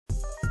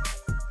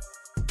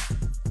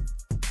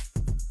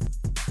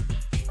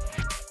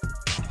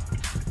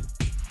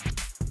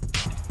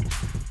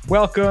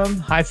Welcome,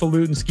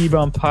 Highfalutin Ski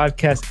Bum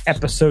Podcast,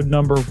 episode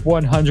number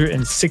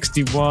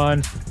 161.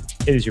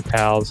 It is your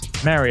pals,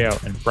 Mario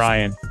and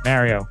Brian.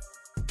 Mario,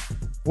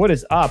 what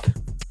is up?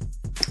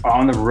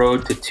 On the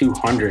road to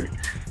 200,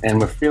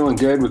 and we're feeling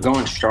good. We're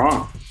going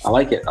strong. I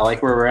like it. I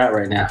like where we're at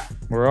right now.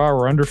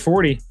 We're under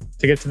 40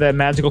 to get to that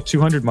magical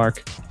 200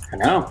 mark. I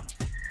know.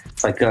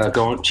 It's like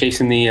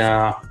chasing the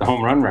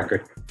home run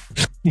record.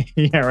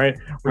 Yeah, right.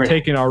 We're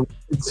taking our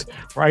roots,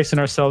 we're icing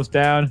ourselves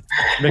down,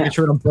 making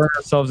sure we don't burn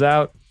ourselves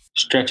out.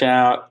 Stretch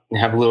out and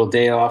have a little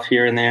day off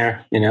here and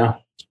there, you know?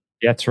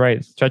 That's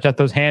right. Stretch out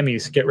those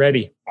hammies. Get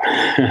ready.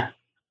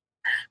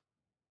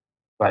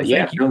 But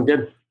yeah, feeling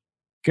good.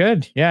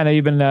 Good. Yeah, I know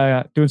you've been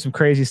doing some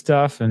crazy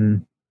stuff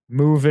and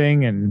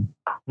moving, and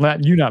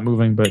not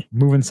moving, but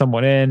moving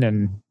someone in.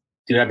 And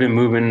dude, I've been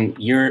moving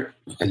a year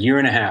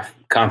and a half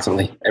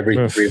constantly,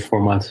 every 3 or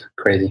 4 months.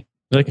 Crazy.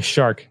 You're like a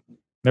shark.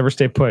 Never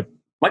stay put.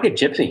 Like a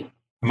gypsy.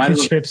 Might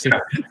as well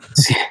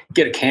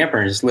get a camper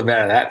and just live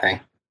out of that thing.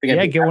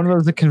 Yeah, get one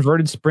of those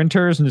converted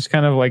sprinters and just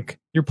kind of like,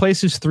 your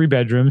place is 3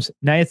 bedrooms.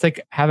 Now it's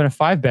like having a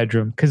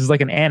 5-bedroom because it's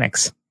like an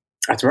annex.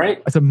 That's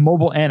right. It's a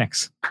mobile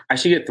annex. I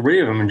should get 3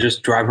 of them and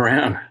just drive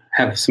around.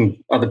 Have some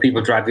other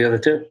people drive the other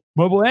 2.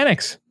 Mobile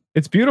annex.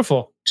 It's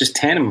beautiful. Just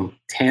tandem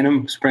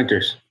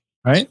sprinters.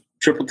 Right?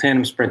 Triple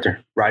tandem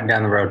sprinter riding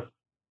down the road.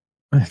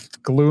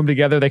 Glue them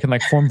together. They can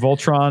like form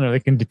Voltron, or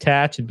they can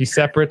detach and be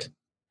separate.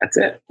 That's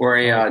it. Or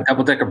a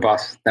double-decker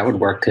bus. That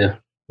would work too.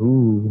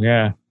 Ooh,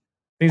 yeah.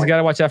 Things got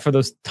to watch out for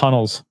those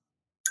tunnels.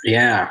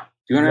 Yeah.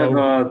 Do you want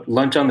to have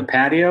lunch on the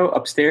patio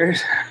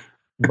upstairs?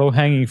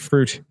 Low-hanging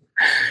fruit.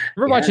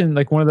 Remember watching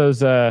like one of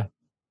those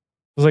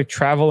like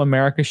Travel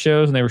America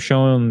shows, and they were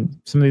showing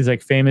some of these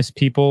like famous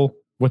people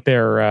what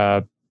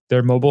their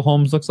mobile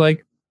homes looks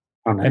like.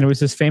 Oh, nice. And it was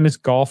this famous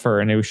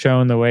golfer, and it was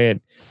showing the way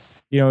it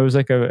was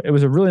it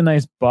was a really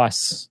nice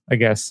bus, I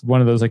guess,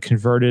 one of those like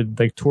converted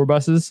like tour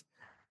buses.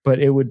 But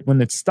it would, when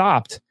it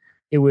stopped,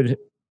 it would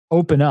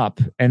open up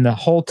and the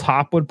whole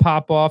top would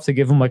pop off to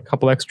give them like a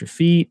couple extra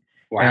feet.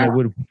 Wow. And it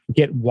would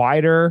get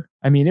wider.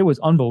 I mean, it was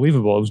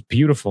unbelievable. It was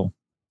beautiful.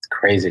 It's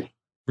crazy.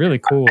 Really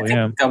cool. I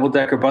think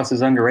double-decker bus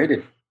is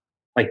underrated.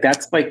 Like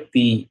that's like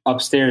the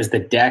upstairs, the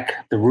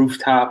deck, the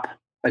rooftop,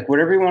 like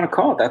whatever you want to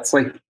call it. That's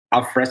like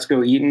al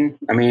fresco eating.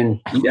 I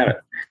mean, you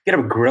gotta get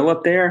a grill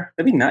up there.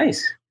 That'd be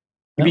nice.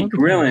 You'd be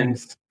grilling,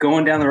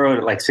 going down the road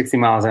at like 60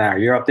 miles an hour.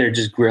 You're up there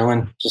just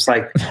grilling, just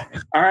like,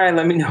 all right,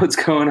 let me know what's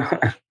going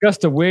on.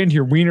 Gust of wind,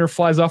 your wiener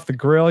flies off the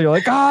grill. You're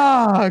like,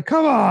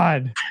 come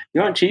on.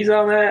 You want cheese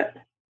on that?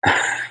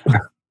 You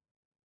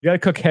got to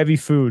cook heavy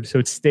food so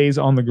it stays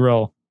on the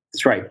grill.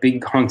 That's right.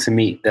 Big hunks of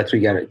meat. That's what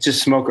you got to.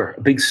 Just smoker.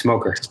 A big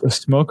smoker. A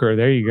smoker.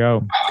 There you go.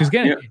 Because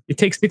again, it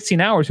takes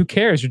 16 hours. Who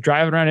cares? You're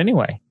driving around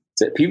anyway.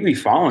 People be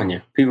following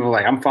you. People are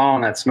like, I'm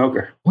following that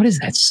smoker. What is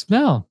that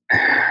smell?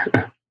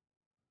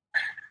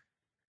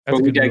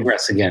 But we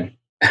digress again.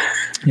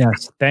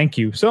 Yes. Thank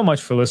you so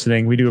much for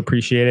listening. We do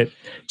appreciate it.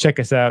 Check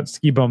us out,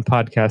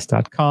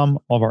 skibumpodcast.com.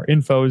 All of our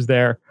info is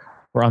there.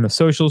 We're on the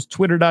socials,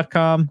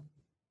 twitter.com/skibumpodcast,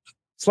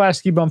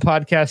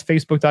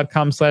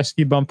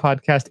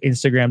 facebook.com/skibumpodcast,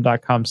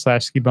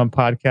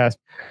 instagram.com/skibumpodcast.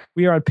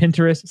 We are on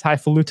Pinterest. It's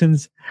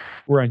Highfalutins.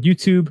 We're on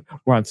YouTube.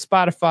 We're on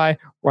Spotify.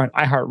 We're on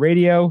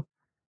iHeartRadio.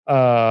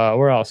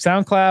 We're all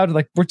SoundCloud.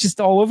 Like, we're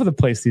just all over the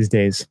place these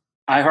days.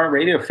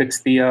 iHeartRadio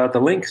fixed the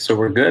link, so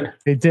we're good.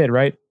 They did,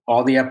 right?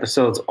 All the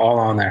episodes, all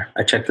on there.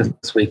 I checked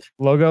this week.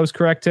 Logo is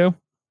correct too?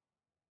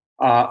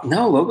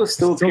 No, logo's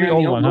still the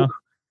old one. Huh?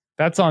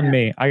 That's on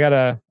me. I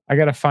gotta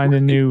find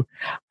a new.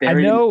 I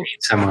know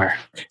somewhere.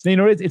 You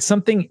know, it's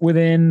something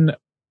within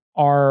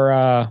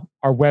our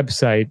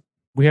website.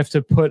 We have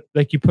to put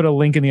you put a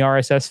link in the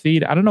RSS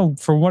feed. I don't know,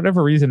 for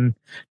whatever reason.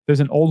 There's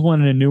an old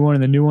one and a new one,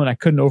 and the new one I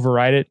couldn't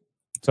override it.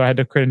 So I had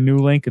to create a new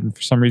link, and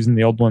for some reason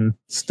the old one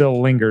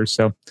still lingers.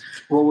 So,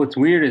 well, what's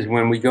weird is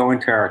when we go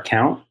into our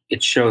account,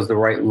 it shows the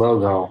right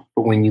logo,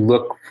 but when you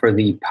look for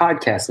the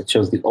podcast, it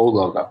shows the old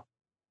logo.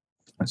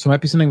 So it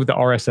might be something with the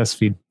RSS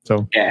feed.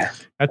 So yeah,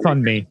 that's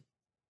on me.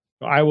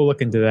 So I will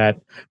look into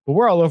that. But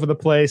we're all over the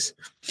place.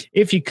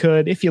 If you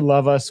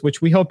love us,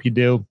 which we hope you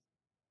do,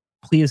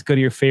 please go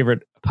to your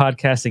favorite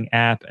podcasting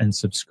app and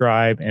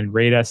subscribe and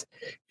rate us.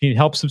 If you need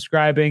help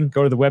subscribing,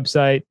 go to the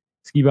website,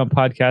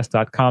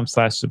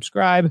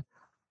 skibumpodcast.com/subscribe,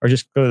 or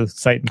just go to the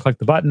site and click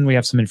the button. We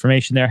have some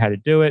information there, how to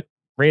do it.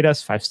 Rate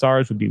us 5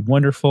 stars would be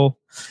wonderful.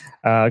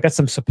 Got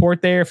some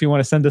support there if you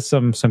want to send us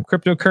some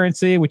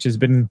cryptocurrency, which has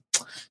been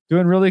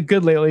doing really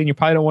good lately, and you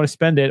probably don't want to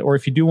spend it, or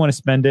if you do want to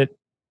spend it,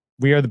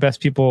 we are the best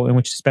people in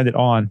which to spend it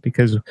on,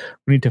 because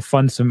we need to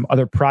fund some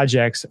other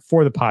projects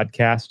for the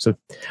podcast. So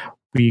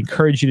we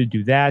encourage you to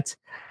do that.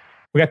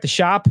 We got the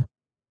shop.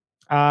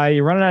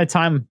 You're running out of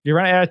time. You're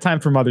running out of time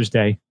for Mother's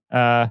Day.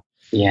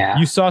 Yeah.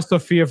 You saw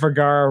Sofia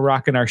Vergara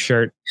rocking our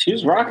shirt. She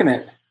was rocking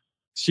it.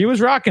 She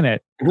was rocking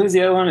it. Who's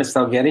the other one?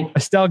 Estelle Getty?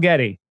 Estelle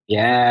Getty.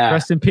 Yeah.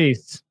 Rest in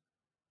peace.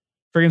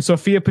 Friggin'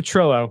 Sophia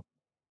Petrillo.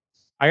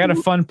 I got a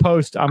fun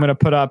post I'm going to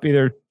put up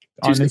either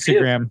on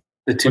Instagram.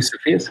 The 2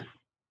 Sophias?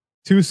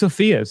 2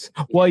 Sophias.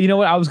 Well, you know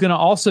what? I was going to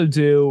also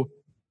do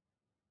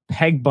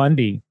Peg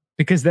Bundy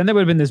because then there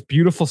would have been this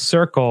beautiful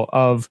circle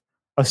of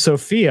a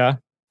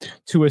Sophia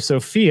to a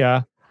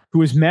Sophia who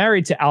was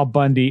married to Al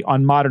Bundy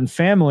on Modern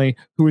Family,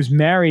 who was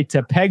married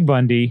to Peg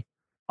Bundy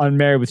on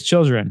Married with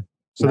Children.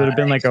 So there'd have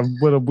been like a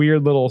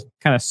weird little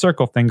kind of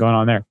circle thing going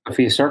on there.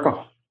 Sophia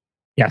Circle.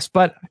 Yes,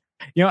 but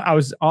I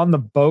was on the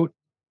boat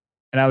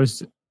and I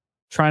was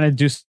trying to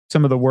do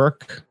some of the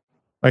work,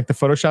 like the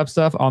Photoshop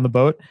stuff on the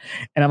boat,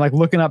 and I'm like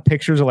looking up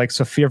pictures of like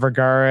Sofia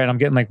Vergara, and I'm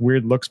getting like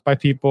weird looks by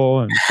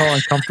people, and it's all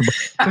uncomfortable.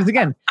 Because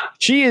again,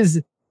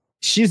 she's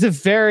a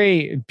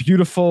very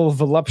beautiful,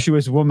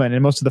 voluptuous woman,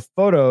 and most of the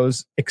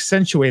photos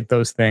accentuate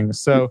those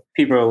things. So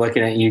people are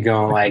looking at you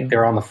going like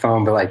they're on the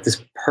phone, but like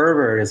this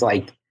pervert is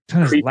like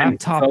his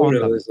laptop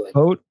photos, on the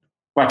boat,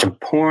 watching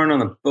porn on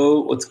the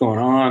boat. What's going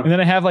on? And then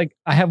I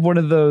have one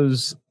of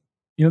those,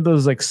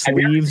 those like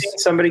sleeves. Have you ever seen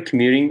somebody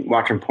commuting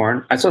watching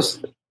porn?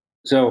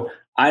 So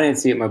I didn't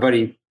see it. My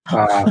buddy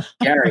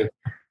Gary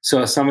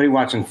saw somebody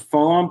watching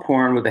full on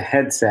porn with a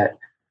headset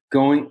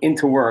going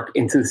into work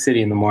into the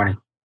city in the morning.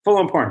 Full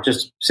on porn,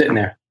 just sitting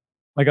there.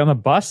 Like on the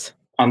bus?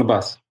 On the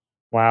bus.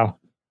 Wow.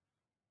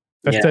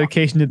 That's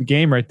dedication to the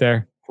game right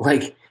there.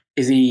 Like,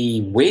 is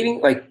he waiting?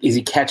 Like, is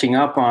he catching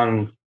up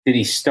on, did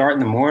he start in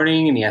the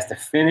morning and he has to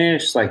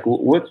finish? Like,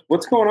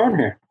 what's going on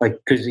here? Like,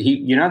 because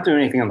you're not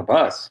doing anything on the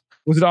bus.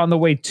 Was it on the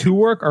way to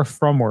work or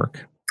from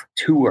work?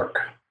 To work.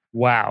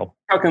 Wow.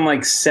 Talking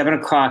like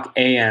 7:00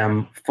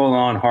 a.m. full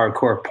on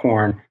hardcore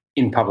porn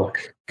in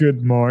public.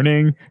 Good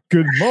morning.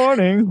 Good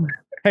morning.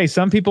 Hey,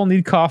 some people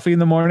need coffee in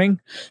the morning.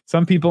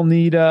 Some people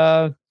need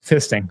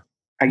fisting.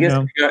 I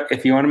guess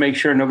if you want to make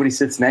sure nobody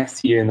sits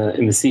next to you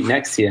in the seat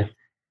next to you,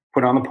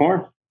 put on the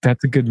porn.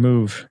 That's a good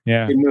move.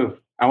 Yeah. Good move.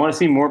 I want to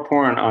see more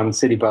porn on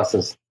city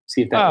buses.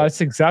 See if that works.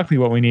 That's exactly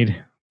what we need.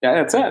 Yeah,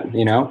 that's it.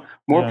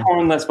 More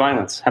porn, less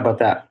violence. How about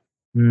that?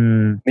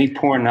 Make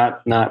porn,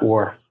 not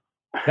war.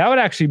 That would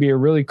actually be a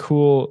really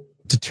cool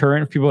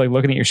deterrent for people like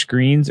looking at your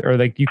screens, or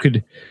like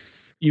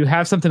you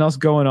have something else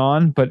going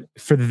on, but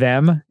for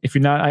them, if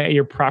you're not at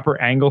your proper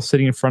angle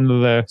sitting in front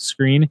of the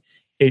screen,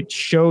 it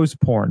shows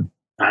porn.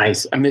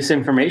 Nice. A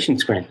misinformation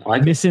screen. I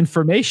like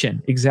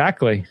misinformation.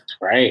 Exactly. That's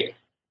right.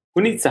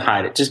 Who needs to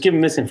hide it? Just give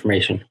them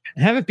misinformation.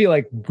 Have it be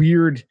like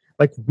weird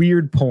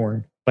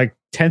porn, like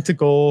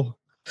tentacle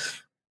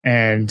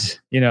and,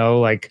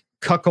 like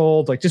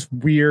cuckold, like just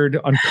weird,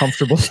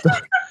 uncomfortable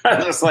stuff.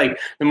 Just like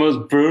the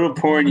most brutal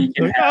porn you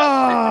can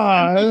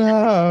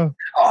have.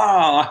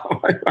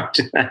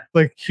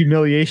 Like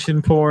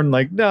humiliation porn.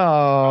 Like,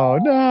 no.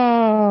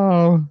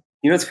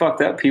 You know what's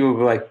fucked up? People will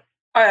be like,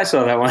 oh, I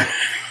saw that one.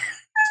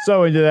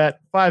 So into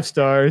that. 5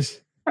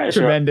 stars. Right,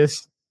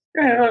 tremendous.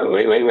 Sure.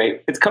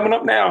 Wait. It's coming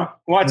up now.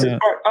 Watch it.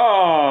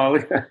 Oh.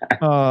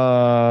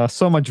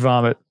 So much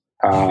vomit.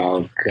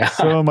 Oh, God.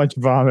 So much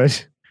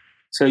vomit.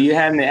 So you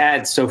had in the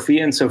ad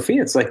Sophia and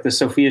Sophia. It's like the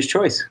Sophia's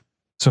Choice.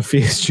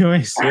 Sophia's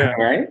Choice. Yeah.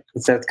 Right?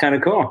 That's kind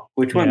of cool.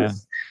 Which one? Yeah.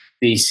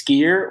 The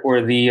skier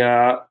or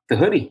the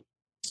hoodie?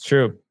 It's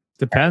true.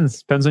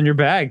 Depends on your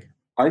bag.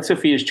 I like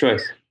Sophia's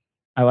Choice.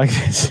 I like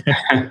it.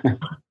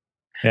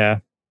 Yeah.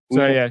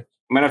 So yeah.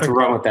 Might have to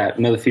run with that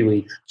another few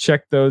weeks.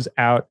 Check those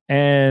out.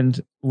 And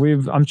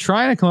I'm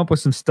trying to come up with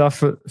some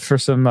stuff for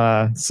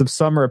some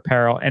summer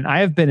apparel. And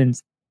I have been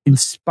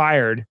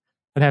inspired,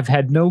 but have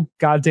had no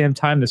goddamn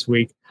time this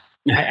week.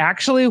 I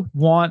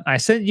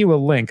sent you a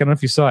link. I don't know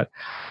if you saw it.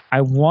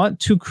 I want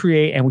to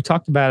create, and we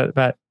talked about it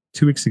about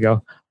 2 weeks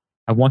ago.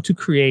 I want to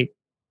create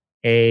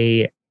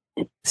a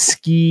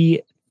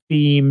ski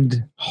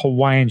themed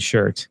Hawaiian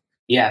shirt.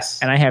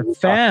 Yes. And I have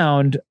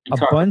found a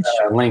bunch.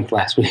 Link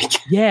last week.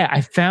 Yeah.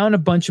 I found a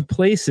bunch of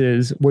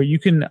places where you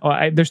can,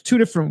 there's 2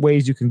 different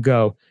ways you can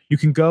go. You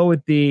can go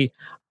with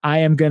I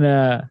am going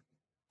to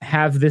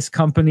have this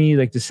company,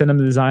 like to send them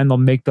the design, they'll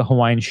make the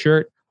Hawaiian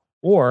shirt,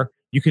 or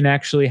you can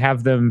actually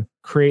have them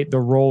create the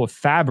roll of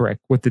fabric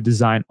with the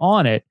design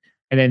on it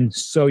and then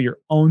sew your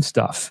own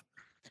stuff.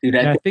 Dude,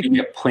 I think you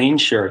get plain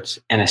shirts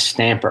and a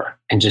stamper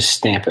and just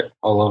stamp it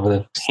all over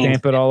the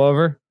Stamp it all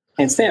over?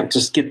 Hand stamp.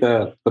 Just get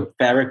the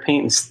fabric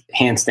paint and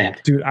hand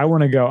stamped. Dude, I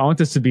want to go. I want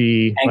this to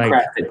be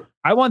handcrafted.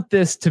 I want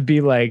this to be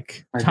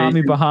like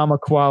Tommy Bahama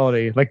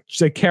quality, like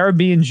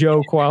Caribbean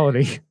Joe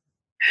quality.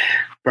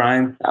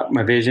 Brian,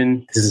 my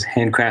vision. This is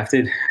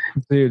handcrafted.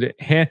 Dude,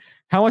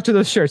 how much are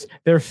those shirts?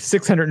 They're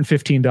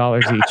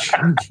 $615 each.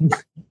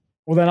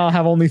 Well, then I'll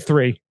have only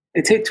 3.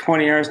 They take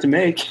 20 hours to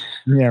make.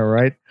 Yeah,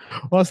 right.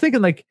 Well, I was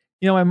thinking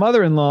my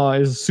mother-in-law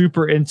is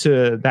super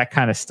into that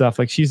kind of stuff.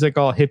 Like she's like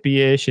all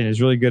hippie-ish and is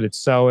really good at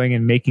sewing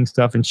and making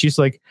stuff. And she's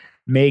like,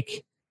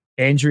 make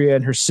Andrea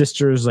and her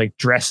sisters like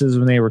dresses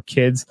when they were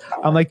kids.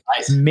 I'm like,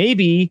 nice.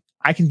 Maybe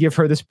I can give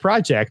her this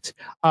project,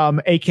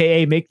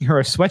 aka making her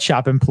a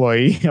sweatshop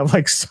employee of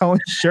like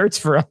sewing shirts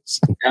for us.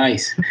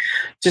 Nice.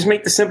 Just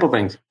make the simple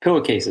things.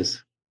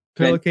 Pillowcases.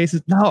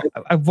 No,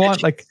 I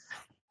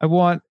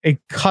want a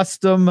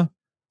custom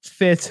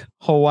fit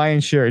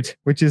Hawaiian shirt,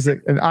 which is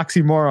an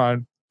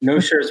oxymoron. No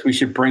shirts. We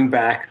should bring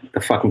back the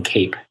fucking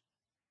cape.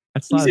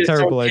 That's not a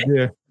terrible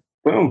idea.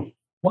 Boom.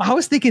 Well, I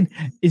was thinking,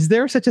 is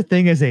there such a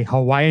thing as a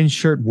Hawaiian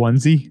shirt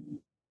onesie?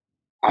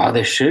 Oh,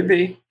 there should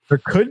be.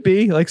 There could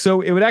be like,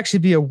 so it would actually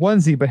be a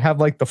onesie, but have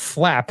like the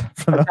flap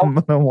from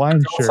the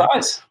Hawaiian shirt.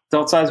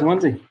 Adult size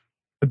onesie.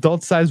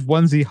 Adult size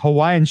onesie,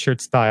 Hawaiian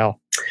shirt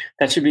style.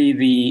 That should be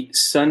the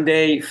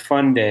Sunday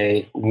Fun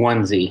Day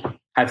onesie.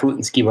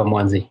 Highfalutin ski bum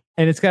onesie.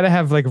 And it's got to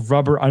have like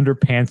rubber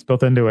underpants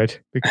built into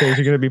it because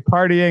you're going to be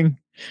partying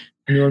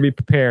and you want to be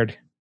prepared.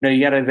 No,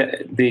 you got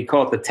to, they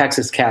call it the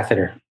Texas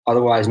catheter,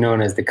 otherwise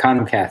known as the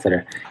condom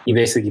catheter. You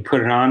basically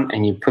put it on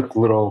and you put the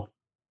little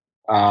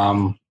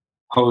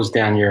hose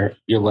down your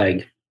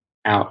leg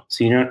out.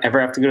 So you don't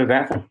ever have to go to the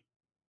bathroom.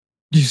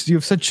 You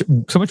have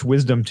so much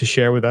wisdom to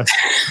share with us.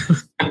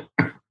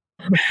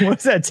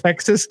 What's that,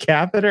 Texas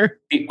catheter?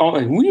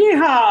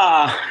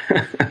 Weehaw!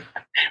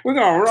 We're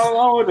going to roll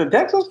on with the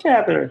Texas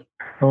catheter.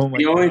 Oh my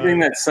the only God. thing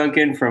that's sunk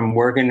in from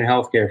working in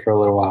healthcare for a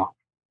little while.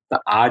 The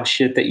odd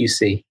shit that you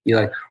see. You're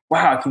like,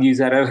 wow, I could use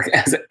that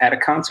at a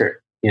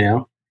concert, you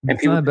know? And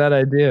It's not a bad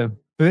idea.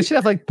 But they should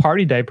have like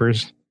party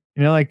diapers.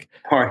 You know, like,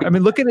 party. I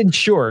mean, look at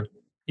Ensure.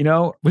 You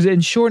know, was it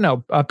Ensure? No,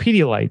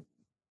 Pedialyte.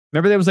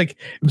 Remember that it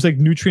was like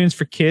nutrients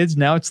for kids.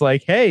 Now it's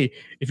like, hey,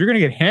 if you're going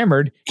to get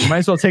hammered, you might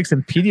as well take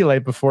some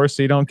Pedialyte before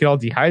so you don't get all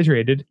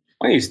dehydrated.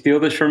 Why don't you steal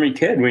this from your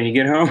kid when you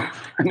get home?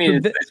 I mean,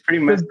 it's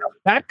pretty messed up.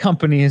 That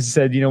company has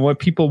said, you know what,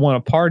 people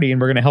want to party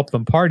and we're going to help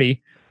them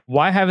party.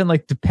 Why haven't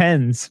like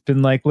Depends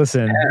been like,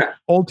 listen,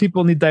 old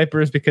people need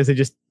diapers because they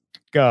just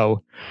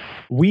go.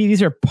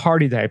 These are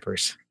party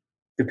diapers.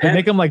 They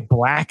make them like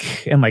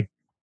black and like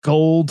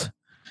gold.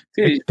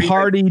 Dude, like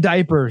party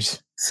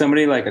diapers.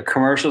 Somebody like a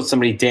commercial,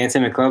 somebody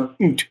dancing in a club.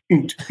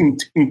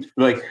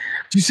 Like,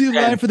 do you see the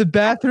line for the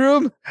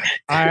bathroom?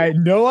 I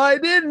know I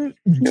didn't.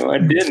 No, I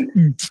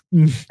didn't.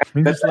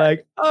 I'm just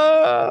like,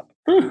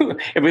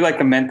 it'd be like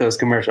the Mentos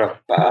commercial.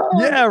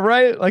 Yeah,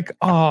 right. Like,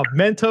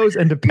 Mentos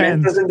and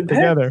Depends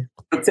together.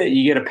 That's it.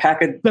 You get a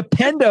pack of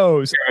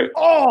Dependos.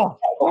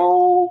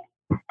 Oh.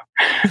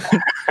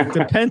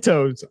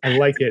 Depentos. I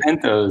like it.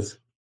 Depentos.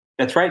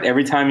 That's right.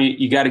 Every time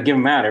you got to give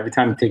them out. Every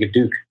time you take a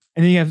Duke.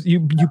 And then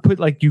you put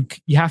like you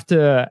have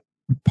to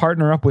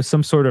partner up with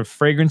some sort of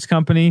fragrance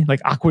company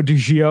like Acqua di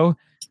Gio,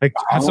 like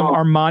have some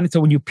Armani. So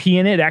when you pee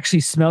in it, it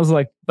actually smells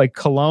like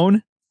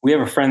cologne. We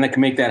have a friend that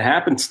can make that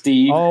happen,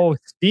 Steve. Oh,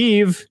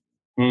 Steve.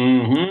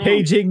 Mm-hmm.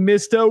 Paging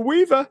Mr.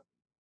 Weaver.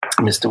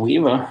 Mr.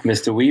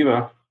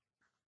 Weaver.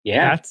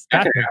 Yeah.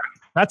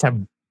 That's a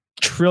 $1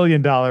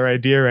 trillion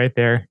idea right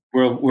there.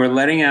 We're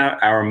letting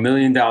out our $1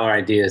 million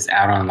ideas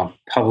out on the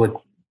public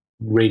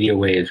radio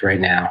waves right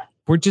now.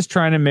 We're just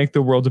trying to make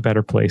the world a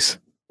better place.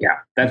 Yeah,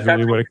 that's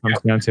really what it comes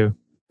down to.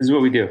 This is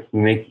what we do.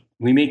 We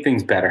make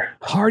things better.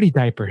 Party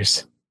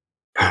diapers.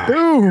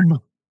 Boom.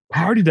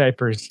 Party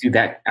diapers. Dude,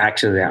 that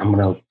actually, I'm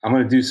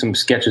gonna do some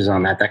sketches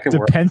on that. That could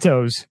work.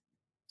 Depentos.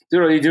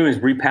 Dude, all you're doing is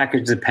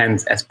repackage the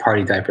pens as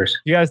party diapers.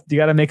 You got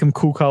to make them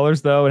cool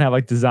colors though, and have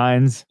like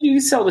designs. You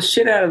can sell the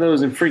shit out of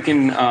those in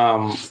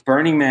freaking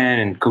Burning Man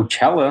and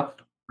Coachella,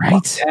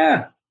 right?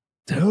 Yeah,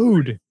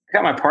 dude. I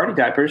got my party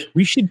diapers.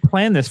 We should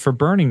plan this for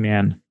Burning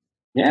Man.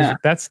 Yeah,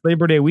 that's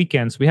Labor Day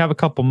weekend, so we have a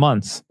couple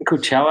months.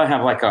 Coachella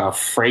have like a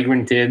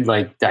fragranted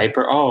like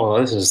diaper. Oh,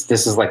 this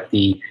is like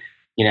the,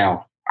 you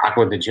know,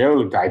 Aqua de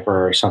Joe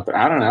diaper or something.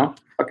 I don't know.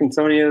 Fucking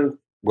somebody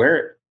wear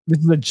it. This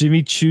is a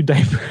Jimmy Choo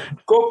diaper.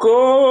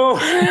 Coco.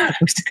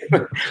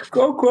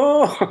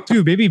 Coco.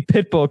 Dude, maybe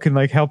Pitbull can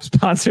like help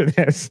sponsor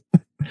this.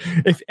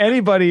 If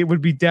anybody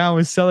would be down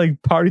with selling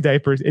party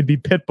diapers, it'd be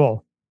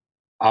Pitbull.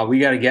 We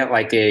got to get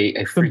like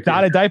a some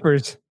dotted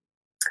diapers.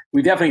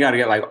 We definitely got to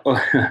get like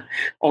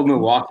Old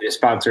Milwaukee to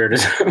sponsor it.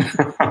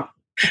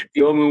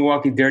 The Old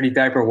Milwaukee Dirty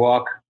Diaper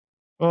Walk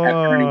at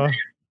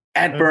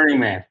Burning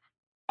Man.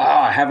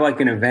 Have like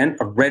an event,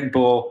 a Red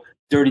Bull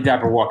Dirty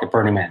Diaper Walk at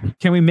Burning Man.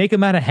 Can we make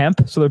them out of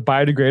hemp so they're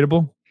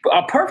biodegradable?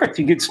 Perfect.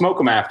 You could smoke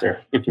them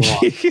after if you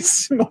want. You can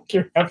smoke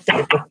your hemp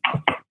diaper.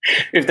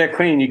 If they're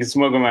clean, you can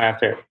smoke them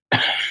after.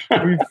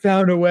 We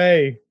found a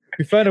way.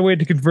 We found a way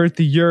to convert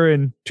the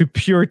urine to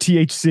pure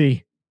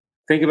THC.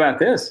 Think about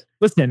this.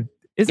 Listen,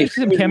 is there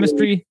some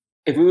chemistry?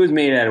 If it was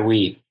made out of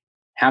weed,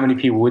 how many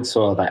people would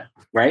soil that?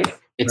 Right?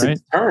 It's a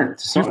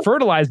deterrent. You're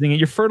fertilizing it.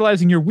 You're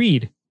fertilizing your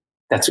weed.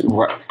 That's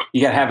what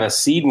you got to have a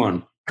seed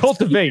one.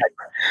 Cultivate.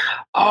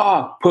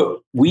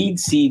 Put weed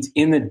seeds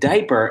in the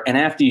diaper, and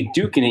after you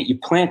duking it, you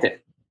plant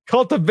it.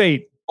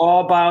 Cultivate.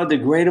 All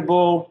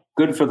biodegradable,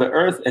 good for the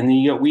earth, and then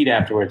you get weed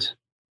afterwards.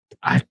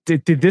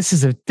 This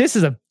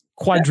is a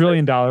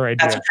quadrillion dollar idea.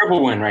 That's a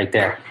triple win right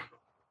there.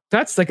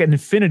 That's like an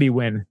infinity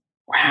win.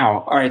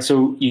 Wow. All right.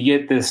 So you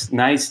get this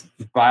nice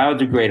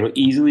biodegradable,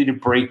 easily to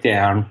break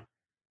down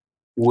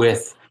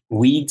with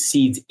weed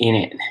seeds in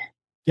it.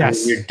 Yes.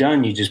 And when you're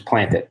done, you just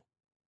plant it.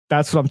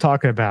 That's what I'm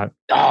talking about.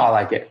 Oh, I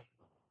like it.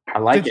 I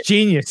like it.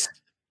 Genius.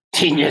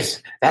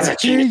 Genius. That's a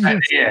genius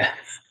idea.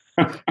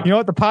 You know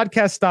what? The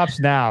podcast stops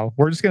now.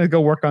 We're just going to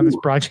go work on this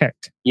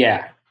project.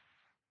 Yeah.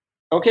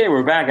 Okay,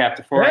 we're back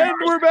after 4 hours. And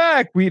we're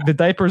back. The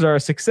diapers are a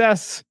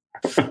success.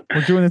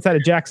 We're doing this out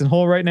of Jackson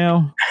Hole right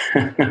now.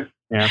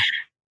 Yeah.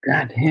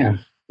 God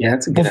damn. Yeah,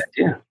 that's a good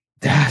idea.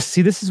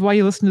 See, this is why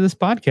you listen to this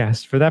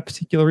podcast, for that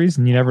particular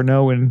reason. You never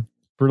know when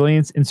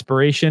brilliance,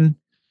 inspiration,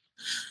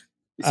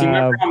 See,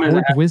 my problem is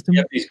word I of wisdom.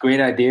 have these great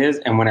ideas,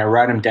 and when I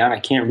write them down, I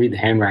can't read the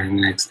handwriting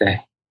the next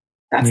day.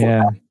 That's the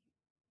Yeah. problem.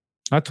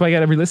 That's why I got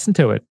to re-listen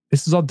to it.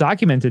 This is all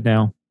documented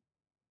now.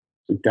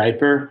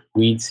 Diaper,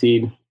 weed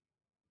seed.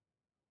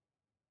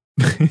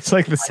 It's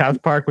like the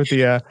South Park with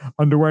the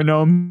underwear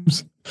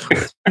gnomes.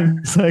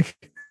 It's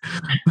like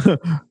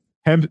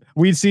hemp,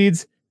 weed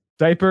seeds,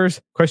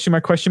 diapers, question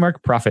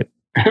mark, profit.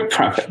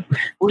 Profit.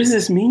 What does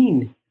this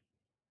mean?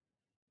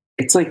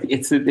 It's like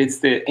it's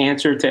the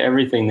answer to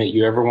everything that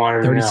you ever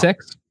wanted to know.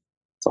 36.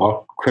 It's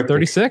all cryptic.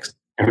 36.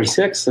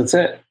 36. That's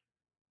it.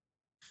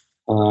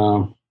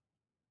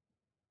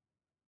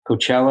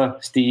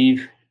 Coachella,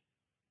 Steve,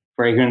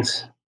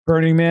 Fragrance,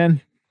 Burning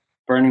Man,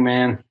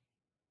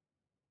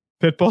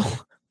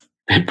 Pitbull.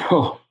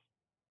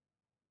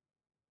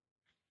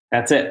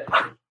 That's it.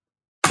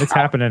 It's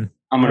happening.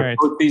 I'm going to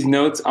put these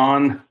notes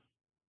on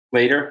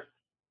later,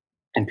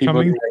 and people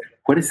will be like,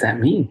 what does that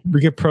mean?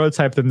 We get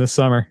prototype them this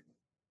summer.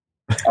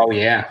 Oh,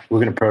 yeah. We're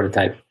going to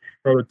prototype.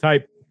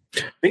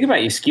 Think about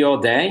it. You ski all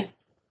day,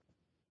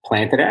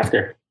 plant it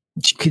after.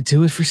 You could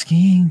do it for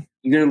skiing.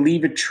 You're going to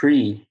leave a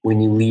tree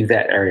when you leave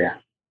that area,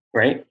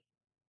 right?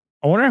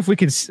 I wonder if we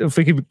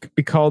could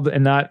be called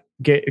and not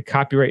get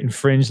copyright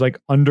infringed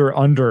like Under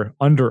Armour.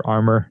 Under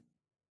Armour.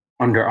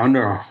 Under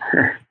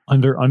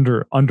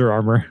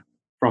Armour.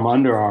 From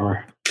Under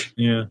Armour.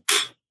 Yeah.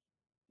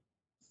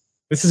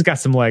 This has got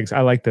some legs.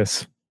 I like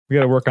this. We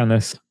got to work on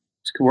this.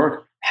 This could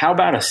work. How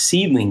about a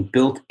seedling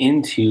built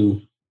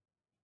into,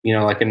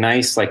 like a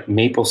nice like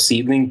maple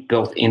seedling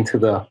built into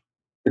the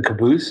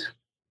caboose?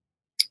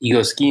 You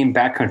go skiing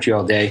backcountry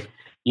all day.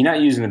 You're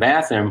not using the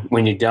bathroom.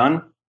 When you're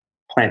done,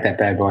 plant that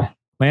bad boy.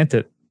 Plant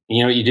it. And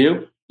you know what you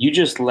do? You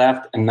just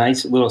left a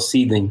nice little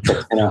seedling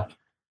that's going to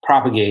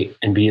propagate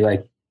and be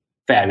like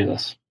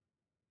fabulous.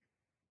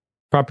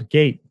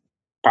 Propagate.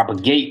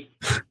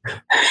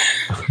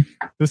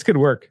 This could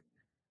work.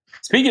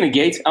 Speaking of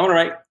Gates, I want to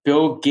write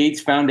Bill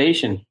Gates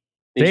Foundation.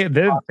 They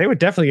would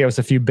definitely give us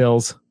a few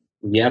bills.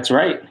 Yeah, that's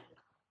right.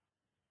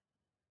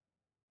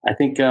 I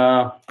think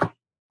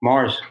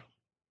Mars.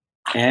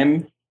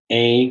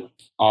 M-A-R-S.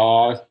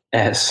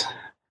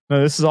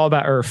 No, this is all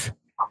about EARF.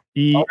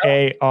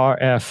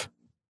 EARF.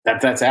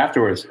 That's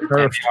afterwards.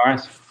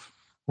 EARF.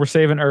 We're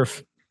saving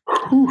EARF.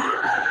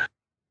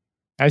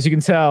 As you can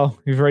tell,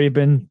 we've already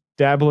been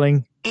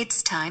dabbling.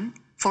 It's time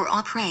for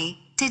Après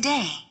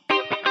Today.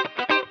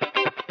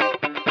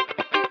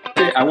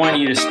 I want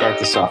you to start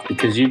this off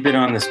because you've been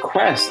on this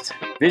quest,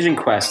 vision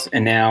quest,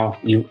 and now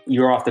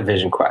you're off the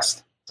vision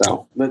quest.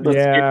 So let's get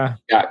what you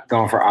got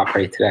going for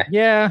Après Today.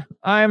 Yeah,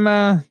 I'm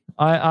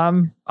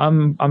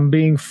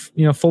being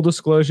full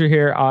disclosure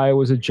here. I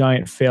was a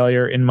giant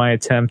failure in my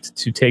attempt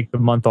to take the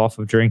month off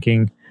of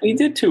drinking. You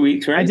did 2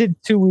 weeks, right? I did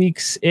 2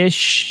 weeks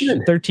ish,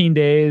 13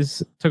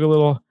 days. Took a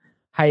little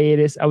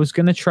hiatus. I was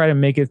gonna try to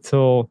make it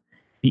till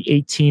the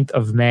 18th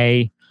of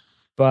May,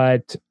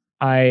 but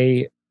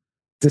I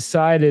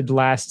decided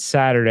last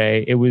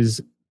Saturday. It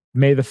was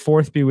May the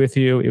 4th be with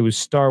you. It was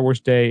Star Wars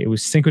Day. It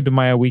was Cinco de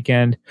Mayo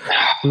weekend.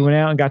 We went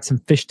out and got some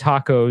fish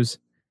tacos.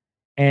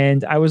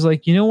 And I was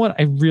like, you know what?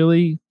 I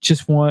really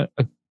just want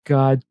a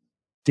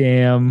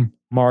goddamn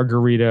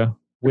margarita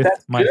with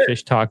my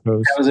fish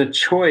tacos. That was a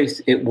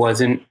choice. It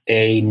wasn't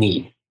a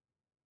need.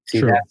 See,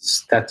 True.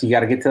 that's you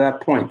got to get to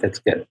that point. That's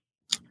good.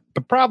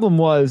 The problem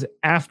was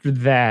after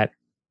that.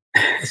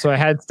 So I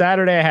had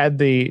Saturday, I had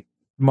the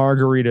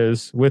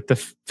margaritas with the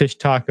fish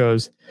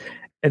tacos.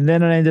 And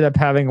then I ended up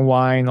having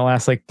wine the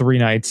last like 3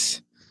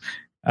 nights.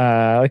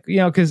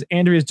 Because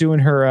Andrea's doing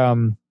her,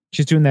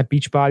 she's doing that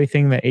Beachbody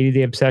thing, that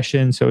 80-day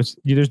obsession. So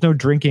there's no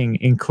drinking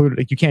included.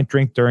 Like you can't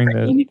drink during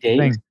the 80 days.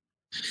 thing.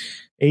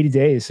 80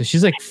 days. So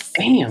she's like,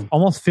 damn,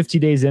 almost 50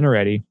 days in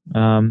already.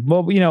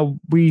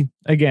 We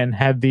again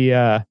had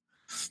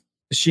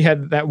she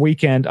had that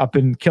weekend up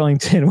in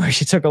Killington where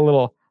she took a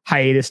little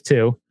hiatus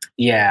too.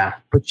 Yeah,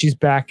 but she's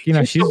back.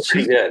 She's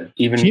good.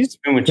 Even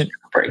when she took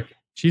a break.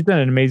 She's done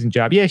an amazing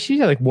job. Yeah, she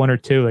had like 1 or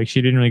 2. Like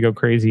she didn't really go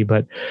crazy,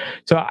 but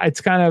so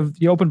it's kind of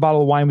you open a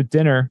bottle of wine with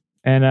dinner,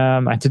 and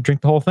I had to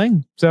drink the whole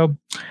thing. So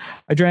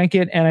I drank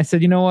it, and I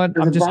said, you know what?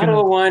 Does a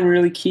bottle of wine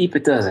really keep?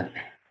 It doesn't.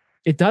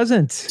 It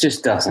doesn't. It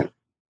just doesn't.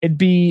 It'd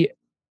be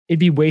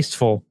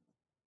wasteful.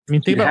 I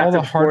mean, think about all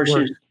the hard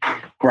work.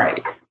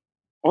 Right.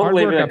 All the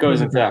labor that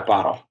goes into that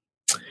bottle.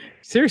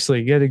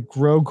 Seriously, you had to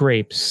grow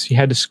grapes. You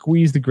had to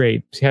squeeze the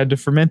grapes. You had to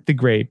ferment the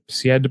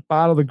grapes. You had to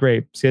bottle the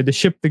grapes. You had to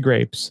ship the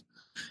grapes.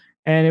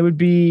 And it'd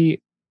be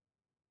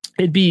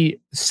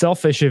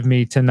selfish of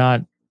me to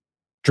not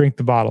drink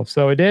the bottle.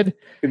 So I did.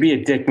 It'd be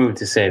a dick move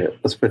to save it.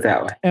 Let's put it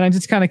that way. And I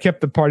just kind of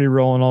kept the party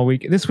rolling all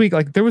week. This week,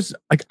 like there was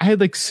like I had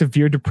like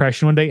severe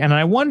depression one day, and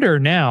I wonder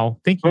now,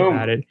 thinking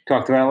about it.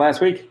 Talked about it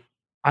last week.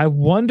 I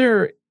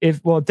wonder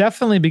if,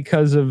 definitely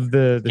because of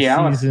the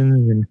season,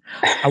 and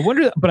I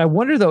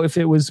wonder though if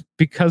it was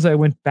because I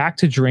went back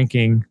to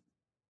drinking,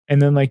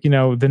 and then like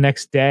the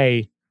next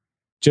day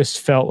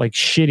just felt like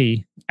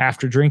shitty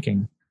after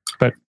drinking.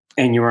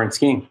 And you weren't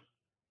skiing.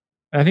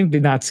 I think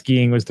not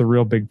skiing was the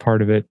real big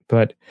part of it,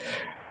 but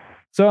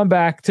So I'm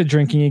back to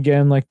drinking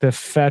again, like the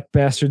fat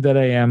bastard that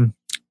I am.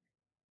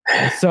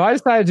 So I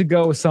decided to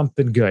go with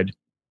something good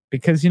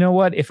because you know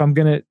what?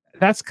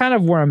 That's kind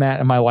of where I'm at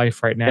in my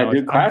life right now. Yeah,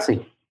 dude,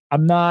 classy.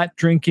 I'm not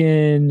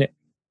drinking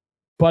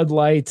Bud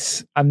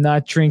Lights. I'm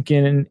not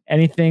drinking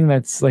anything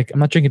that's like, I'm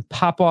not drinking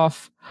Pop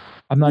Off.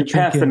 I'm not You're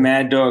past the drinking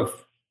Mad Dog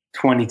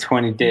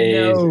 2020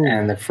 days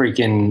and the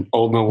freaking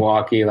Old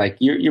Milwaukee. Like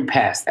you're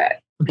past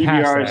that.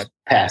 PBR's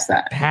past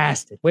that.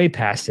 Past it. Way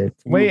past it.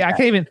 I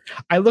can't even,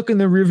 I look in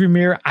the rearview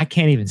mirror. I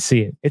can't even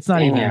see it. It's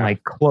not even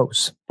like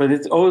close. But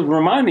it's always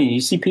remind me,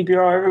 you see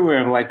PBR everywhere.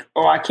 I'm like,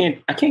 oh, I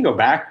can't go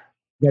back.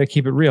 You got to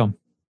keep it real.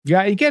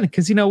 Yeah, again,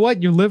 because you know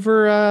what? Your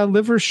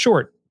liver's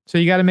short. So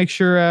you got to make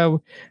sure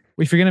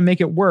if you're going to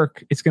make it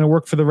work, it's going to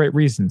work for the right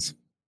reasons.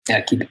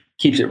 Yeah,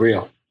 keeps it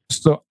real.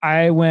 So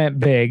I went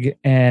big,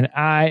 and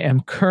I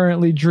am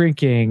currently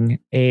drinking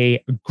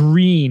a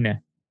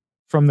green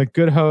from the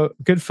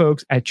good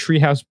folks at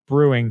Treehouse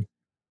Brewing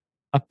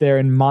up there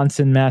in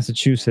Monson,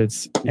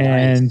 Massachusetts. Nice.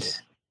 And,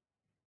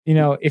 you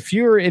know, if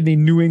you're in the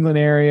New England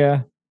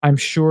area, I'm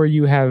sure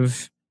you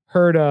have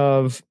heard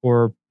of,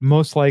 or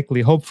most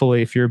likely,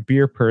 hopefully, if you're a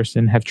beer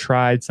person, have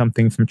tried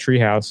something from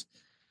Treehouse.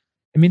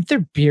 I mean, their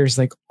beers,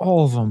 like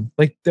all of them,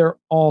 like they're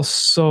all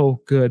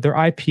so good. Their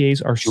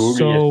IPAs are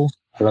so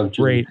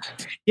great.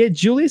 Yeah,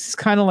 Julius is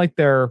kind of like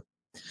their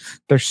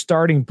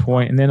starting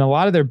point, and then a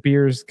lot of their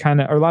beers or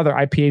a lot of their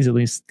IPAs at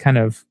least kind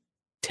of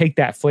take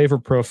that flavor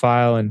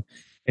profile and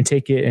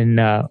take it and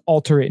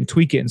alter it and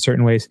tweak it in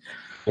certain ways.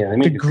 Yeah,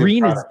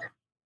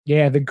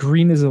 the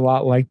green is a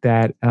lot like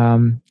that.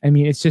 I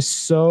mean, it's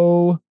just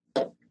so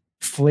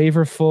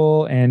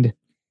flavorful, and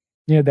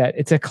you know that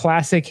it's a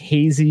classic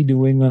hazy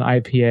New England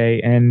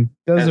IPA, and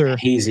those are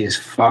hazy as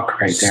fuck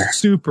right there.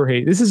 Super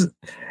hazy. This is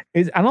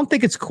I don't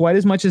think it's quite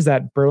as much as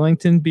that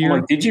Burlington beer.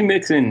 Like, did you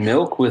mix in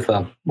milk with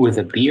a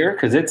beer?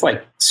 Because it's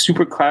like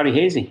super cloudy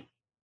hazy.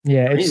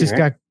 Yeah, crazy, it's just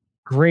got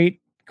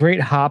great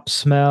hop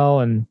smell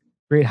and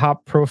great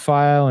hop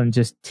profile and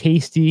just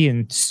tasty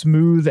and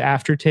smooth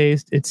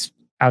aftertaste. It's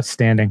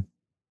outstanding.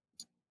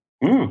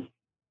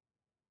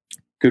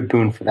 Good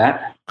boon for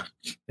that.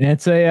 And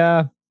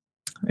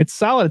it's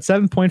solid at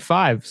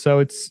 7.5. So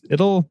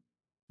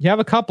you have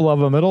a couple of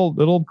them.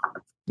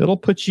 It'll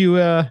put you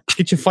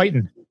get you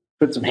fighting.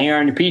 Put some hair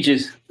on your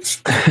peaches.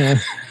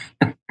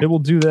 It will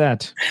do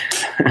that.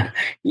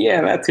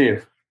 Yeah, that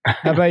too.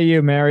 How about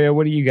you, Mario?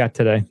 What do you got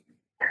today?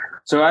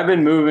 So I've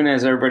been moving,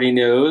 as everybody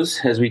knows,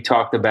 as we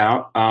talked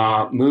about,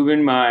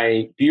 moving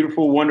my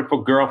beautiful,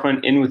 wonderful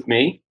girlfriend in with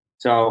me.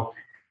 So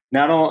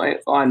not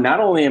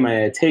only am I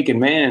a taken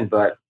man,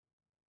 but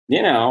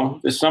you know,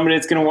 there's somebody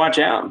that's going to watch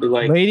out and be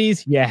like,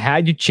 ladies, you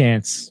had your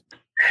chance.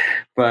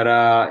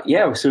 But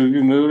yeah, so we've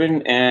been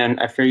moving, and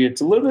I figured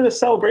it's a little bit of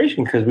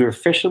celebration because we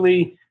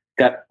officially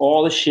got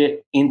all the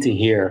shit into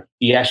here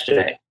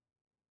yesterday.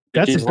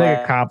 That's a big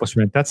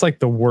accomplishment. That's like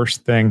the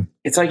worst thing.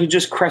 It's like you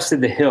just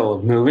crested the hill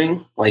of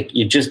moving. Like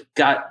you just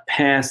got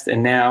past,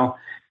 and now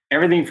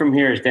everything from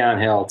here is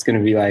downhill. It's going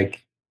to be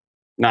like,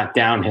 not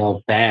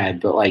downhill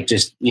bad, but like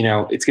just, you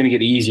know, it's going to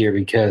get easier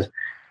because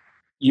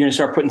you're going to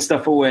start putting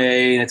stuff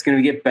away and it's going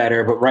to get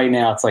better. But right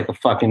now it's like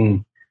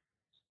I'm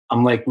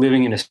like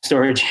living in a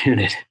storage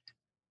unit.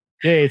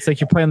 Yeah, it's like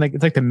you're playing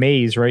it's like the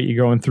maze, right?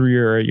 You're going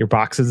through your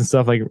boxes and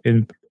stuff, like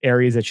in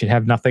areas that should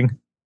have nothing.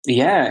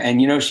 Yeah,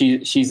 and you know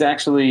she's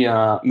actually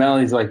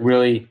Melody's like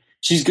really,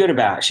 she's good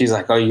about it. She's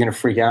like, "Oh, you're gonna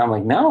freak out?" I'm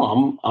like,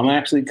 "No, I'm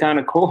actually kind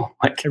of cool."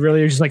 Like,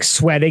 you're just like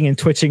sweating and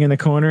twitching in the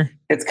corner.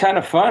 It's kind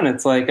of fun.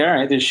 It's like, all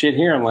right, there's shit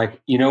here. I'm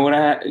like, you know what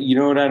I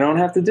don't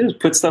have to do is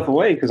put stuff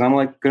away because I'm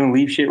like gonna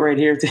leave shit right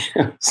here too.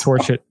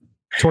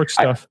 Torch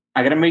stuff.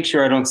 I gotta make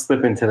sure I don't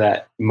slip into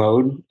that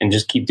mode and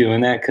just keep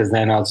doing that because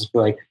then I'll just be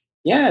like,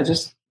 yeah,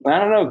 just I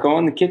don't know, go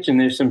in the kitchen.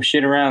 There's some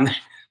shit around.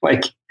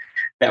 Like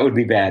that would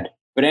be bad.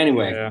 But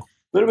anyway. Yeah.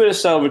 A little bit of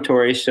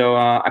celebratory. So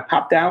I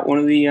popped out one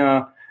of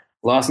the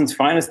Lawson's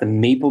Finest, the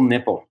Maple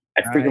Nipple.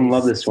 I freaking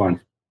love this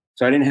one.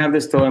 So I didn't have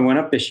this till I went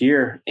up this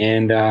year.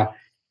 And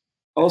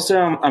also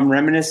I'm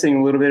reminiscing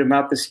a little bit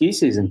about the ski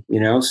season, you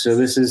know. So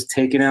this is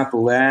taking out the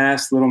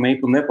last little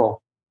Maple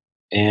Nipple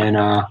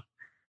and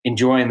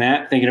enjoying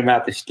that, thinking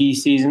about the ski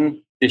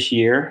season this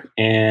year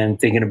and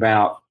thinking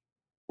about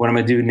what I'm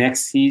going to do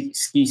next ski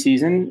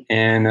season.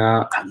 And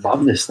I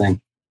love this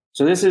thing.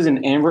 So this is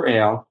an amber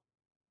ale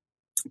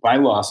by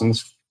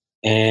Lawson's,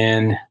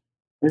 and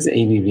what is the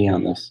ABV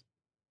on this?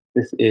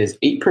 This is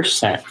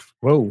 8%.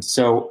 Whoa!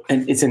 So,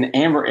 and it's an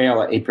amber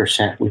ale at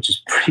 8%, which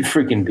is pretty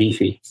freaking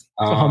beefy. It's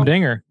a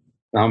humdinger.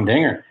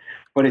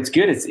 But it's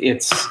good.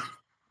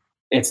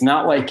 It's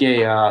not like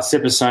a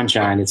sip of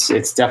sunshine.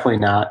 It's definitely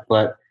not.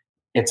 But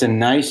it's a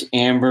nice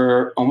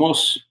amber,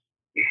 almost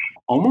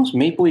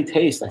mapley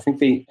taste. I think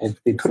they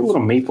put a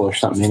little maple or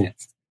something in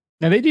it.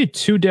 Now they do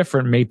two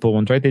different maple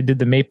ones, right? They did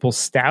the maple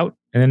stout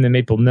and then the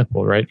maple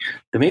nipple, right?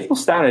 The maple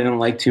stout I didn't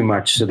like too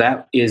much, so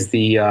that is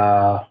the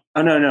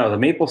the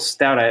maple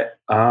stout. Did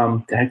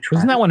I try?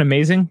 Isn't that one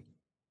amazing?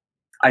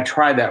 I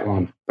tried that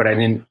one, but I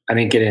didn't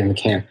get it in the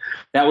can.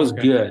 That was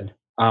good.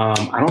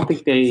 I don't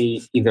think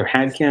they either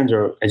had cans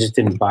or I just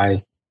didn't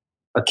buy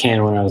a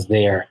can when I was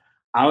there.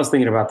 I was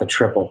thinking about the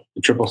triple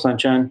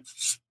sunshine.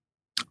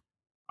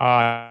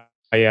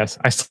 Yes,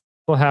 I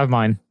still have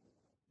mine.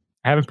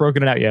 I haven't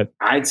broken it out yet.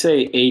 I'd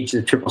say age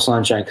the triple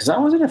sunshine because I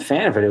wasn't a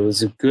fan of it. It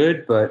was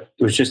good, but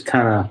it was just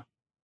kind of,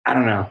 I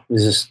don't know. It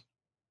was just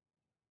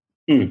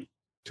too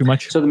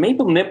much. So the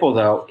maple nipple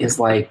though is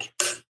like,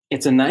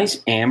 it's a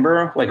nice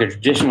amber, like a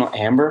traditional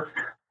amber,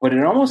 but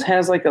it almost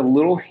has like a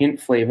little hint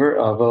flavor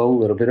of a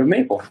little bit of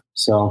maple.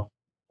 So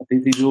I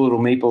think these a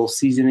little maple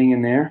seasoning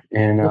in there.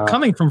 And well,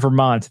 coming from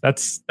Vermont,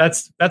 that's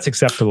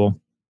acceptable.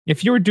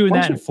 If you were doing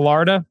that in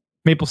Florida,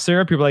 maple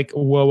syrup, you're like,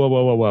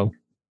 whoa.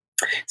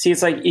 See,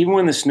 it's like even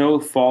when the snow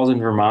falls in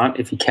Vermont,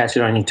 if you catch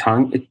it on your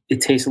tongue,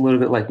 it tastes a little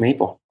bit like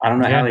maple. I don't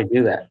know how they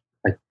do that.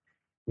 Like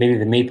maybe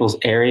the maple's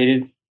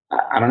aerated.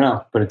 I don't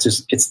know, but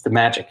it's the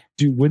magic.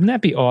 Dude, wouldn't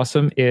that be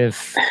awesome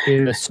if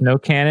in the snow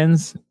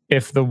cannons,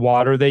 if the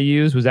water they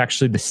use was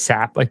actually the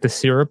sap, like the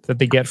syrup that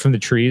they get from the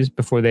trees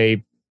before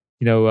they,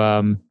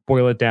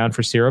 boil it down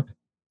for syrup?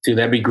 Dude,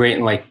 that'd be great.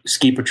 And like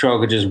ski patrol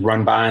could just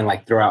run by and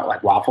like throw out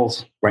like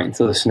waffles right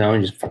into the snow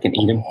and just fucking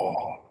eat them.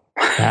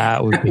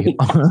 That would be.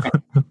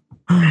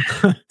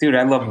 Dude,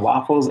 I love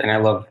waffles and I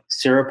love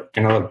syrup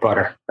and I love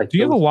butter. Like, do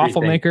you have a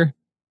waffle maker?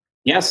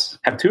 Yes,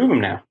 I have 2 of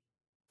them now.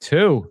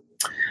 2.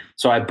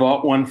 So I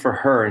bought one for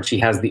her, and she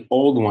has the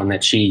old one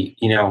that she,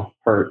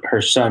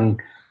 her son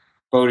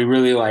Bodie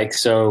really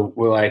likes. So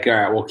we're like, all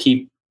right, we'll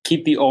keep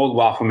the old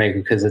waffle maker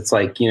because it's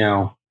like,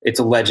 it's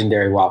a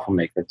legendary waffle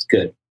maker. It's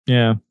good.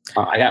 Yeah,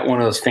 I got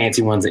one of those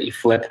fancy ones that you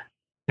flip.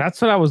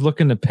 That's what I was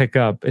looking to pick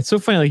up. It's so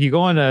funny. Like you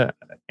go on to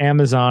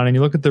Amazon and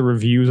you look at the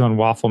reviews on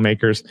waffle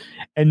makers,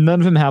 and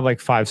none of them have like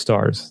 5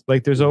 stars.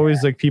 Like there's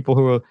always like people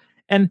who are,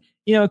 and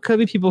it could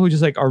be people who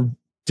just like are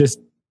just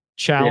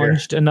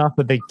challenged enough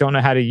that they don't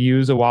know how to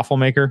use a waffle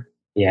maker.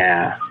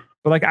 Yeah.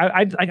 But like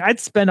I'd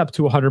spend up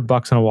to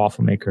 $100 on a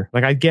waffle maker.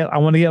 Like I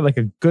want to get like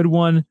a good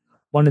one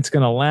that's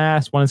going to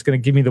last, one that's going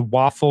to give me the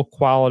waffle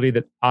quality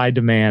that I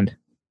demand.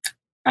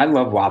 I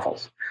love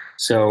waffles.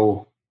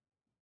 So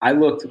I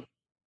looked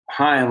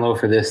high and low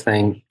for this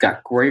thing,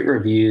 got great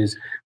reviews.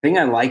 The thing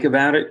I like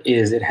about it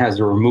is it has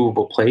a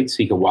removable plate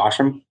so you can wash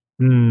them.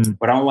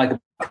 But I don't like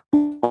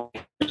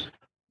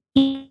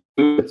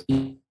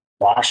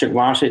wash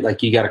it.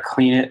 Like you got to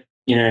clean it,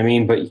 you know what I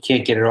mean? But you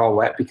can't get it all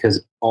wet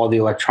because all the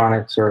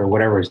electronics or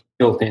whatever is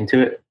built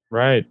into it.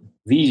 Right.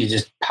 These, you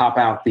just pop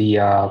out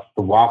the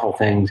waffle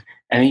things,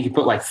 and then you can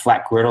put like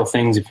flat griddle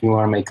things if you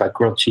want to make like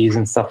grilled cheese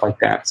and stuff like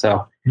that.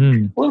 So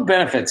little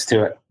benefits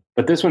to it.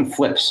 But this one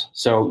flips,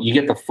 so you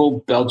get the full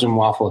Belgian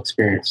waffle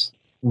experience.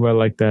 Ooh, I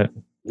like that.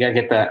 You gotta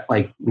get that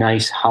like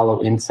nice hollow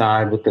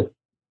inside with the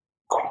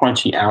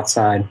crunchy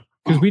outside.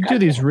 Because we do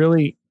these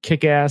really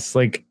kick-ass,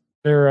 like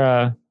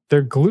they're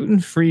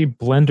gluten-free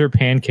blender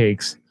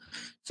pancakes.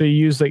 So you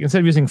use like, instead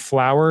of using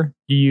flour,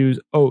 you use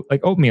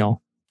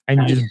oatmeal,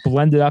 and you just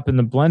blend it up in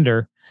the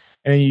blender,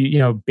 and then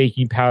you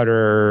baking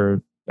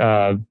powder,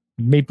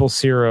 maple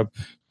syrup,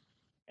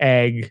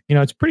 egg.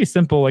 It's pretty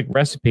simple like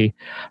recipe,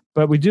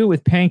 but we do it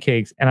with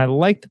pancakes, and I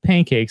like the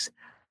pancakes,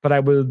 but I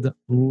would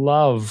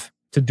love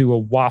to do a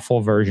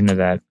waffle version of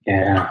that.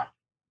 Yeah.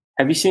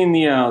 Have you seen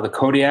the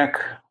Kodiak?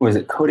 Was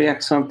it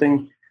Kodiak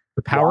something?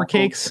 The power waffle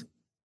cakes?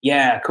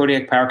 Yeah,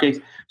 Kodiak power cakes.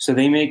 So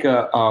they make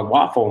a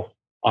waffle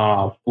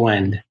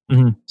blend.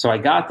 Mm-hmm. So I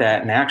got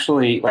that, and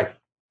actually, like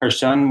her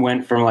son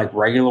went from like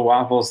regular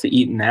waffles to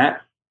eating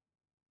that.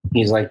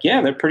 He's like,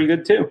 yeah, they're pretty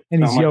good too.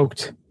 And so he's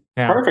yoked. Like,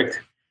 yeah.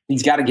 Perfect.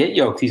 He's got to get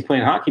yoked. He's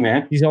playing hockey,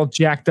 man. He's all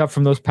jacked up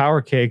from those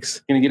power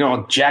cakes. Gonna get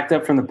all jacked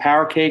up from the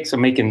power cakes.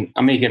 I'm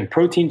making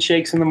protein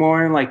shakes in the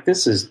morning. Like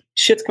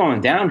shit's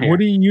going down here. What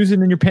are you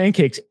using in your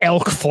pancakes?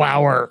 Elk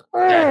flour.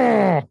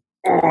 Oh,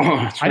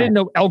 I didn't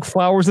know elk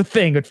flour was a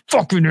thing. It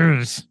fucking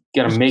is.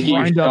 You gotta make it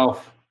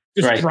yourself.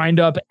 Grind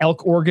up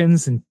elk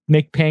organs and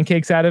make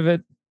pancakes out of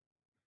it.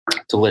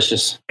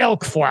 Delicious.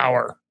 Elk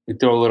flour. You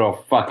throw a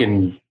little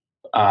fucking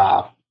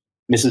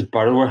Mrs.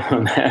 Butterworth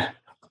on that.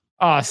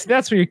 So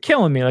that's where you're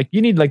killing me. Like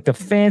you need like the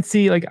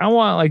fancy, like I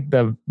want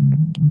to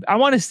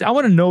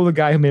know the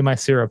guy who made my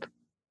syrup.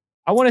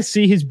 I want to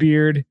see his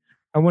beard.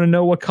 I want to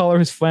know what color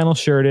his flannel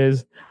shirt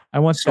is. I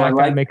want that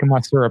guy making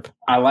my syrup.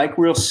 I like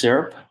real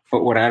syrup,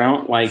 but what I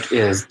don't like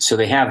is, so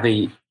they have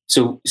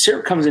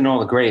syrup comes in all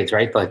the grades,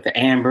 right? Like the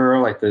amber,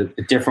 like the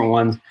different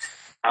ones.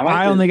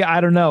 I only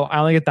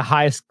get the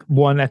highest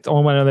one. That's the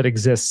only one I know that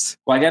exists.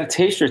 Well, I got a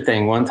taster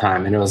thing one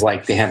time, and it was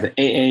like they have the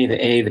AA,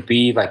 the A, the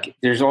B. Like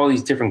there's all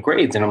these different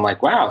grades, and I'm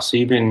like, wow. So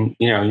you've been,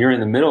 you're in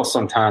the middle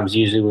sometimes.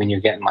 Usually when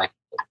you're getting like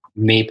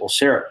maple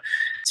syrup,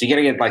 so you got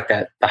to get like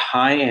the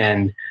high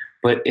end,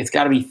 but it's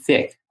got to be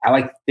thick. I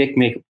like thick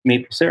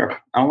maple syrup.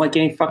 I don't like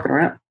any fucking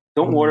around.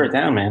 Don't water it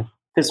down, man.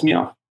 Piss me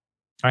off.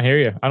 I hear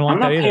you. I'm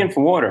not paying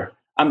for water.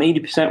 I'm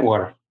 80%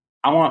 water.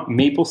 I want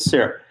maple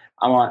syrup.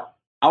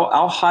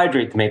 I'll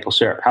hydrate the maple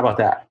syrup. How about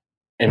that?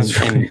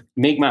 And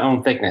make my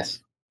own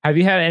thickness. Have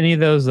you had any of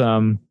those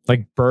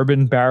like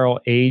bourbon barrel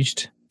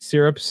aged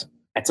syrups?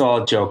 It's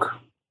all a joke.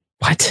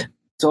 What?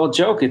 It's all a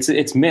joke.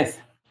 It's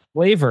myth.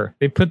 flavor.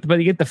 But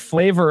you get the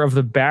flavor of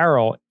the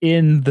barrel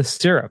in the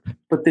syrup.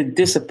 But the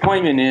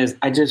disappointment is,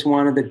 I just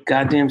wanted the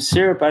goddamn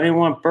syrup. I didn't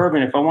want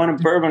bourbon. If I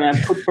wanted bourbon,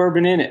 I'd put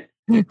bourbon in it.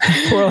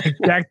 Pour like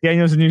Jack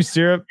Daniels in your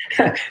syrup.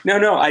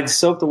 No, I'd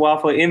soak the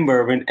waffle in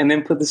bourbon and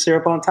then put the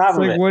syrup on top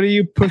of it. What are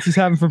you pussies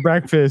having for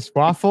breakfast?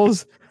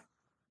 Waffles?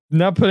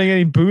 Not putting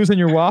any booze in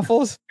your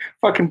waffles?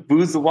 Fucking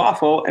booze the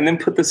waffle and then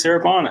put the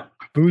syrup on it.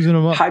 Boozing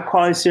them up. High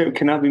quality syrup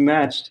cannot be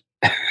matched.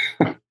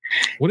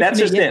 That's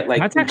just it. Like,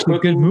 that's actually a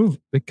good move,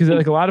 because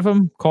like a lot of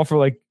them call for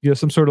like, you know,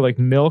 some sort of like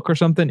milk or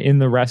something in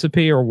the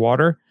recipe or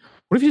water.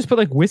 What if you just put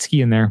like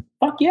whiskey in there?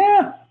 Fuck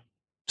yeah.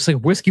 Just like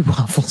whiskey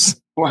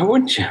waffles. Why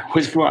wouldn't you?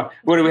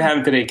 What are we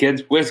having today,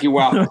 kids? Whiskey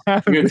waffles.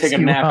 We're going to take a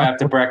nap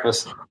after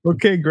breakfast.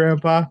 Okay,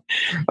 Grandpa.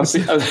 I'll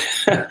see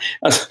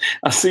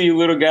you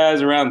little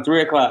guys around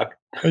 3:00.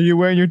 Are you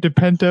wearing your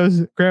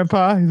DePentos,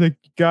 Grandpa? He's like,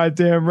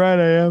 goddamn right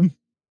I am.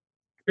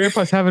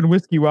 Grandpa's having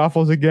whiskey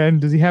waffles again.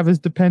 Does he have his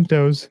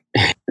DePentos?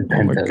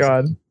 Oh my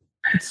God.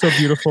 It's so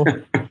beautiful.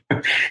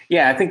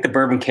 Yeah, I think the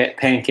bourbon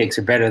pancakes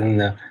are better than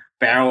the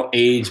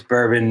barrel-aged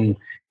bourbon.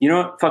 You know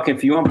what? Fuck,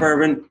 if you want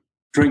bourbon,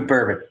 drink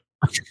bourbon.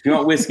 If you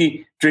want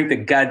whiskey, drink the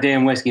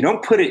goddamn whiskey.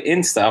 Don't put it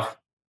in stuff.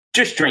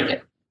 Just drink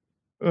it.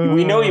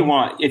 We know you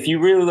want. If you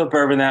really love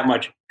bourbon that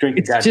much, drink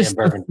the goddamn just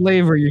bourbon. The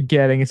flavor you're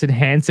getting. It's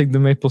enhancing the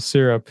maple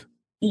syrup.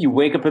 You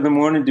wake up in the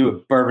morning, do a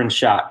bourbon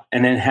shot,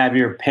 and then have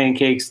your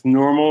pancakes,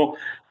 normal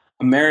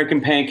American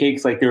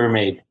pancakes like they were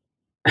made.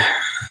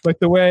 Like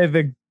the way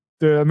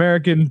the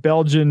American,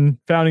 Belgian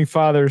founding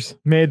fathers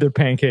made their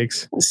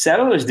pancakes.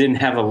 Settlers didn't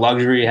have the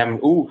luxury of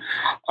having,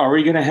 are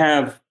we going to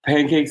have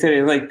pancakes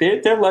today? Like,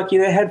 they're lucky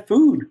they had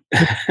food.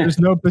 There's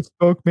no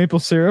bespoke maple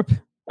syrup.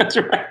 That's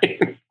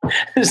right.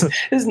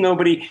 There's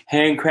nobody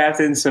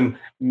handcrafting some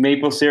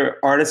maple syrup,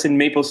 artisan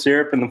maple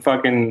syrup in the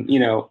fucking,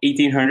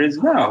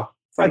 1800s. No.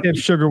 It's like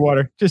sugar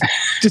water. Just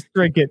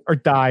drink it or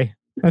die.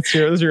 Those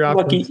are your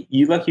options.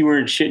 You lucky you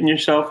weren't shitting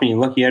yourself, and you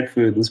lucky you had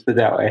food. Let's put it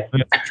that way.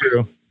 That's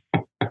true.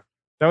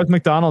 That was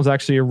McDonald's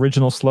actually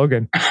original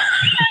slogan.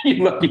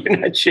 You're lucky you're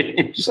not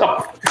shitting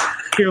yourself.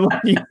 You're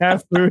lucky you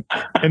have food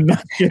and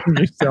not shitting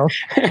yourself.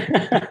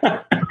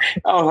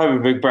 I'll have a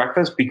big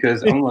breakfast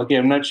because I'm lucky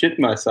I'm not shitting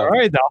myself. All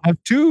right, I'll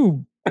have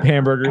 2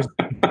 hamburgers.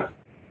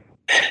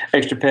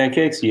 Extra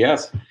pancakes,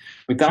 yes.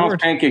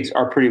 McDonald's pancakes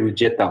are pretty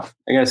legit, though.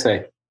 I gotta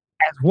say.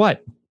 As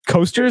what?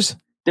 Coasters?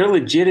 They're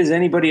legit as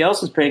anybody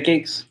else's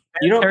pancakes.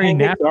 You know what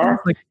pancakes are?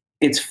 Like,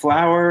 it's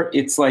flour.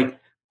 It's like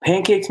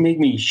pancakes make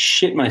me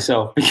shit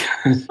myself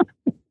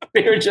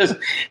because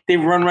they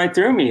run right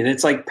through me.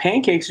 It's like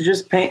pancakes are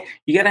just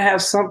you got to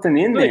have something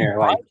in there.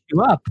 Like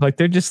you up. Like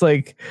they're just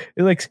like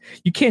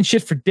you can't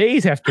shit for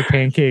days after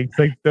pancakes.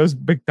 Like those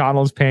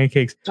McDonald's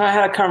pancakes. So I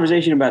had a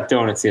conversation about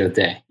donuts the other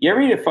day. You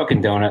ever eat a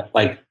fucking donut?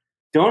 Like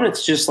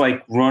donuts just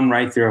like run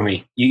right through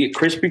me. You get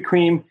Krispy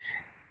Kreme.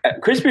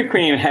 Krispy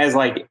Kreme has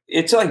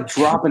it's like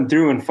dropping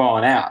through and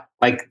falling out.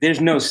 Like there's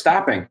no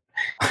stopping.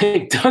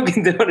 Like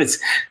Dunkin' Donuts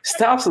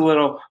stops a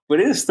little, but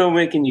it is still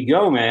making you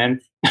go, man.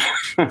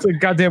 It's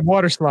like goddamn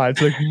water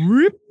slides. Like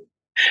rip.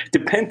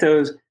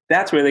 DePentos,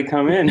 that's where they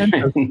come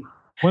in.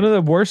 One of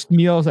the worst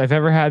meals I've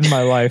ever had in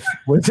my life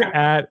was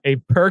at a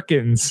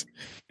Perkins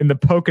in the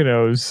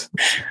Poconos,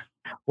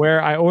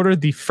 where I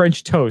ordered the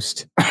French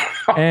toast,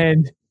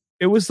 and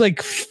it was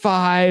like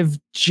 5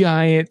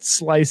 giant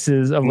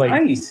slices of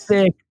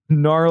thick,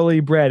 gnarly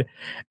bread.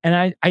 And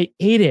I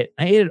ate it.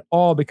 I ate it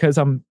all because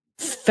I'm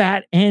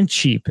fat and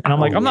cheap. And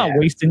I'm I'm not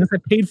wasting this. I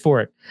paid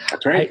for it.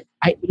 That's right.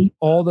 I ate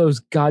all those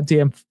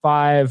goddamn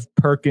 5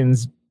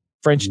 Perkins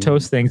French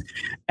toast things.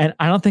 And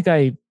I don't think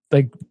I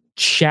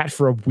chat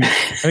for a week.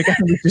 I think I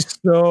was just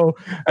so...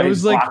 It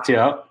was locked you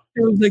up.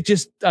 It was like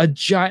just a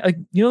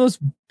giant, those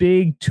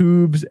big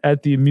tubes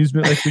at the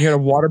amusement, like when you're at a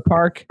water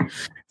park.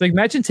 It's like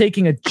imagine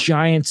taking a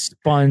giant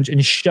sponge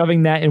and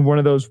shoving that in one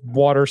of those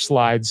water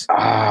slides.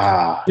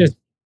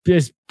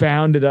 Just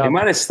bound it up. You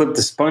might have slipped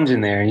a sponge in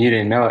there and you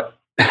didn't know it.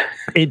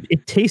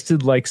 It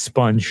tasted like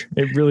sponge.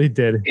 It really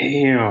did.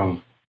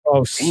 Damn.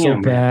 Oh, so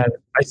bad.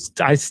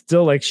 I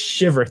still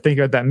shiver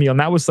thinking about that meal. And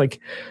that was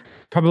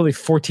probably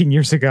 14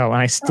 years ago,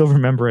 and I still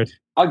remember it.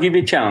 I'll give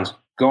you a challenge.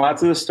 Go out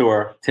to the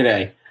store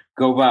today.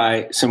 Go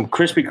buy some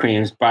Krispy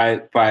Kremes,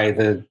 buy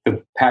the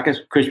pack of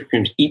Krispy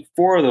Kremes, eat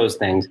 4 of those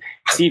things,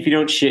 see if you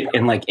don't shit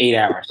in 8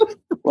 hours.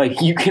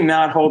 You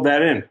cannot hold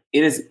that in.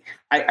 It is,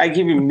 I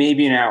give you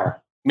maybe an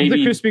hour.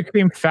 Maybe. There's a Krispy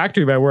Kreme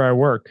factory by where I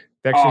work.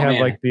 They actually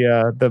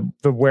have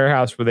the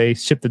warehouse where they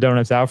ship the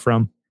donuts out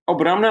from. Oh,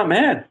 but I'm not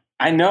mad.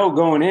 I know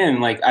going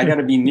in, I got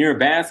to be near a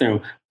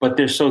bathroom, but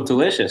they're so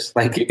delicious.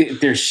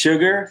 There's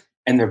sugar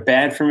and they're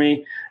bad for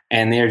me,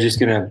 and they're just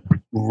going to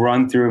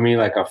run through me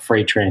like a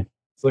freight train.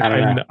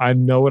 I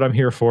know what I'm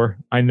here for.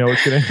 I know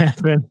it's going to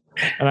happen,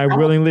 and I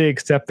willingly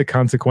accept the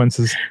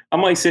consequences.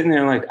 I'm sitting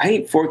there I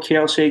eat 4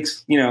 kale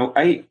shakes.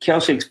 I eat kale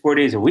shakes 4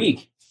 days a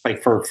week,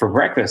 for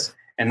breakfast.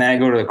 And then I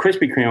go to the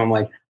Krispy Kreme.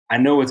 I'm I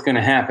know what's going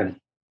to happen,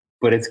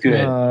 but it's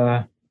good.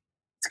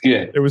 It's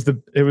good. It was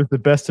the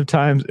best of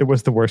times. It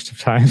was the worst of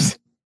times.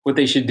 What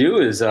they should do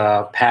is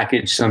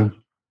package some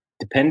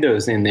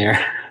Dependos in there.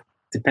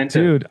 Depends.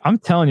 Dude, I'm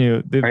telling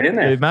you, Right in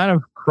there. the amount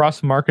of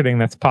cross marketing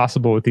that's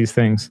possible with these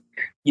things.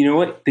 You know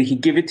what? They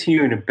could give it to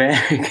you in a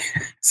bag.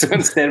 So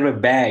instead of a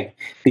bag,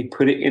 they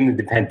put it in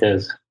the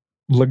Depentos.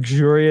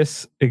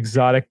 Luxurious,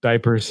 exotic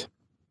diapers.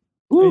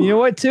 And you know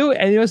what, too?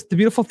 And you know what's the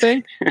beautiful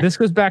thing? This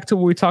goes back to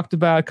what we talked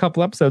about a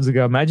couple episodes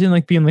ago. Imagine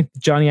like being like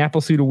Johnny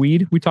Appleseed of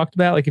weed we talked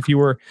about. Like if you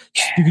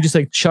could just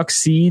like chuck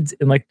seeds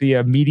in like the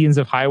medians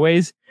of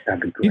highways.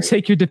 That'd be great. You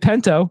take your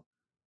Depento,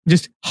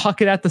 just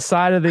huck it at the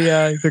side of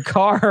the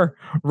car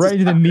right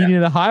into the median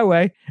of the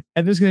highway,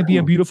 and there's going to be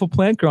a beautiful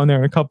plant growing there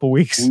in a couple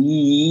weeks.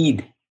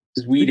 Weed.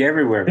 There's weed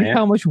everywhere, Think man.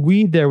 how much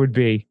weed there would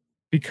be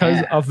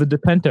because of the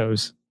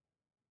Depentos.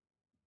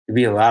 There'd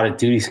be a lot of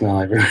duty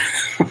smell everywhere.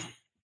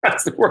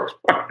 That's the worst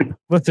part.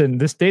 Listen,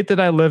 the state that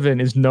I live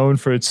in is known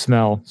for its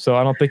smell, so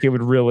I don't think it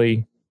would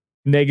really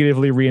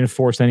negatively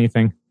reinforce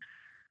anything.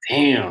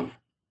 Damn.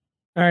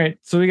 All right,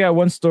 so we got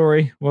one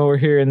story while we're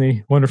here in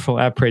the wonderful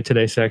App Pray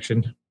Today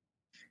section.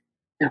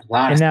 A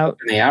lot of stuff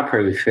in the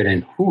opera we fit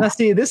in. Now,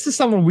 see, this is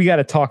someone we got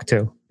to talk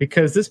to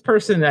because this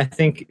person, I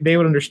think, they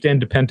would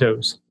understand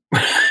Depentos.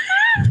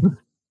 All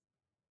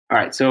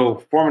right,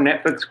 so former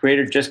Netflix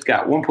creator just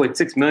got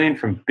 $1.6 million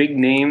from big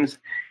names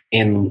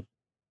in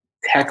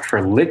tech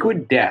for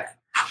Liquid Death,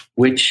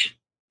 which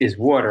is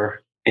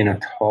water in a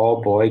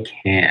tall boy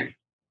can.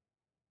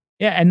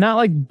 Yeah, and not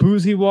like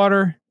boozy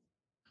water.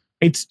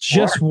 It's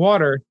just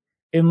water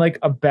in like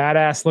a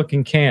badass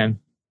looking can.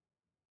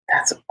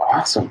 That's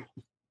awesome.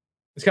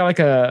 It's got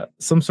like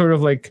some sort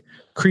of like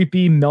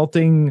creepy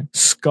melting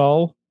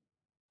skull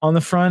on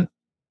the front.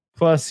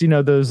 Plus, you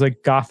know, those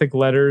like gothic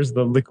letters,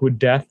 the Liquid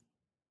Death.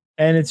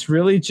 And it's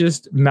really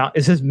just,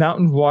 it says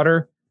mountain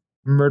water,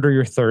 murder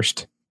your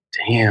thirst.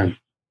 Damn.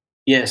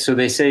 Yeah, so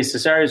they say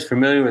Cesare is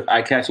familiar with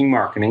eye-catching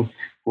marketing,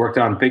 worked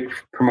on big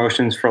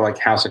promotions for like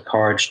House of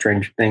Cards,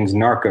 Stranger Things,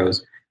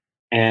 Narcos,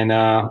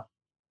 and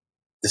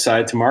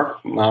decided to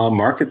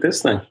market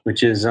this thing,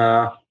 which is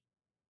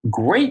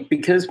great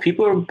because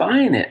people are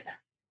buying it.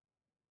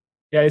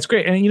 Yeah, it's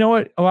great. And you know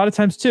what? A lot of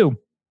times too,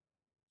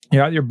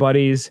 you're out with your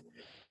buddies.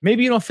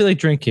 Maybe you don't feel like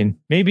drinking.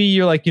 Maybe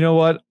you're like, you know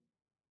what?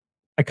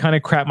 I kind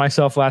of crapped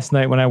myself last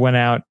night when I went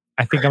out.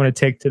 I think I'm going to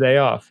take today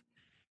off.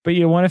 But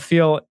you want to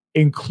feel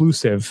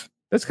inclusive.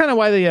 That's kind of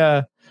why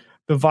the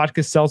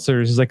vodka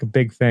seltzers is like a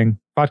big thing.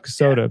 Vodka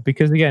soda,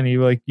 because again,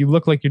 you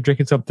look like you're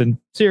drinking something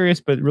serious,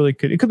 but it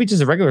could be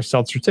just a regular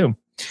seltzer too.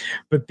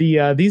 But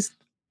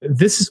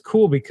this is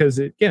cool because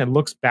it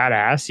looks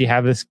badass. You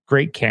have this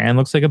great can,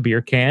 looks like a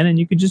beer can, and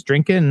you can just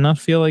drink it and not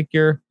feel like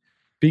you're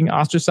being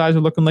ostracized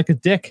or looking like a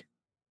dick.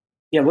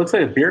 Yeah, it looks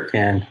like a beer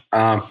can.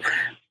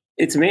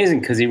 It's amazing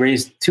because he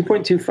raised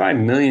 $2.25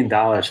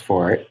 million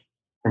for it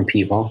from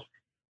people.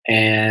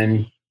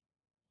 And,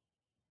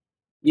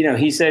 you know,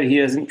 he said he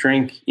doesn't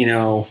drink, you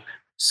know,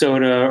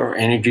 soda or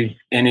energy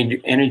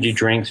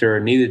drinks, or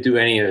neither do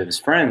any of his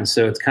friends.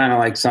 So it's kind of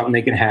like something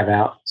they can have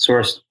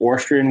outsourced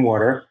Austrian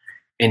water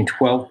in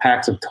 12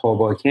 packs of tall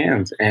boy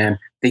cans. And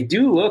they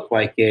do look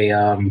like a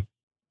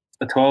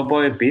tall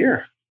boy of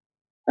beer.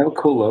 They have a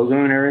cool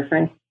logo and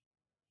everything.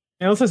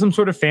 It looks like some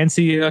sort of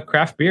fancy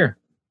craft beer.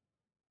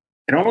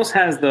 It almost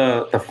has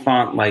the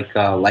font like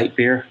light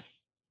beer.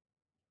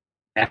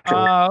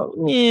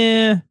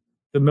 Yeah.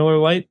 The Miller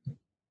Lite.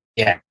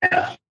 Yeah.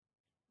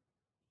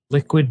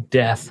 Liquid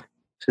Death.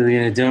 So they're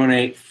going to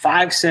donate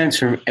 5 cents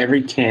from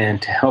every can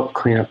to help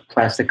clean up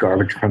plastic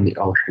garbage from the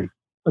ocean.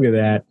 Look at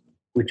that.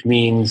 Which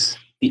means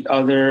the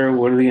other,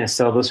 what are they going to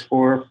sell this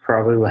for?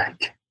 Probably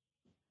like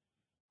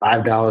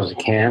 $5 a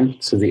can.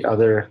 So the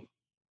other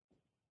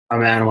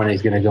amount of money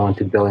is going to go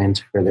into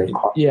billions for their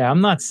cost. Yeah, I'm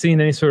not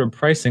seeing any sort of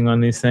pricing on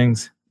these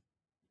things.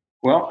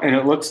 Well, and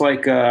it looks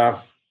like,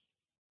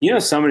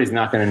 somebody's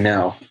not going to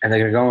know. And they're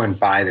going to go and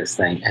buy this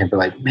thing and be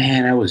like,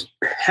 man, I was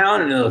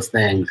pounding those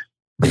things.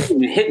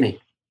 It hit me.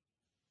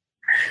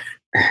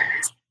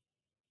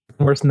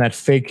 Worse than that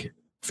fake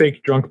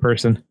drunk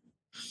person.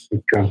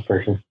 Fake drunk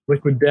person.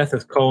 Liquid Death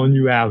is calling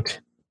you out.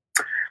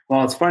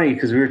 Well, it's funny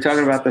because we were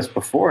talking about this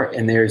before,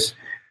 and there's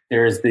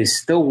the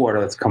still water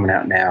that's coming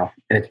out now,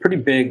 and it's pretty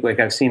big.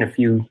 Like I've seen a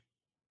few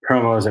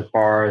promos at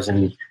bars,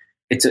 and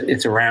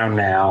it's around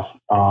now.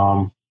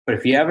 But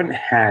if you haven't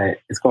had it,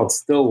 it's called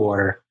still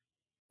water,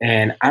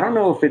 and I don't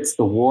know if it's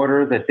the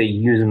water that they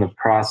use in the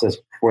process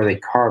before they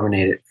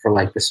carbonate it for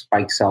like the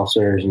spike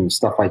seltzers and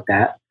stuff like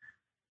that.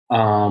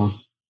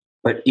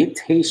 But it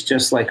tastes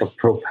just like a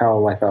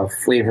Propel, like a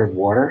flavored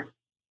water.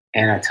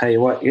 And I tell you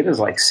what, it is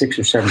like 6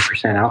 or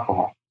 7%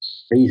 alcohol.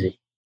 Crazy.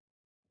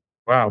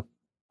 Wow.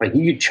 Like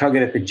you could chug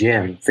it at the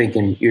gym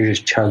thinking you're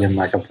just chugging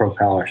like a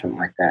Propel or something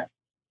like that.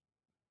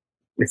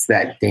 It's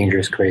that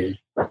dangerous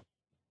crazy.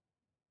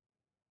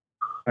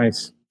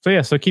 Nice.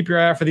 So keep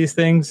your eye out for these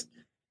things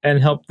and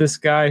help this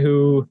guy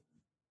who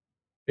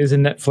is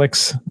a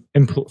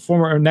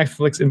former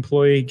Netflix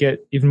employee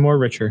get even more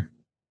richer.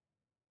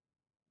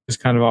 It's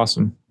kind of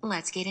awesome.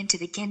 Let's get into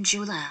the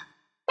Kenjula.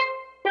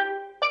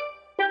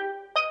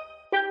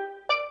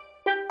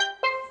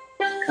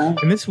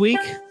 And this week,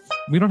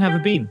 we don't have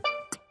a bean.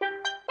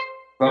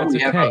 Well,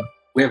 That's okay.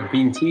 We have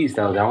bean teas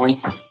though, don't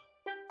we?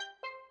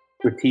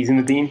 We're teasing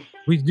the bean.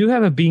 We do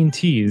have a bean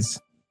tease.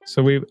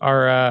 So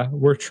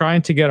we're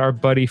trying to get our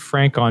buddy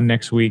Frank on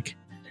next week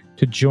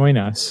to join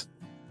us.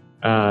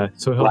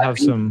 So he'll have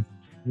some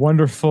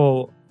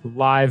wonderful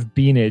live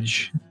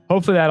beanage.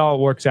 Hopefully that all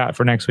works out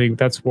for next week.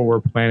 That's what we're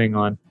planning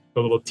on. A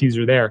little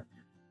teaser there.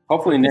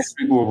 Hopefully next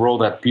week we'll roll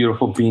that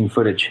beautiful bean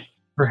footage.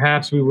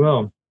 Perhaps we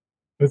will.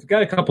 We've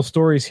got a couple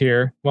stories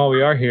here while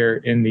we are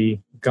here in the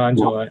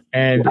gondola.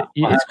 And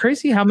it's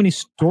crazy how many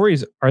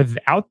stories are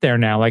out there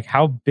now, like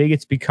how big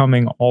it's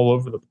becoming all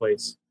over the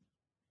place.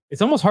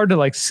 It's almost hard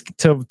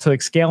to to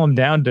scale them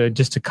down to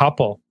just a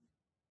couple.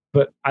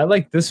 But I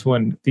like this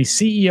one. The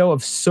CEO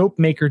of soap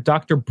maker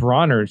Dr.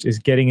 Bronner's is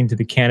getting into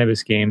the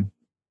cannabis game.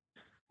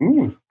 I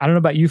don't know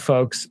about you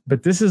folks,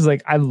 but this is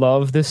I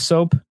love this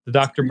soap, the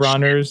Dr.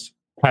 Bronner's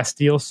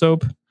Pastille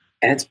soap.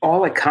 And it's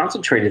all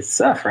concentrated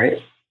stuff, right?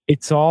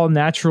 It's all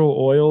natural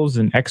oils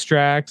and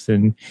extracts.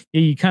 And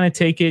you kind of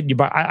take it. You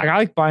buy. I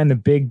like buying the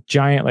big,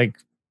 giant,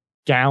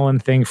 gallon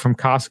thing from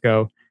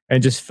Costco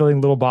and just filling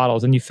little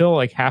bottles. And you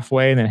fill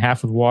halfway and then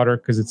half with water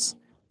because it's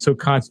so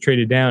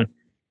concentrated down.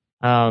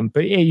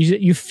 But yeah,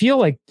 you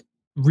feel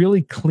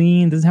really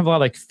clean. Doesn't have a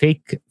lot of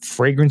fake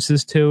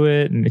fragrances to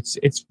it, and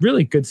it's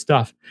really good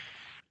stuff.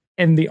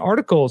 And the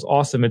article is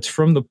awesome. It's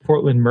from the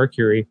Portland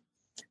Mercury,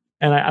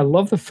 and I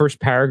love the first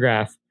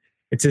paragraph.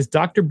 It says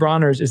Dr.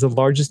 Bronner's is the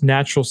largest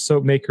natural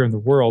soap maker in the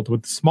world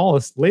with the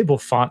smallest label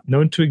font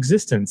known to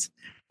existence,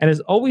 and has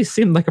always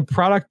seemed like a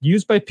product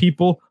used by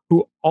people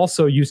who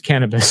also use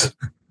cannabis.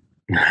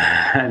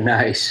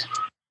 Nice.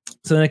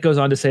 So then it goes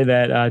on to say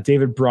that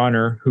David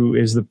Bronner, who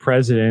is the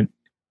president,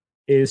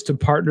 is to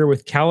partner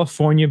with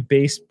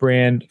California-based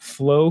brand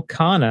Flow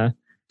Kana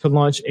to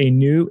launch a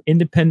new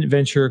independent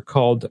venture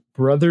called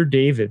Brother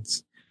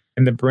David's.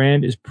 And the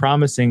brand is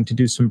promising to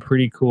do some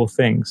pretty cool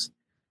things.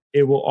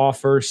 It will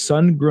offer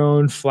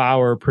sun-grown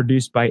flower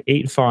produced by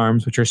 8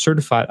 farms, which are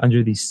certified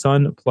under the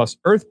Sun Plus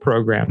Earth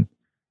program.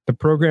 The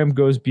program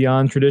goes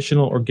beyond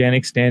traditional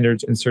organic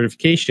standards and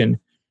certification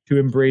to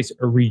embrace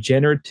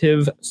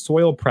regenerative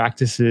soil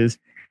practices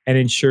and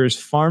ensures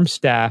farm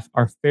staff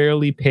are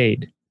fairly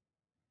paid.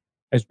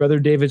 As Brother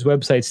David's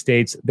website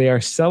states, they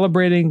are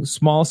celebrating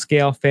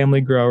small-scale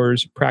family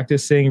growers,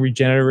 practicing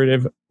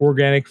regenerative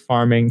organic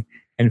farming,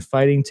 and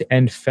fighting to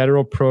end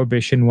federal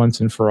prohibition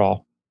once and for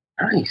all.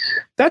 Nice.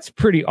 That's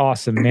pretty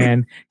awesome,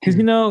 man. Because,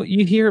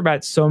 you hear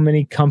about so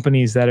many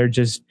companies that are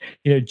just,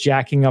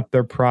 jacking up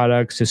their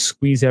products to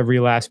squeeze every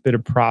last bit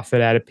of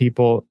profit out of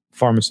people.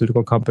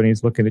 Pharmaceutical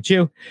companies looking at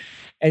you.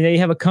 And then you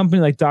have a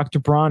company like Dr.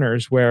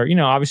 Bronner's where,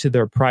 obviously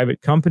they're a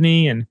private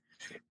company and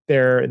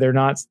they're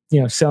not,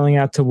 selling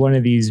out to one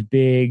of these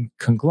big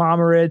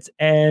conglomerates,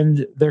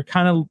 and they're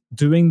kind of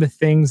doing the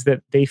things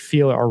that they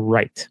feel are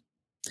right.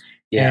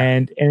 Yeah.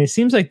 And it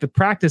seems like the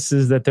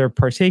practices that they're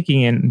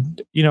partaking in,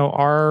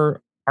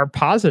 are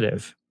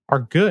positive, are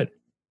good.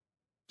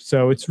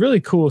 So it's really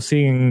cool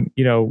seeing,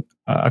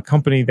 a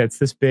company that's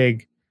this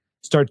big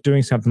start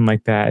doing something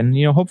like that. And,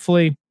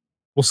 hopefully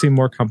we'll see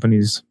more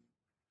companies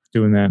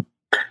doing that.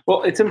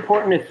 Well, it's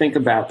important to think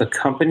about the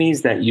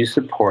companies that you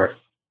support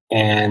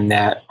and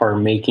that are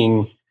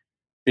making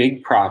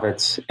big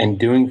profits and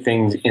doing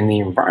things in the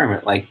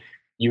environment.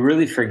 You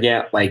really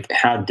forget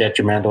how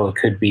detrimental it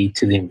could be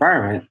to the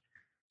environment.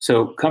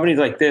 So companies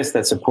like this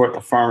that support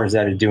the farmers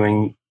that are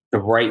doing the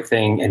right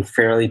thing and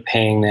fairly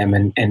paying them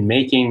and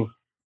making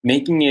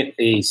it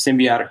a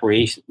symbiotic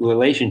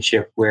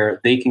relationship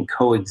where they can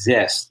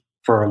coexist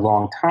for a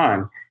long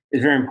time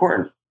is very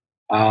important.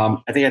 I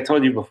think I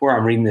told you before,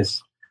 I'm reading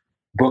this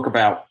book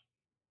about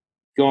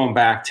going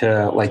back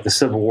to the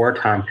Civil War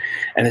time.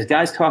 And this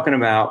guy's talking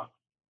about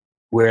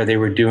where they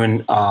were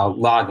doing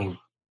logging.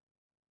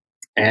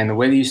 And the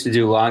way they used to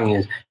do logging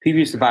is people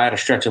used to buy out a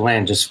stretch of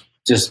land, just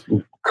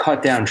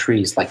cut down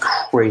trees like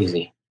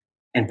crazy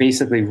and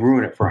basically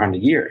ruin it for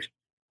 100 years.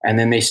 And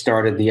then they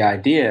started the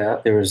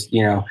idea.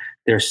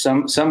 There's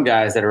some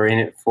guys that are in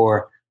it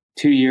for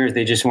 2 years.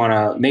 They just want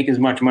to make as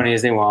much money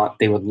as they want.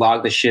 They would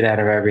log the shit out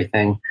of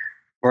everything,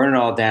 burn it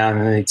all down,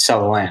 and then they'd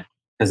sell the land.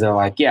 Because they're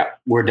like, yeah,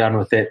 we're done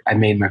with it. I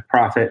made my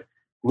profit.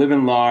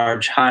 Living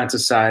large, high in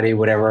society,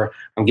 whatever.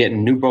 I'm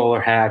getting new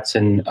bowler hats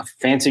and a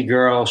fancy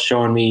girl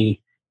showing me,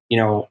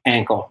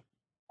 ankle.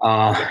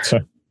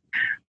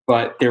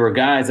 But there were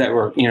guys that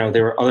were,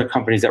 there were other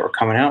companies that were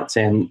coming out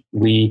saying,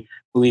 we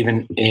believe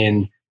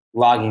in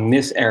logging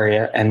this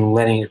area and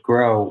letting it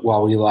grow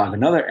while we log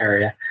another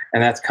area.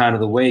 And that's kind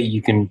of the way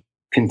you can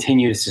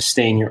continue to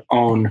sustain your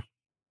own,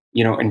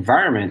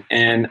 environment.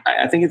 And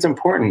I think it's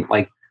important.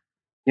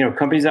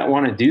 Companies that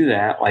want to do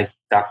that, like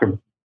Dr.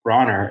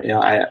 Bronner,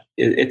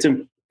 it's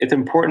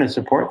important to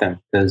support them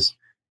because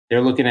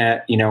they're looking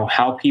at,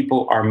 how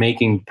people are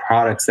making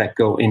products that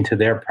go into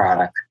their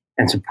product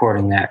and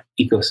supporting that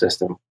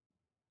ecosystem.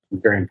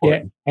 It's very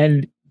important. Yeah,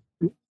 and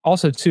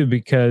also too,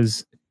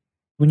 because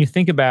when you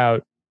think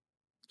about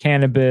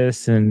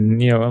cannabis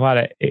and, a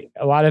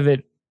lot of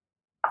it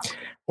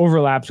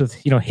overlaps with,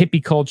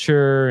 hippie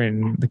culture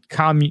and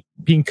the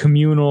being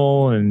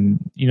communal and,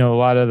 a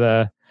lot of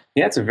the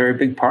Yeah, it's a very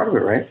big part of it,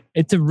 right?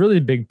 It's a really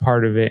big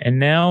part of it. And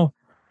now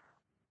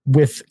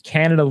with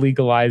Canada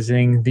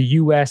legalizing, the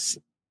US,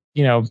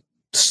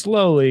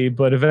 slowly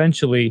but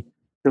eventually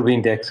The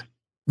lean dicks.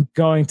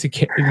 going to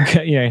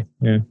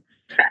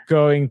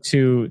going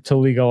to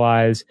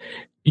legalize,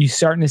 you're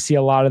starting to see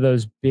a lot of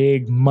those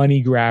big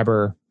money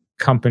grabber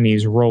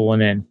companies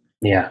rolling in.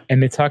 Yeah.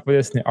 And they talk about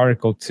this in the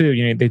article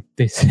too.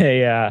 They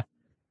say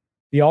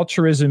the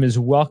altruism is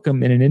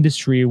welcome in an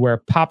industry where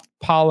pop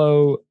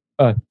polo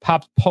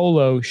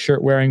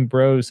shirt wearing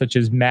bros such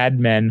as Mad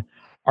Men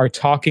are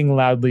talking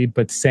loudly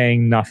but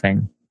saying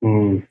nothing.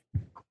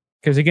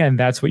 Because again,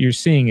 that's what you're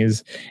seeing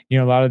is, a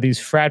lot of these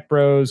frat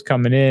bros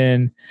coming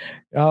in.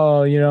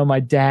 Oh, my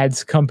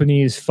dad's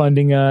company is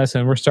funding us,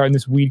 and we're starting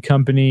this weed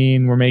company,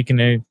 and we're making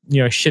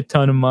a shit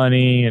ton of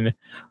money, and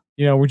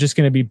we're just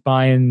going to be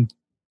buying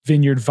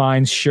Vineyard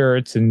Vines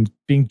shirts and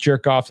being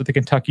jerk offs at the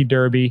Kentucky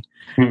Derby.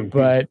 Mm-hmm.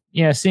 But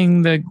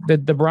seeing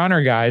the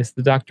Bronner guys,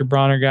 the Dr.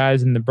 Bronner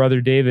guys, and the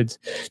Brother Davids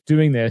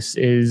doing this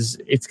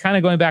it's kind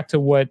of going back to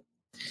what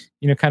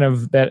kind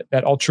of that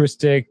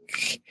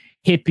altruistic,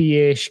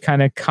 hippie-ish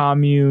kind of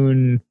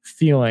commune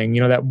feeling,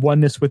 that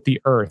oneness with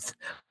the earth,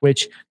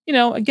 which,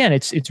 again,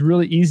 it's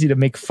really easy to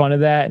make fun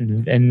of that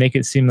and make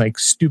it seem like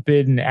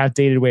stupid and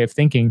outdated way of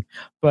thinking.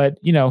 But,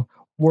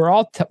 we're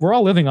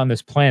all living on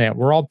this planet.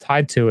 We're all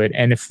tied to it.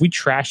 And if we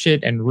trash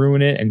it and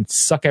ruin it and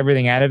suck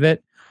everything out of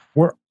it,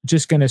 we're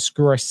just going to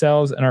screw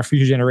ourselves and our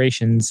future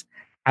generations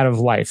out of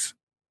life.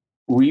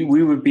 We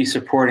would be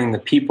supporting the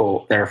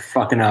people that are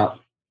fucking up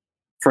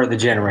for the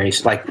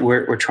generation. Like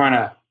we're trying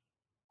to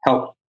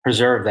help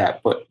preserve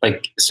that, but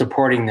like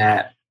supporting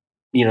that,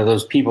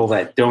 those people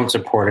that don't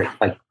support it,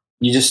 like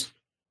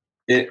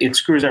it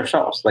screws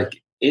ourselves.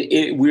 Like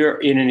we're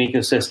in an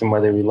ecosystem,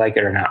 whether we like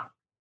it or not.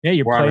 Yeah,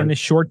 you're playing the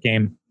short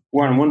game.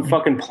 We're on one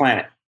fucking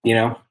planet,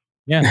 Yeah,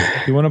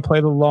 you want to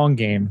play the long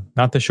game,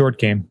 not the short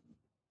game.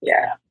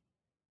 Yeah.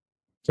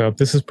 So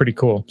this is pretty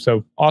cool.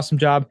 So awesome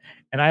job.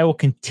 And I will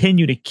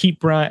continue to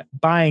keep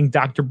buying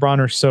Dr.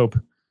 Bronner soap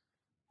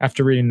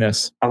after reading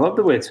this. I love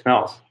the way it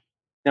smells.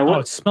 Now,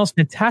 it smells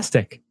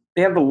fantastic.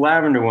 They have the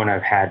lavender one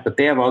I've had, but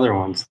they have other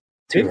ones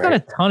too. They've got a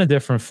ton of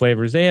different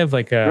flavors. They have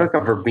like a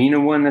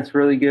verbena one that's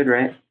really good,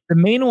 right? The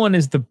main one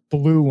is the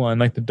blue one,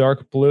 like the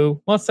dark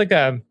blue. Well, it's like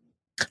a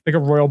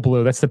royal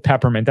blue. That's the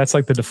peppermint. That's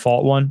like the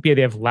default one. Yeah,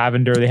 they have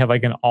lavender. They have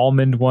like an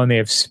almond one. They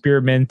have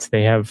spearmint.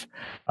 They have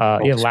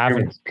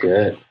lavender.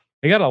 Good.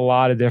 They got a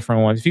lot of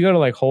different ones. If you go to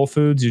like Whole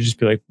Foods, you just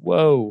be like,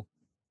 whoa.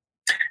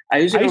 I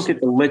usually don't get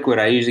the liquid.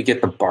 I usually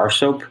get the bar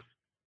soap.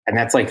 And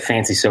that's like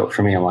fancy soap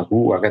for me. I'm like,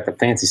 ooh, I got the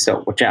fancy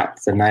soap. Watch out.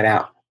 It's a night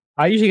out.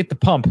 I usually get the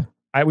pump.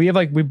 We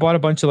bought a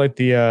bunch of like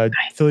the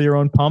fill your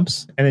own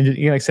pumps. And then,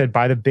 like I said,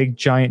 buy the big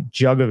giant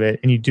jug of it.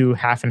 And you do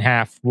half and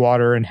half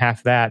water and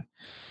half that.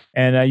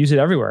 And I use it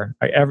everywhere.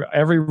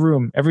 Every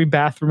room, every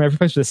bathroom, every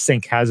place with a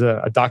sink has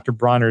a Dr.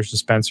 Bronner's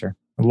dispenser.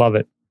 I love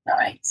it.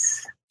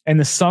 Nice. And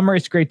the summer,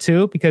 it's great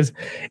too because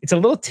it's a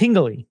little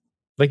tingly.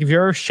 Like if you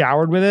ever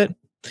showered with it,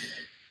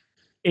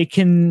 it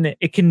can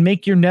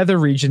make your nether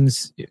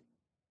regions.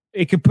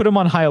 It could put them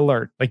on high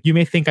alert. Like you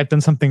may think I've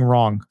done something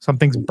wrong.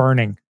 Something's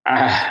burning.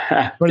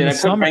 But did I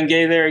put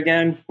Bengay there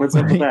again? What's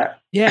up with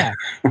that? Yeah.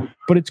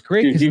 But it's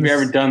great. Dude, if you've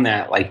ever done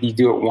that, like you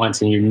do it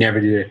once and you never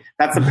do it.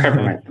 That's the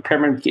peppermint. The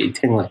peppermint get you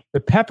tingling. The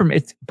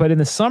peppermint. But in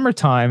the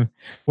summertime,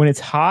 when it's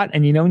hot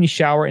and when you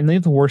shower, and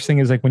the worst thing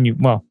is like when you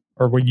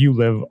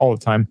live all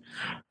the time,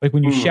 like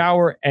when you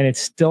shower and it's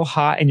still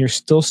hot and you're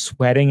still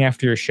sweating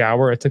after your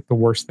shower, it's like the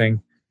worst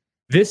thing.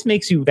 This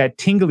makes you that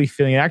tingly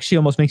feeling. It actually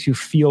almost makes you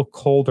feel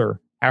colder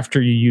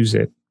after you use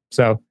it.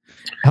 So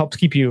it helps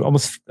keep you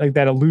almost like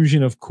that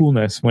illusion of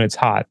coolness when it's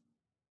hot.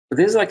 But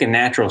this is like a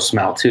natural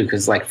smell too.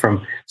 Cause like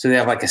so they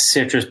have like a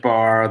citrus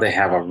bar, they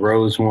have a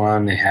rose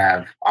one, they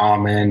have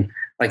almond,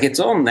 like it's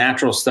all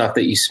natural stuff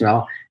that you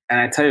smell. And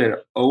I tell you,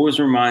 it always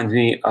reminds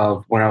me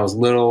of when I was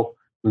little,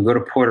 we go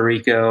to Puerto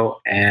Rico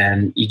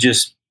and you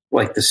just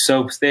like the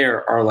soaps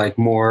there are like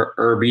more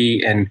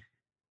herby. And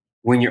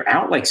when you're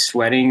out like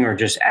sweating or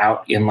just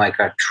out in like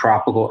a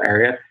tropical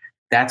area,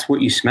 that's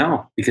what you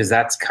smell because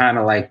that's kind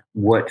of like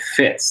what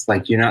fits.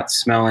 Like you're not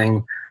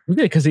smelling.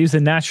 Yeah, because they use the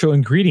natural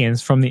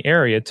ingredients from the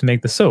area to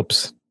make the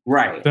soaps.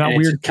 Right. They're not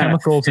weird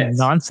chemicals and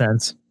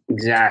nonsense.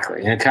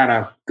 Exactly. And it kind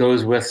of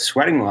goes with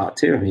sweating a lot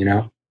too,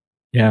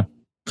 Yeah.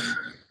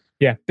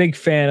 Yeah. Big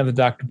fan of the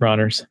Dr.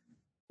 Bronners.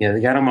 Yeah, they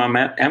got them on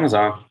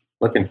Amazon.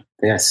 Looking,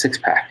 they got a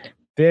 6-pack.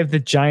 They have the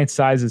giant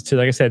sizes too.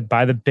 Like I said,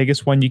 buy the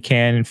biggest one you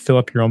can and fill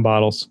up your own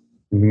bottles.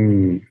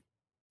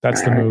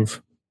 That's the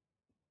move.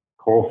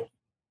 Cool.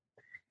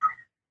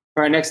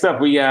 All right, next up,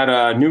 we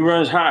got New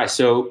Runners High.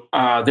 So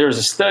there's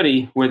a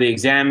study where they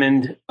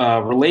examined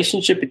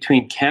relationship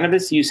between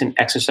cannabis use and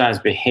exercise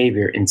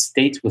behavior in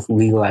states with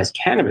legalized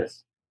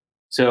cannabis.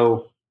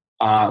 So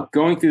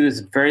going through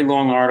this very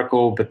long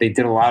article, but they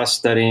did a lot of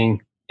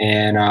studying.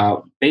 And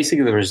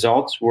basically the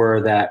results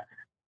were that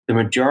the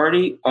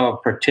majority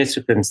of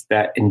participants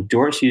that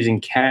endorse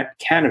using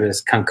cannabis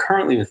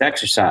concurrently with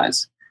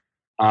exercise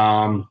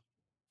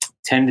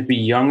tend to be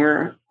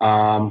younger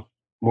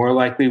more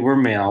likely were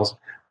males,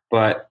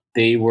 but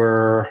they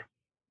were,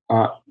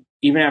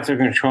 even after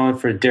controlling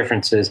for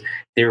differences,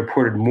 they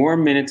reported more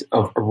minutes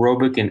of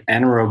aerobic and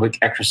anaerobic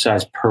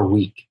exercise per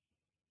week.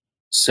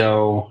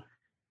 So,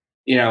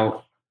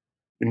 now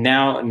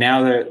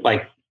they're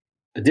like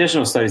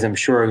additional studies, I'm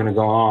sure, are going to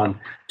go on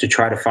to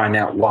try to find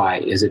out why.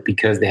 Is it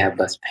because they had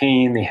less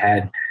pain? They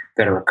had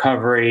better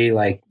recovery?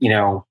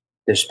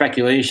 There's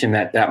speculation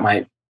that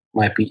might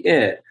be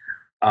it.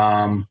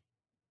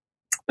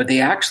 But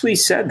they actually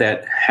said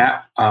that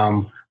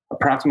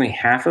approximately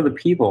half of the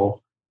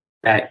people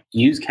that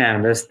use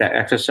cannabis that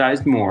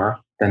exercised more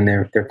than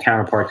their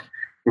counterparts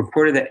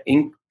reported that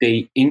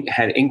they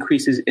had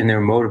increases in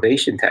their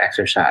motivation to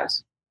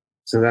exercise.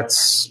 So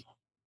that's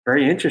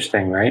very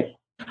interesting, right?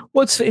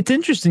 Well, it's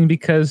interesting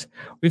because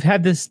we've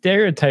had this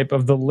stereotype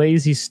of the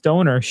lazy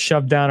stoner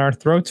shoved down our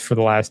throats for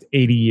the last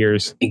 80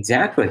 years.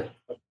 Exactly.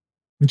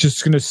 I'm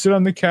just going to sit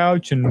on the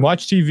couch and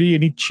watch TV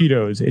and eat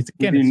Cheetos. It's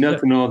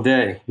nothing all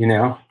day,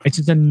 It's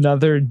just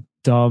another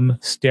dumb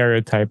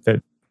stereotype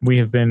that we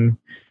have been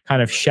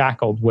kind of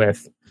shackled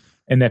with,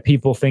 and that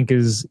people think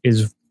is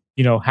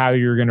how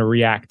you're going to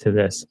react to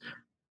this.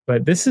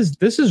 But this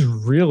is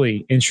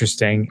really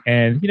interesting,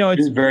 and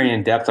it's a very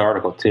in-depth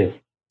article too.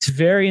 It's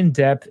very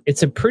in-depth.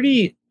 It's a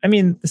pretty,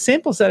 the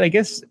sample set, I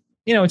guess,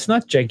 it's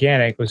not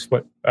gigantic. It was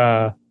what,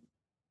 was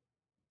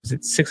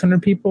it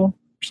 600 people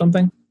or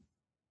something?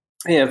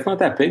 Yeah, it's not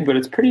that big, but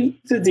it's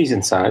a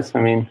decent size.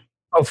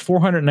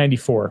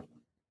 494.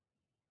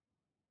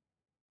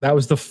 That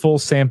was the full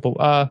sample.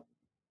 No,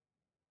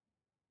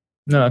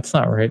 that's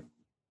not right.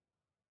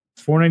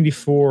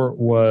 494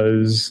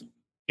 was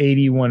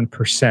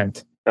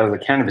 81%. That was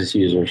the cannabis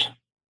users.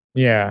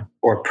 Yeah.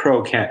 Or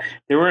pro-cannabis.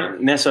 They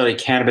weren't necessarily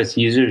cannabis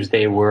users.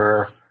 They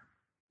were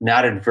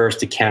not adverse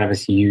to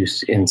cannabis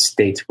use in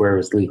states where it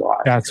was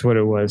legalized. That's what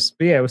it was.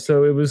 But yeah,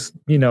 so it was,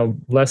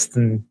 less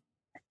than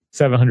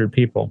 700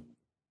 people.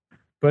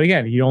 But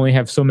again, you only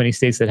have so many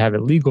states that have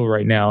it legal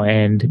right now.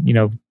 And,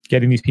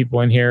 getting these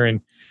people in here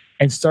and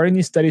starting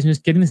these studies and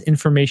just getting this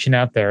information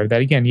out there that,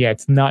 again,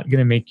 it's not going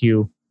to make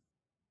you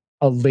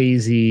a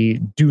lazy,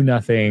 do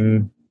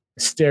nothing,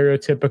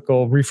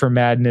 stereotypical reefer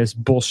madness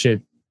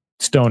bullshit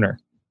stoner.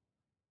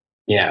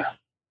 Yeah.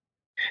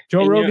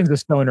 Joe Rogan's a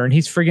stoner, and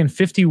he's friggin'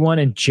 51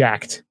 and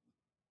jacked.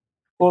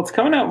 Well, it's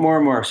coming out more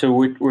and more. So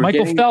we're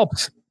Michael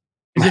Phelps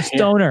is a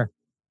stoner.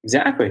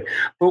 Exactly.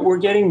 But we're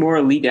getting more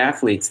elite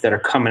athletes that are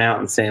coming out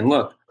and saying,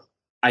 look,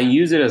 I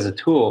use it as a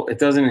tool. It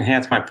doesn't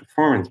enhance my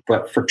performance,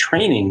 but for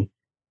training,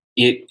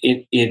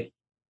 it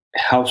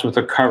helps with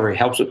recovery,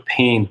 helps with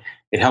pain.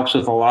 It helps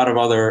with a lot of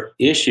other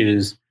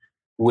issues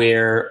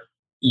where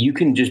you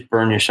can just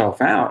burn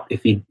yourself out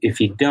if you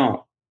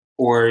don't,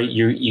 or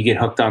you get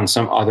hooked on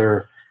some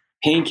other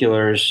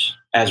painkillers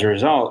as a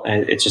result,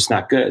 and it's just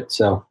not good.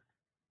 So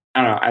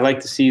I don't know. I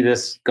like to see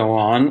this go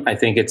on. I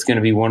think it's going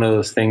to be one of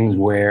those things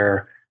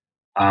where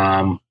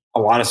a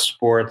lot of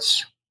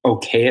sports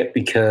okay it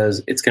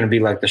because it's going to be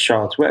like the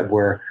Charlotte's Web,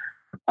 where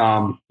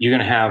you're going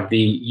to have the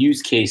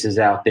use cases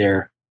out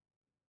there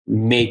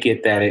make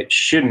it that it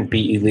shouldn't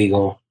be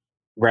illegal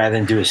rather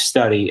than do a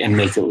study and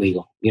make it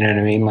legal. You know what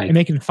I mean? And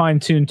they can fine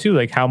tune too,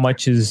 like how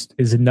much is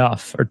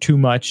enough or too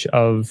much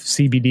of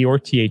CBD or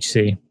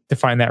THC to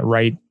find that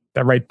right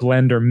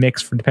blend or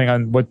mix for depending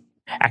on what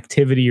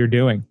activity you're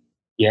doing.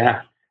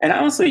 Yeah. And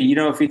honestly,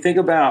 if you think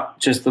about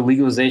just the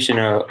legalization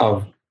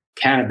of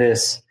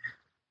cannabis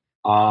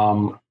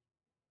for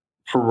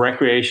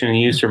recreational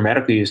use or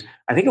medical use,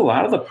 I think a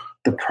lot of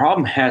the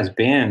problem has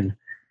been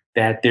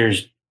that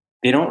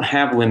they don't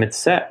have limits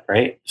set,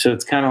 right? So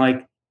it's kind of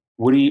like,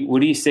 what do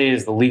you say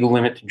is the legal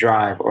limit to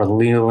drive or the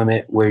legal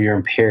limit where you're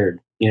impaired?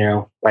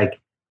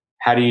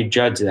 How do you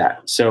judge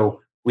that?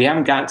 So we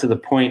haven't gotten to the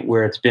point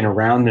where it's been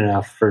around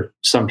enough for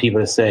some people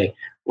to say,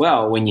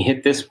 well, when you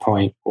hit this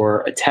point,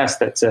 or a test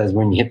that says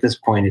when you hit this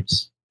point,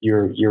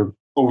 you're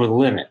over the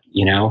limit,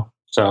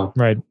 So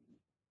right.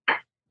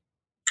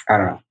 I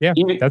don't know. Yeah,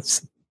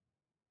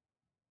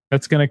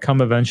 that's going to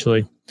come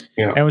eventually.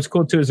 Yeah. And what's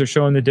cool too is they're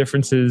showing the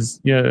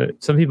differences.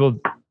 Some people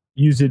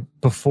use it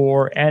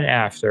before and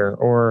after,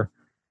 or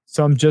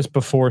some just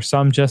before,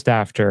 some just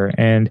after.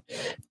 And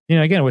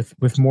again,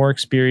 with more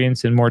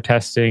experience and more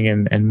testing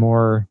and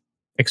more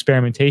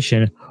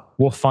experimentation,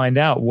 we'll find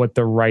out what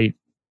the right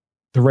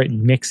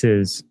mix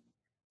is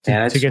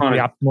to get the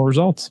optimal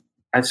results.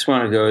 I just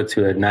want to go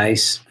to a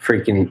nice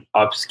freaking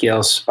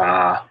upscale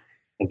spa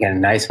and get a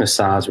nice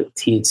massage with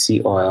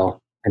THC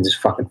oil and just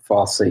fucking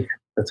fall asleep.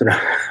 That's what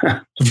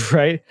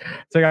right.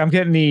 It's like I'm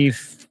getting the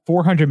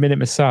 400-minute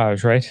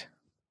massage, right?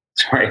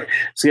 That's right.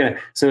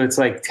 So it's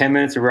like 10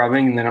 minutes of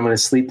rubbing and then I'm going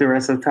to sleep the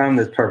rest of the time.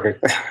 That's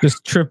perfect.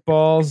 Just trip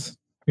balls,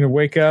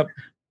 wake up.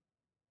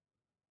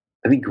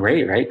 That'd be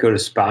great, right? Go to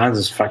spa and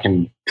just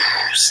fucking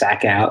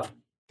sack out.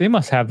 They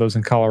must have those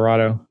in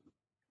Colorado.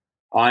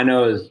 All I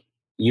know is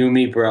you and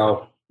me,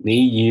 bro. Me,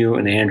 you,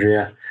 and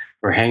Andrea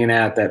were hanging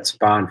out at that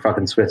spa in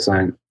fucking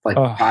Switzerland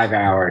 5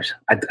 hours.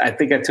 I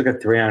think I took a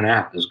 3-hour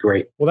nap. It was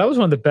great. Well, that was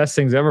one of the best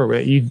things ever.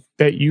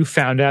 That you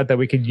found out that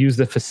we could use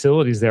the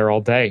facilities there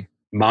all day.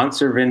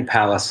 Montserrat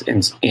Palace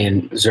in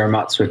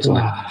Zermatt,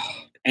 Switzerland. Wow.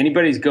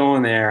 Anybody's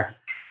going there,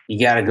 you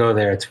got to go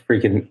there.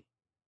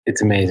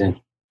 It's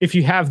amazing. If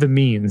you have the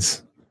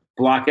means.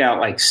 Block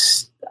out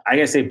I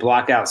gotta say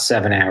block out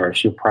 7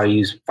 hours. You'll probably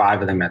use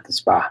 5 of them at the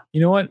spa.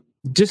 You know what?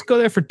 Just go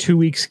there for 2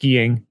 weeks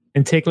skiing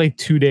and take like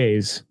 2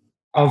 days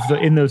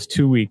in those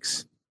 2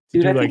 weeks.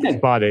 Dude, do like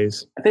spa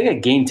days. I think I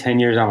gained 10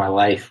 years on my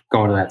life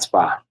going to that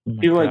spa.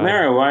 People are like,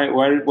 Mario,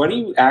 why do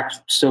you act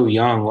so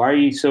young? Why are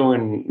you so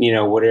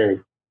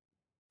whatever?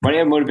 Why do you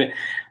have motivation?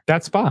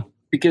 That spa.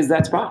 Because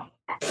that spa.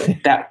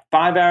 That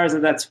 5 hours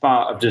of that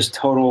spa of just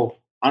total,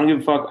 I don't give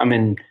a fuck.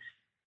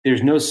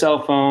 There's no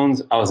cell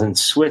phones. I was in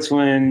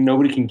Switzerland.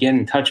 Nobody can get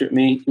in touch with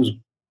me. It was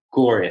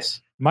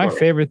glorious. My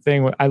favorite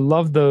thing, I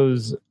love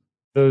those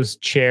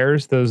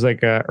chairs, those like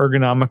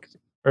ergonomic,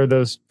 or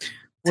those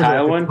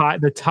tile one?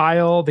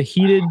 The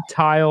heated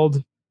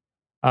tiled,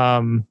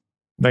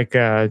 like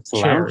a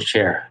lounge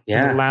chair.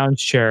 Yeah.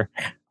 Lounge chair.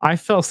 I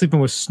fell asleep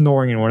and was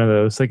snoring in one of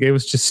those. Like, it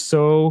was just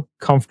so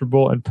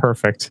comfortable and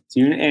perfect.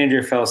 So you and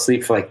Andrew fell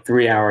asleep for like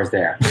 3 hours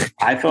there.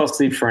 I fell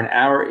asleep for an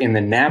hour in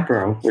the nap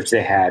room, which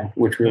they had,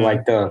 which were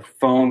like the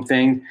foam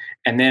thing,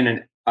 and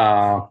then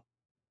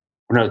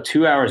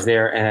 2 hours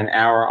there and an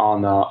hour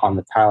on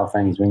the tile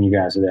things when you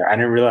guys were there. I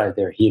didn't realize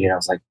they were heated. I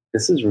was like,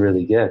 this is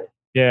really good.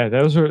 Yeah,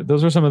 those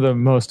were some of the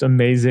most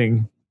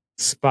amazing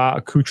spa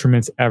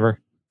accoutrements ever.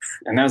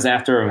 And that was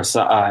after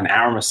an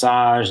hour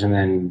massage, and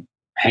then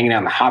hanging out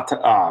in the hot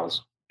tub.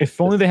 If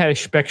only they had a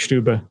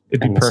Speckstube, it'd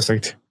be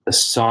perfect. The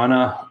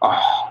sauna.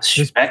 Oh,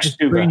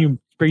 Speckstube.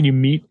 Bring you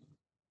meat.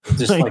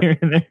 Just like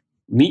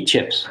meat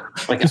chips.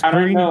 Like, I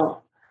don't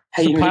know.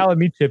 Hey, a pile of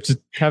meat chips. Just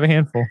have a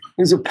handful.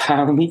 There's a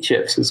pile of meat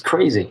chips. It's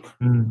crazy.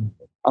 I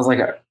was like,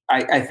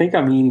 I think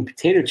I'm eating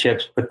potato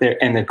chips, but they're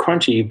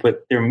crunchy,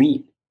 but they're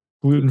meat.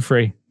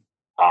 Gluten-free.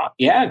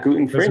 Yeah,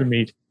 gluten-free. Those are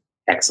meat.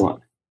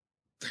 Excellent.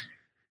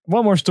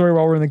 One more story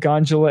while we're in the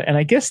gondola, and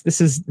I guess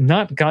this is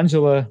not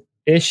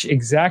gondola-ish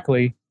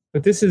exactly,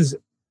 but this is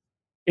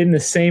in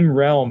the same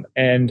realm,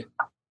 and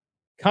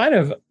kind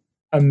of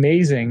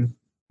amazing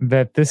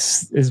that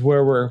this is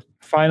where we're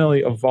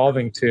finally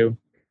evolving to.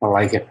 I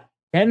like it.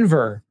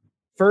 Denver,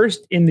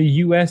 first in the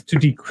U.S. to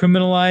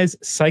decriminalize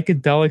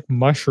psychedelic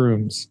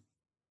mushrooms.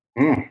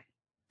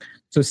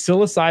 So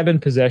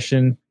psilocybin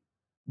possession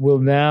will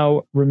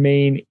now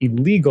remain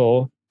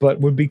illegal, but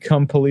would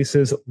become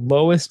police's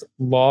lowest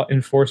law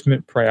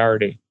enforcement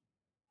priority.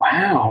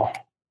 Wow.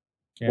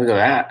 Yeah. Look at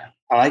that.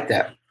 I like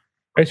that.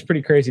 It's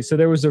pretty crazy. So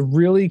there was a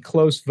really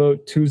close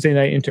vote Tuesday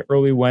night into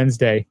early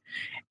Wednesday,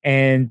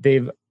 and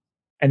they've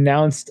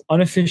announced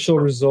unofficial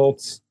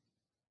results.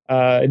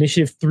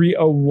 Initiative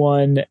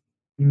 301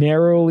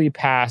 narrowly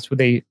passed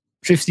with a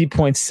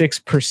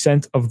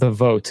 50.6% of the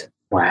vote.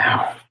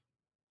 Wow.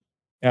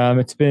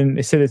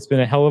 They said it's been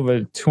a hell of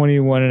a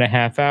 21 and a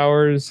half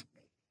hours.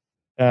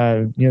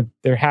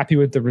 They're happy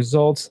with the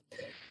results.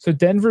 So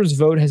Denver's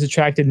vote has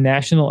attracted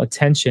national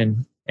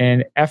attention,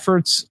 and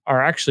efforts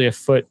are actually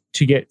afoot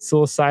to get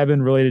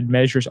psilocybin-related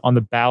measures on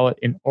the ballot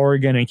in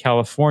Oregon and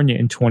California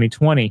in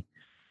 2020.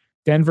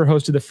 Denver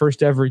hosted the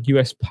first ever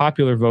U.S.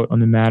 popular vote on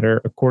the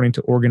matter, according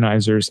to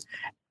organizers.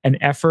 An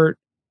effort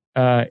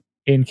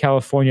in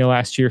California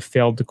last year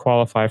failed to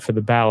qualify for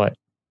the ballot.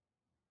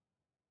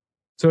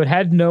 So it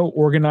had no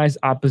organized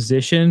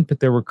opposition,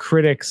 but there were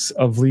critics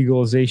of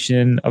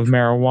legalization of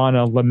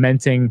marijuana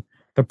lamenting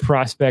the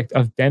prospect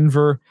of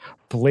Denver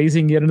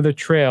blazing yet another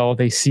trail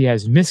they see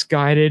as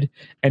misguided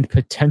and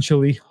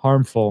potentially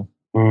harmful.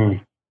 The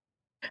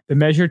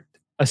measure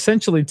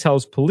essentially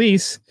tells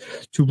police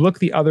to look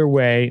the other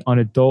way on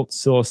adult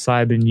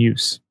psilocybin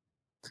use.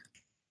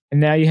 And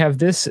now you have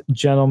this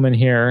gentleman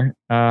here.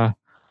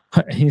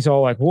 He's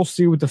all like, we'll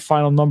see what the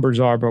final numbers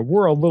are, but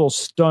we're a little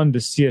stunned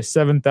to see a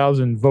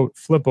 7,000 vote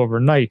flip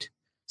overnight,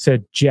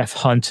 said Jeff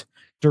Hunt,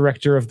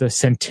 director of the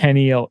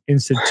Centennial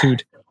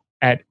Institute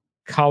at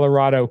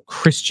Colorado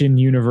Christian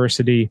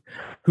University,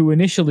 who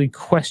initially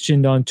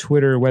questioned on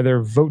Twitter whether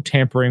vote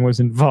tampering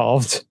was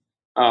involved.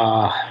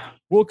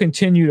 We'll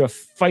continue to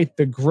fight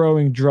the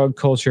growing drug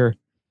culture.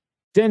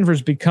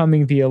 Denver's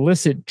becoming the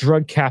illicit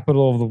drug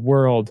capital of the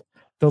world.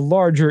 The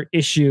larger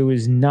issue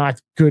is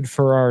not good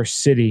for our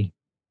city.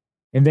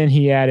 And then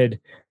he added,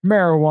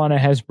 marijuana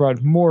has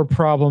brought more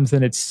problems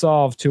than it's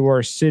solved to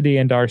our city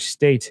and our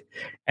state.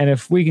 And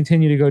if we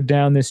continue to go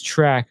down this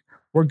track,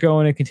 we're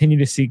going to continue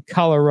to see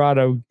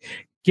Colorado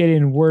get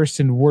in worse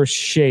and worse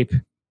shape.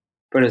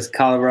 But is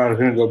Colorado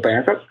going to go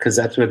bankrupt? Because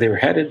that's where they were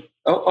headed.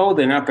 Oh,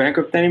 they're not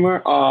bankrupt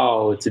anymore?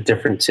 Oh, it's a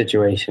different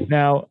situation.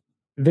 Now,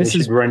 this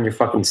is run your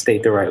fucking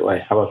state the right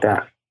way. How about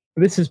that?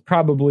 This is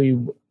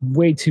probably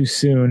way too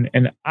soon,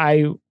 and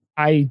I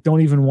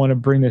don't even want to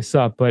bring this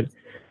up, but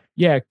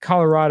yeah,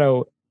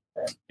 Colorado,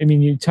 I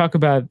mean, you talk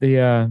about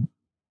the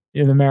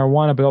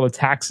marijuana, but all the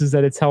taxes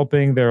that it's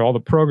helping, all the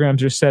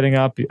programs you're setting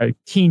up,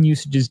 teen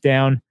usage is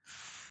down.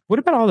 What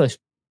about all the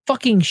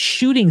fucking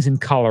shootings in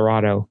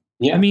Colorado?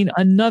 Yeah. I mean,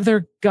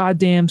 another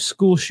goddamn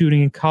school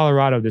shooting in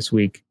Colorado this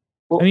week.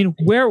 Well, I mean,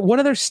 what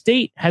other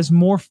state has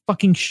more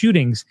fucking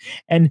shootings?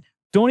 And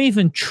don't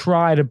even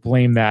try to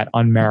blame that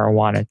on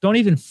marijuana. Don't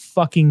even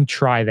fucking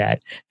try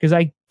that, because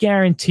I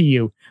guarantee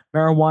you,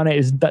 marijuana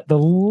is the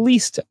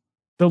least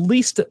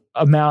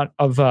amount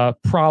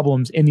of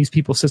problems in these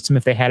people's system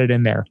if they had it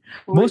in there.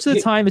 Most of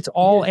the time, it's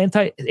all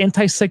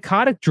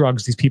antipsychotic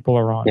drugs these people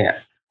are on. Yeah,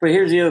 but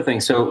here's the other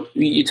thing. So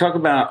you talk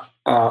about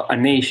a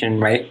nation,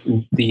 right?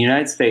 The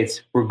United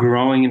States, we're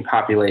growing in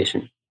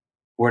population.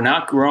 We're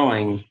not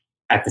growing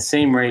at the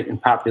same rate in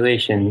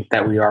population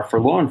that we are for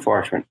law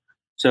enforcement.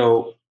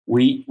 So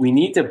we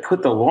need to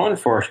put the law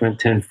enforcement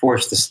to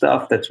enforce the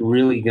stuff that's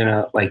really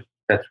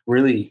that's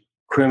really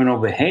criminal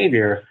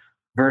behavior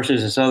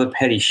versus this other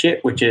petty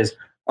shit, which is,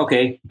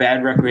 okay,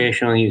 bad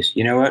recreational use.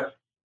 You know what?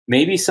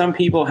 Maybe some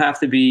people have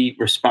to be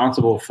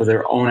responsible for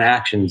their own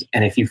actions.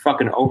 And if you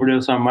fucking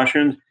overdose on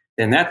mushrooms,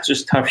 then that's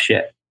just tough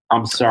shit.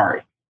 I'm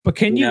sorry. But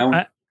can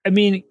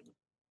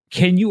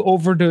can you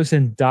overdose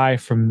and die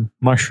from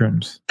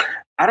mushrooms?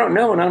 I don't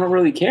know, and I don't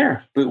really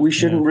care. But we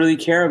shouldn't really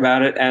care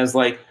about it as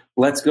like,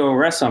 let's go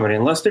arrest somebody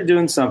unless they're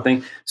doing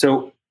something.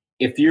 So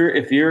if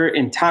you're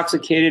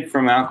intoxicated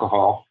from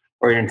alcohol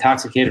or you're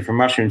intoxicated from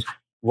mushrooms,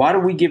 why do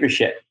we give a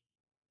shit?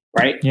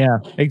 Right? Yeah,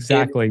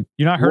 exactly.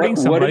 You're not hurting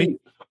somebody.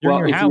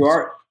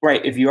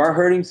 If you are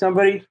hurting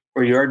somebody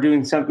or you are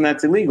doing something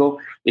that's illegal,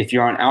 if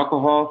you're on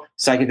alcohol,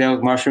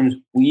 psychedelic mushrooms,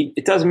 weed,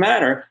 it doesn't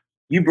matter.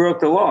 You broke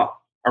the law.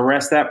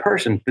 Arrest that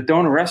person, but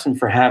don't arrest them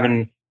for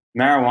having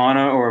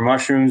marijuana or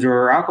mushrooms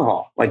or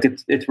alcohol. Like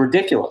it's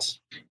ridiculous.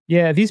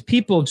 Yeah, these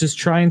people just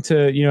trying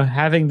to,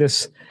 having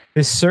this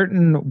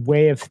certain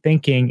way of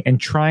thinking and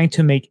trying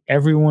to make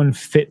everyone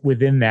fit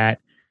within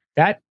that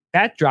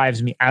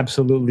drives me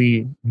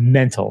absolutely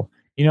mental.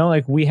 We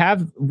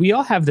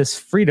all have this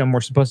freedom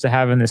we're supposed to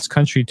have in this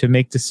country to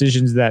make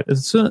decisions that,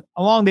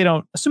 assuming they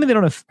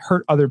don't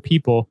hurt other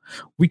people,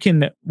 we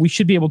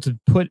should be able to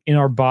put in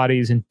our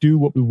bodies and do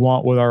what we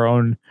want with our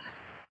own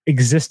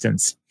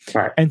existence.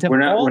 Right. And we're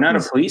not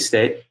a police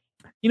state.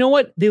 You know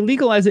what? They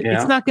legalize it. Yeah.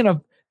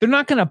 They're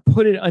not gonna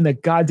put it on the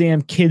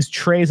goddamn kids'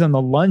 trays on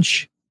the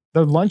lunch.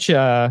 With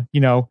their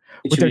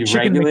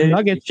chicken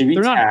McNuggets.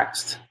 They're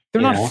taxed.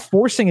 They're not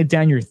forcing it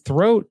down your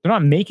throat. They're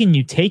not making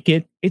you take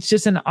it. It's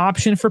just an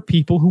option for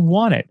people who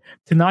want it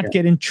to not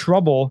get in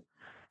trouble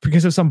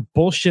because of some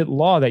bullshit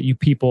law that you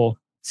people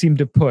seem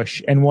to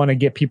push and want to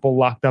get people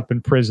locked up in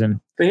prison.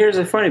 But here's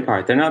the funny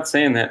part. They're not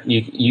saying that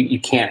you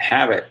can't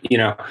have it,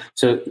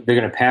 So they're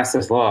going to pass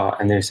this law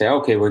and they say,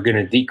 okay, we're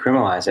going to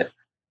decriminalize it.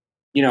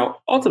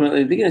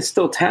 Ultimately, they're going to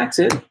still tax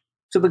it.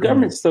 So the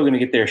government's still going to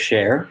get their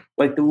share.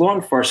 Like the law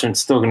enforcement's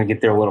still going to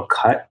get their little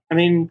cut. I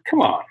mean,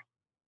 come on.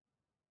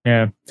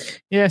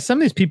 Yeah. Some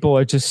of these people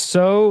are just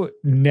so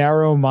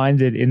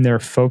narrow-minded in their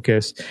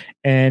focus,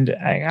 and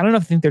I don't know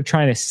if I think they're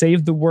trying to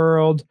save the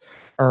world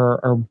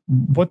or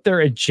what their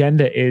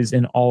agenda is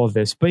in all of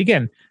this. But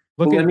again,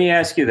 let me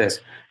ask you this: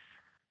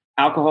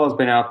 alcohol has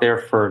been out there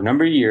for a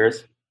number of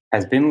years,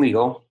 has been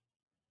legal.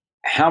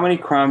 How many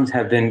crimes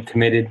have been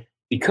committed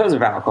because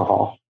of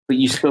alcohol? But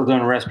you still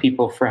don't arrest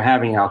people for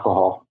having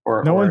alcohol,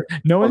 no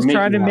one's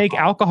trying to make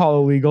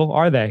alcohol illegal,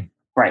 are they?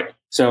 Right.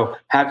 So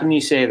how can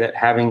you say that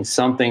having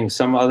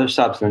some other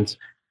substance,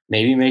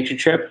 maybe makes you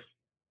trip?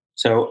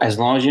 So as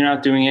long as you're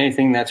not doing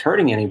anything that's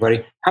hurting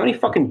anybody, how many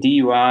fucking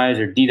DUIs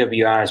or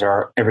DWIs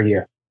are every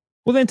year?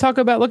 Well, then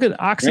look at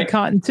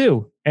OxyContin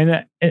too,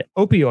 and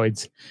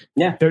opioids.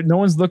 Yeah. No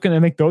one's looking to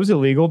make those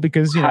illegal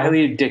because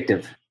highly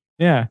addictive.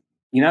 Yeah.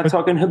 You're not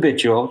talking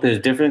habitual. There's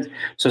difference.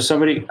 So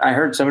I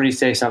heard somebody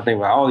say something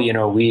about,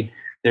 weed.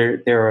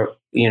 They're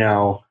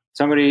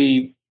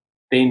somebody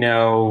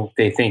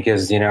they think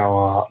is, they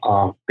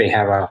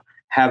have a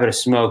habit of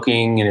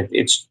smoking, and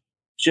it's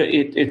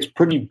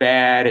pretty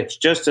bad. It's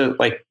just a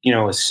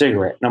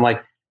cigarette. And I'm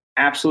like,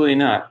 absolutely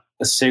not.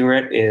 A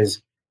cigarette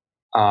is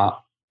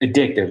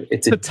addictive.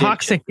 It's a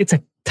toxic. It's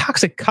a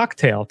toxic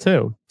cocktail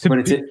too. But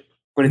it's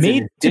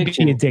made to be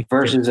addictive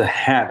versus a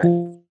habit.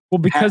 Well,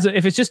 because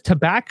if it's just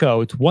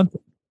tobacco, it's one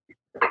thing.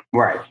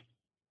 Right.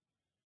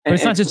 But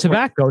it's not just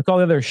tobacco. It's all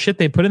the other shit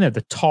they put in there.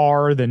 The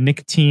tar, the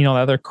nicotine, all the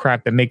other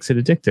crap that makes it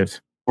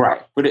addictive.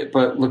 Right.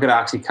 But look at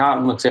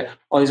OxyContin. Looks at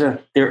all these.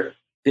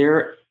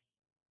 Their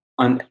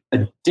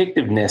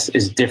addictiveness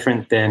is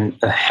different than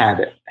a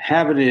habit. A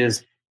habit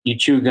is you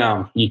chew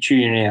gum, you chew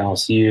your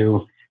nails,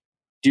 you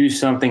do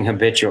something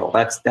habitual.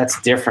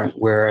 That's different.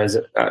 Whereas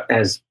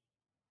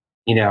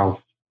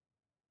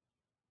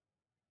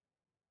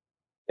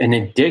an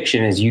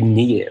addiction is you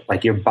need it.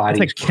 Like your body. It's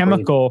like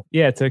chemical.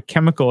 Yeah, it's a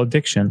chemical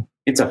addiction.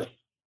 It's a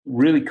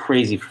really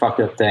crazy fucked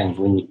up thing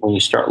when you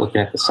start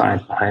looking at the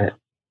science behind it.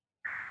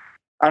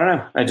 I don't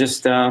know. I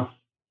just I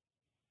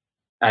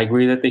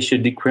agree that they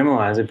should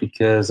decriminalize it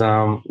because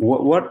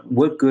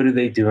what good are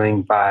they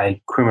doing by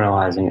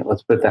criminalizing it?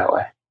 Let's put it that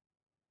way.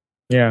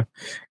 Yeah,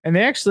 and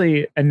they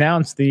actually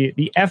announced the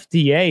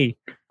FDA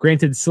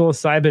granted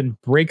psilocybin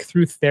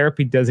breakthrough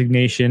therapy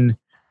designation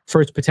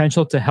for its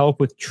potential to help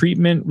with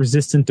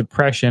treatment-resistant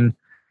depression,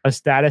 a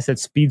status that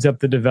speeds up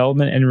the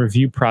development and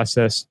review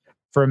process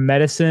for a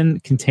medicine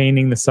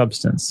containing the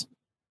substance.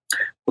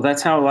 Well,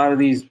 that's how a lot of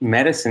these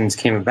medicines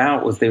came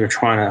about, was they were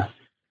trying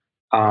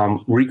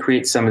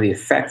recreate some of the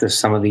effects of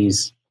some of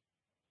these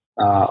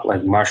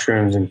like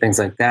mushrooms and things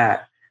like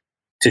that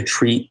to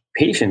treat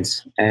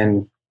patients.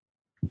 And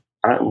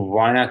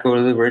why not go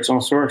to the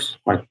original source?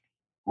 Like,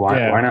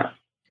 why not?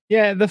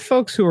 Yeah, the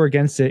folks who are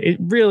against it, it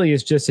really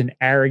is just an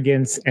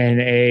arrogance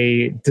and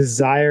a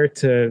desire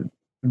to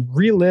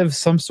relive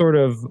some sort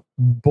of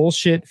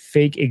bullshit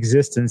fake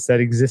existence that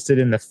existed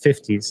in the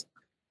 50s.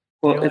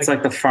 Well, it's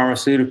like the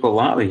pharmaceutical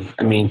lobby.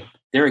 I mean,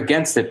 they're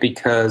against it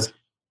because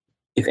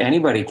if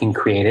anybody can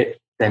create it,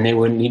 then they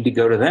wouldn't need to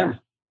go to them.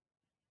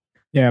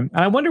 Yeah.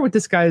 I wonder what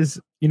this guy's,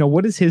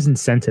 what is his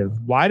incentive?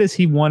 Why does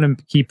he want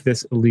to keep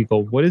this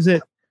illegal? What is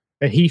it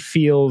that he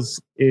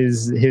feels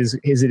is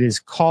it his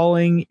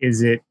calling?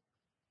 Is it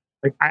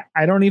like,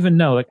 I don't even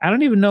know. Like, I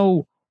don't even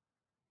know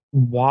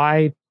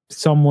why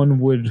someone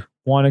would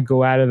want to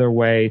go out of their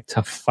way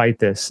to fight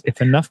this.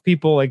 If enough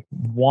people like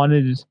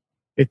wanted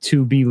it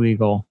to be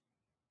legal.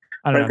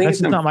 I don't know.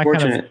 That's not my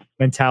kind of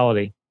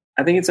mentality.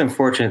 I think it's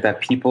unfortunate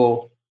that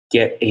people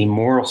get a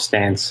moral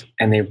stance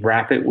and they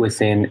wrap it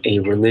within a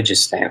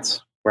religious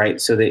stance, right?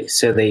 So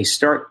they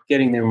start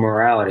getting their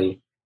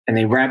morality and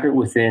they wrap it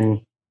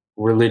within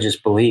religious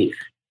belief.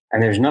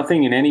 And there's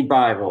nothing in any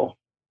Bible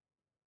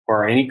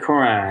or any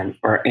Quran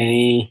or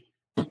any,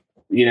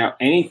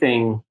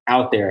 anything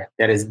out there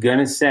that is going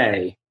to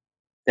say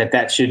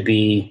that should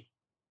be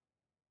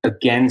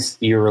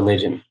against your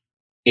religion.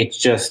 It's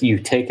just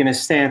you've taken a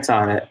stance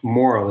on it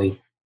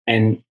morally,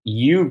 and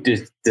you've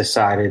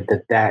decided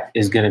that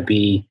is going to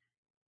be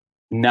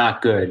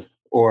not good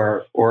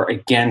or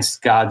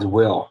against God's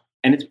will.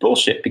 And it's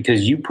bullshit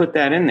because you put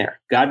that in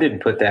there. God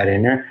didn't put that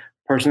in there.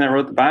 The person that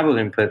wrote the Bible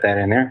didn't put that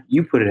in there.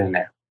 You put it in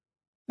there.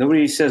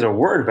 Nobody says a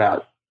word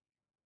about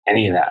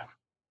any of that.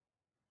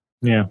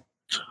 Yeah.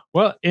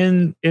 Well,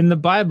 in the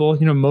Bible,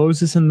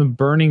 Moses and the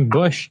burning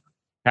bush,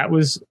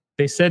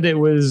 they said it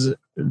was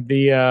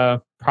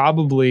the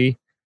probably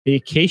the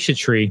acacia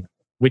tree,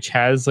 which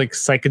has like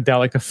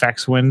psychedelic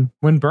effects when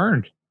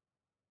burned.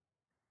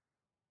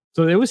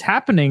 So it was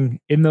happening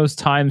in those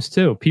times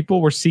too.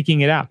 People were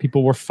seeking it out.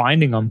 People were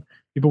finding them.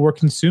 People were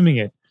consuming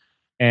it.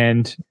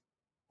 And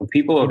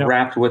people have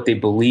wrapped what they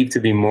believe to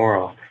be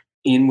moral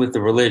in with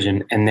the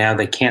religion, and now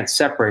they can't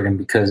separate them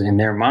because in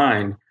their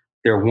mind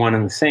they're one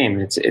and the same.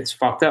 It's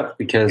fucked up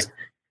because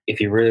if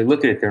you really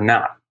look at it, they're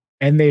not.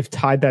 And they've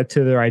tied that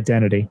to their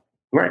identity.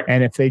 Right.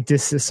 And if they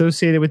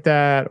disassociated with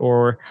that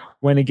or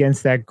went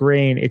against that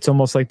grain, it's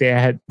almost like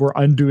they were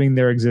undoing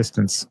their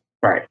existence.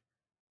 Right.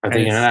 Are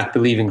they going to not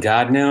believe in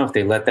God now if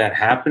they let that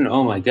happen?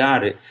 Oh my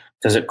God.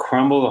 Does it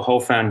crumble the whole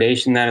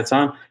foundation that it's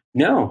on?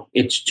 No,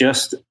 it's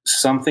just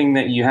something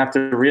that you have to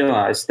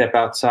realize, step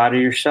outside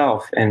of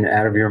yourself and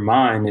out of your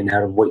mind and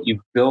out of what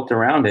you've built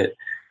around it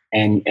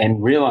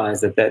and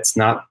realize that that's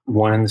not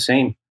one and the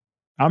same.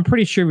 I'm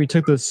pretty sure if we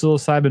took those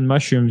psilocybin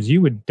mushrooms,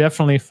 you would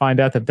definitely find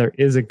out that there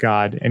is a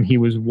God and he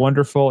was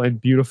wonderful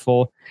and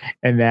beautiful,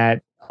 and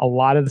that a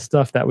lot of the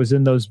stuff that was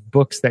in those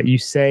books that you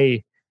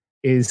say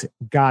is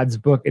God's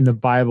book in the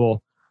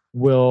Bible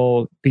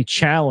will be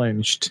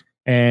challenged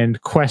and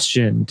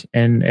questioned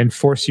and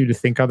force you to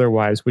think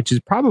otherwise, which is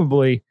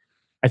probably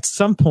at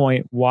some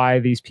point why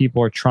these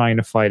people are trying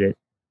to fight it,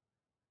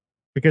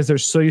 because they're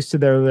so used to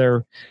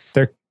their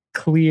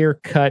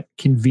clear-cut,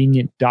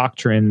 convenient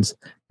doctrines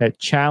that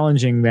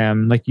challenging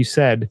them, like you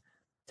said,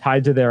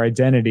 tied to their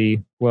identity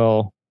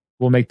will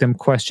make them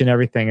question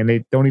everything, and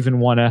they don't even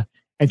want to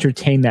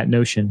entertain that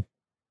notion.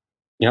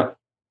 Yep.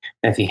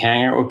 And if you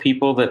hang out with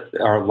people that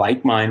are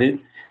like-minded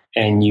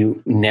and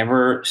you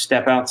never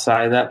step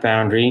outside that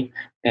boundary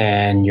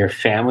and your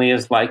family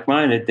is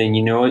like-minded, then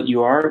you know what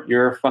you are?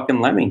 You're a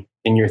fucking lemming,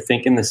 and you're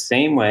thinking the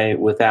same way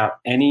without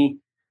any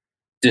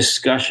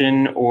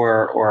discussion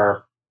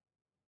or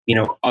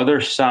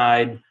other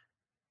side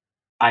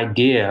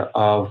idea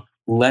of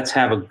let's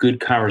have a good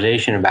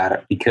conversation about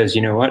it, because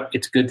you know what?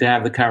 It's good to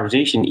have the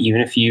conversation, even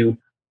if you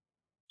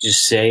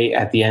just say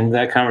at the end of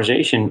that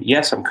conversation,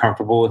 yes, I'm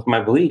comfortable with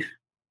my belief.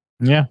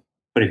 Yeah.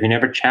 But if you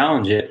never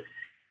challenge it,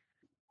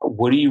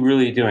 what are you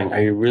really doing?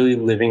 Are you really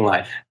living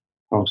life?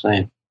 You know what I'm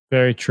saying?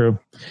 Very true.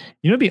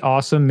 It'd be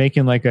awesome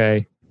making like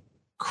a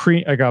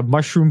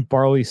mushroom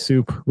barley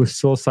soup with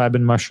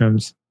psilocybin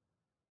mushrooms.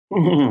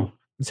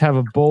 Just have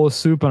a bowl of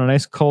soup on a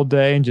nice cold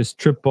day and just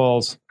trip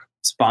balls.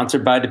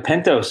 Sponsored by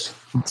DePentos.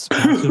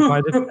 Sponsored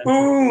by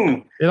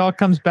DePentos. It all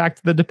comes back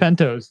to the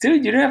DePentos.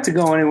 Dude, you don't have to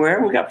go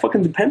anywhere. We got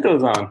fucking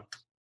DePentos on.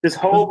 This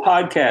whole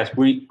podcast,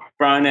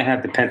 Brian and I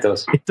have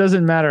DePentos. It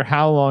doesn't matter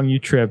how long you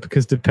trip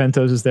because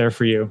DePentos is there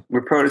for you.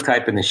 We're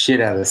prototyping the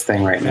shit out of this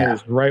thing right now.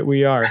 Right,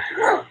 we are.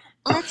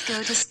 Let's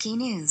go to ski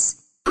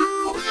news.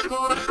 It's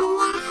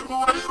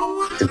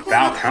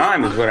about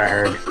time is what I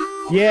heard.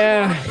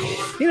 Yeah,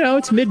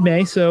 it's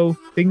mid-May, so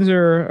things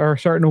are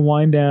starting to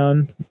wind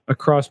down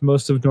across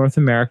most of North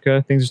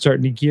America. Things are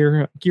starting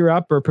to gear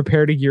up or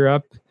prepare to gear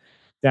up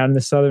down in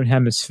the Southern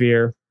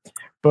Hemisphere.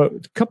 But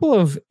a couple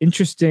of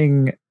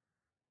interesting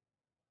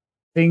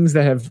things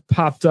that have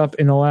popped up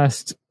in the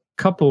last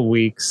couple of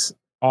weeks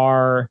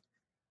are,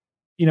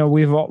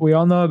 we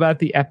all know about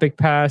the Epic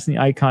Pass and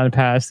the Icon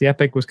Pass. The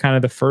Epic was kind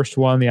of the first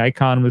one. The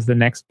Icon was the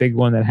next big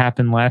one that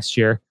happened last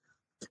year.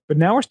 But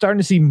now we're starting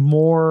to see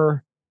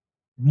more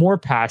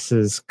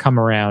passes come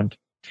around.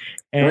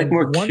 And I like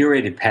more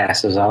curated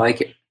passes. I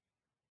like it.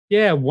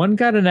 Yeah, one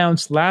got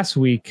announced last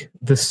week,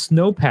 the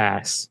Snow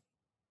Pass,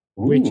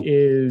 which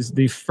is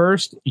the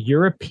first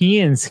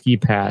European ski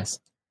pass.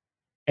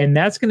 And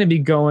that's going to be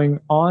going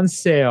on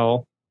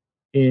sale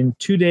in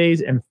 2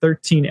 days and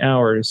 13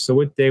 hours. So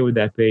what day would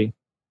that be?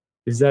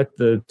 Is that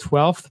the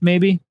 12th,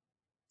 maybe?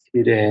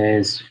 2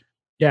 days.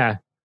 Yeah.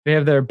 They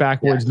have their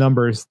backwards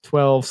numbers,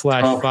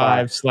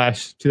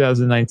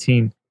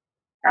 12/5/2019.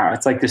 Oh,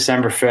 it's like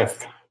December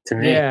 5th to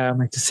me. Yeah, I'm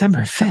like,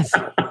 December 5th.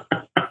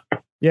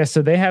 Yeah,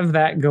 so they have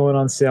that going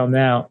on sale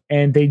now.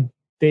 And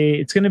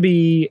it's going to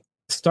be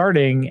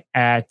starting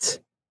at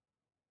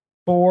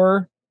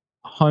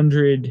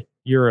 400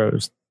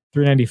 euros,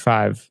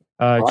 395.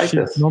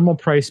 Should normal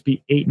price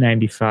be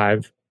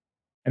 895,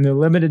 and they're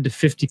limited to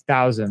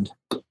 50,000.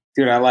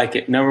 Dude, I like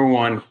it. Number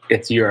one,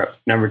 it's Europe.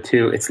 Number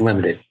two, it's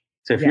limited.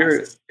 So if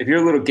you're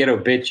a little ghetto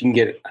bitch, you can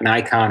get an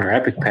Icon or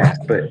Epic Pass.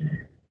 But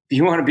if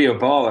you want to be a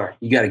baller,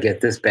 you got to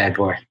get this bad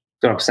boy.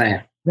 That's what I'm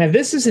saying. Now,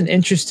 this is an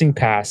interesting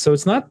pass. So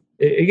it's not,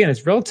 again,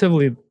 it's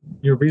relatively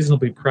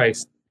reasonably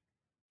priced,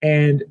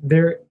 and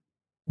they're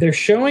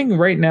showing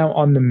right now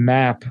on the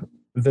map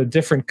the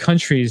different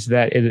countries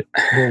that it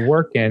will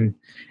work in.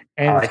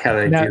 And I like how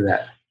they do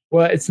that.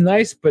 Well, it's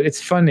nice, but it's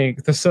funny.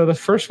 So the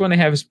first one they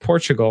have is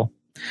Portugal.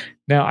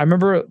 Now, I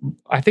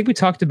think we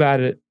talked about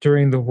it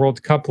during the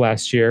World Cup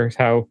last year,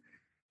 how,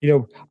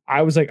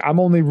 I was like, I'm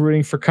only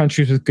rooting for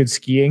countries with good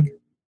skiing.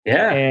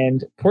 Yeah.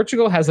 And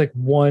Portugal has like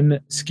one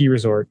ski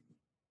resort.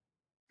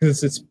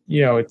 Because it's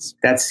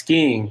that's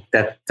skiing.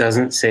 That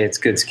doesn't say it's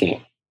good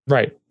skiing.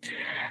 Right.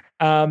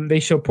 They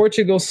show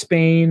Portugal,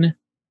 Spain,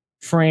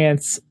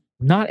 France,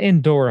 not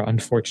Andorra,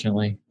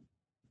 unfortunately.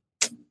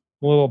 I'm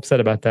a little upset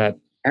about that.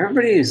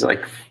 Everybody is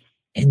like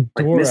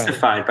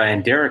mystified by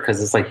Andorra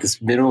because it's like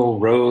this middle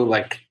road,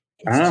 like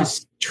it's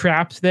just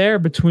trapped there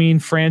between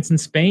France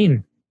and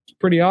Spain. It's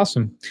pretty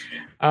awesome.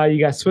 You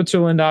got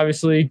Switzerland,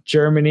 obviously,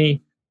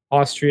 Germany,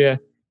 Austria,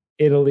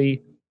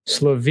 Italy,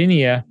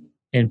 Slovenia,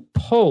 and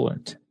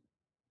Poland.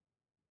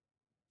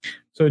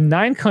 So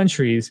 9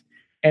 countries,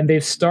 and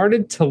they've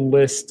started to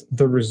list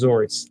the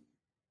resorts.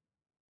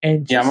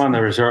 And I'm on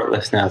the resort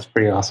list now. It's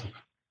pretty awesome.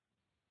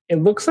 It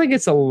looks like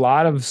it's a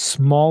lot of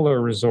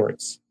smaller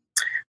resorts.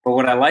 But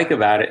what I like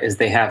about it is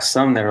they have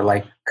some that are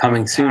like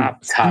coming soon,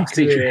 top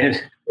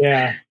secret.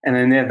 Yeah. And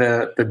then they have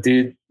the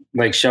dude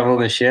like shoveling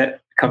the shit,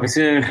 coming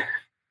soon.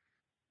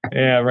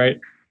 Yeah, right.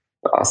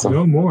 Awesome.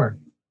 No more.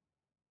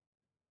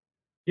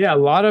 Yeah, a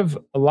lot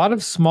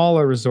of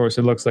smaller resorts,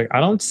 it looks like. I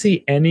don't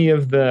see any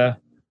of the.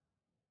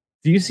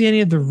 Do you see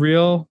any of the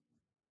real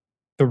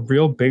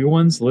big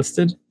ones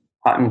listed?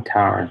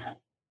 Ottentarn. Isn't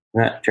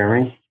that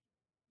Germany?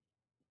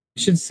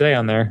 It should say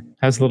on there.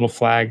 Has a little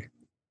flag.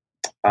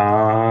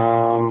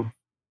 No.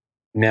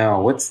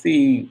 What's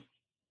the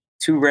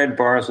 2 red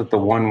bars with the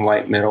 1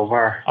 white middle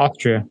bar?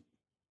 Austria.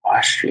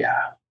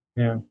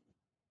 Yeah.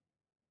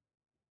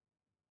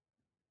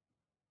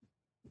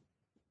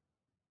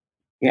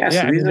 Yeah,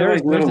 so these are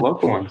like little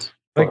local ones.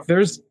 Like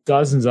there's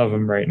dozens of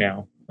them right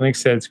now. Like I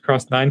said, it's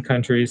across 9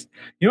 countries.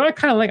 You know what I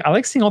kind of like? I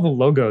like seeing all the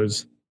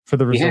logos for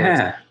the resorts.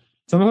 Yeah.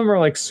 Some of them are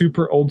like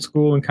super old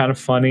school and kind of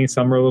funny.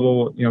 Some are a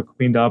little,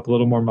 cleaned up, a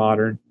little more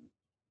modern.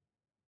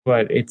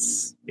 But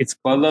it's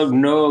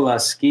Bolognola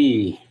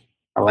Ski.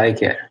 I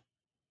like it.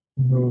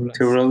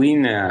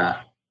 Tirolina.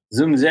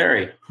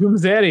 Zumzeri.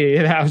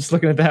 Yeah, I was just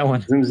looking at that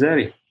one.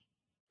 Zumzeri.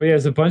 But yeah,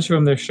 there's a bunch of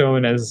them they're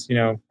showing as,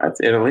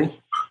 That's Italy.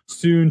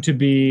 Soon to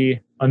be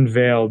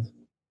unveiled.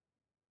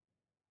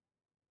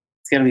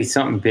 It's going to be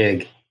something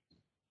big.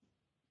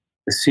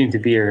 The soon to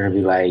be are going to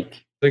be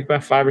like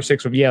about 5 or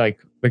 6 of like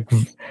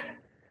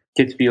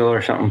Kitzbühel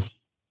or something.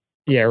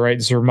 Yeah, right.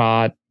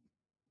 Zermatt.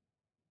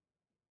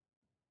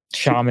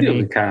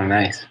 Chamonix. Kind of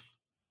nice.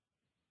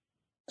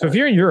 So if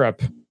you're in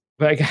Europe,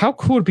 like how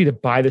cool would it be to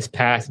buy this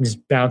pass and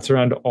just bounce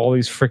around to all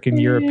these freaking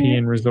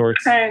European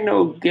resorts? I ain't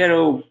no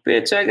ghetto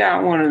bitch. I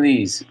got one of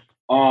these.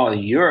 Oh,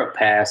 Europe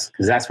pass,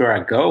 because that's where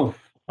I go.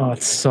 Oh,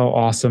 it's so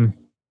awesome.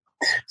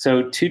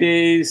 So 2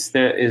 days,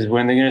 that is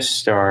when they're going to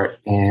start.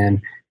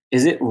 And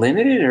is it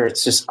limited or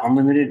it's just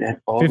unlimited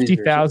at all?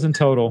 50,000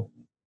 total.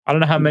 I don't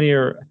know how many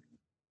are.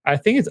 I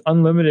think it's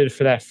unlimited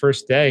for that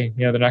first day.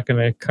 They're not going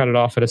to cut it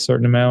off at a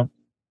certain amount.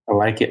 I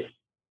like it.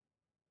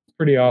 It's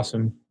pretty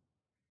awesome.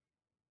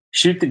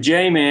 Shoot the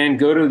J, man.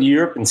 Go to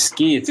Europe and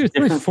ski. It's a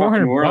different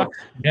fucking world. Bucks.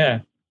 Yeah.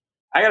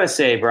 I got to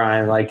say,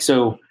 Brian,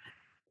 so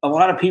a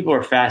lot of people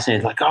are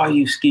fascinated. Like, oh,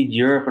 you skied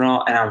Europe and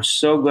all. And I'm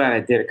so glad I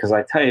did it because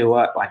I tell you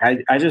what,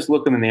 I just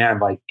look them in the eye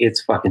and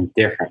it's fucking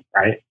different,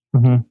 right?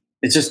 Mm-hmm.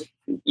 It's just,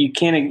 you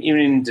can't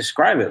even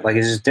describe it. Like,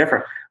 it's just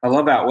different. I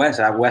love Out West.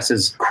 Out West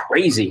is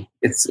crazy.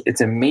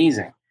 It's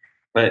amazing.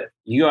 But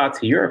you go out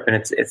to Europe and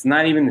it's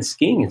not even the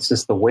skiing. It's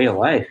just the way of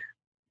life.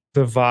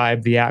 The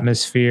vibe, the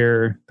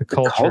atmosphere, the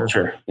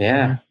culture.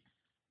 Yeah.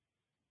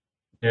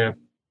 Yeah.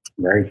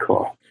 Very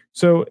cool.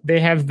 So they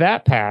have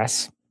that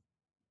pass.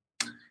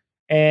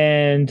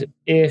 And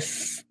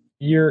if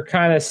you're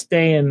kind of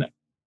staying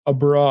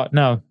abroad,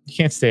 no, you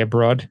can't stay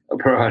abroad.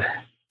 Abroad.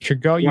 You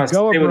go stay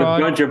abroad. With a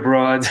bunch of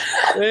broads.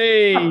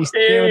 Hey,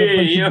 stay with a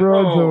bunch of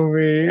broads over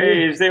here.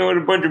 Hey, stay with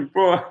a bunch of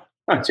broads.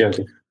 I'm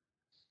joking.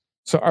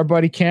 So our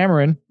buddy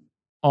Cameron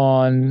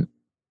on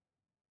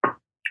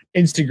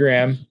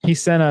Instagram, he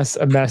sent us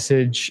a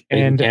message,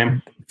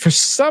 and for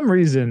some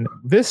reason,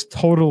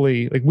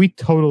 we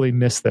totally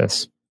missed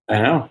this.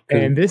 I know.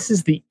 And this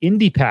is the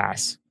Indy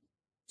Pass.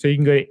 So you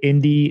can go to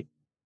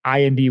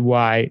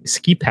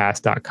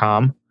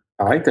skipass.com.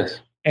 I like this.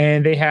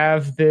 And they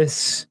have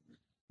this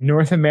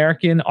North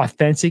American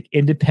authentic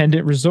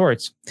independent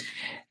resorts.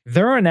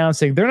 They're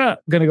announcing they're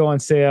not going to go on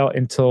sale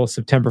until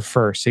September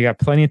 1st. So you got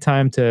plenty of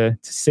time to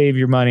save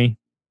your money.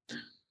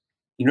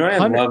 You know what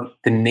I love?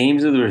 The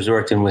names of the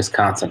resorts in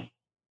Wisconsin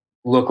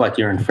look like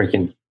you're in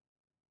freaking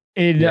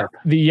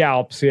the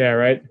Alps. Yeah,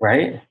 right?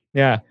 Right?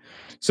 Yeah.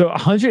 So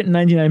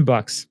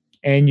 $199,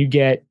 and you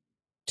get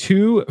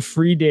 2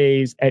 free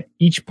days at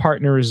each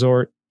partner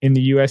resort in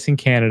the US and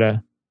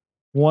Canada.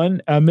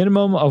 A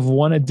minimum of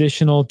 1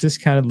 additional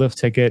discounted lift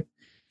ticket,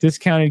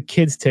 discounted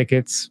kids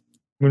tickets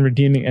when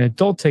redeeming an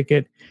adult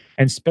ticket,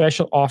 and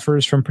special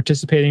offers from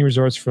participating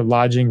resorts for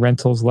lodging,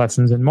 rentals,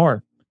 lessons, and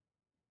more.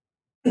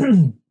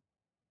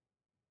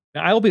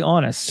 Now, I will be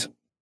honest,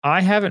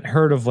 I haven't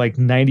heard of like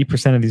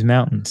 90% of these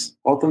mountains.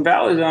 Walton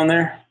Valley's on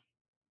there.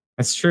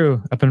 That's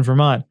true. Up in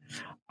Vermont.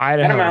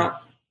 Idaho.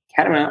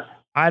 Catamount.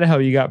 Idaho,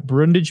 you got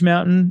Brundage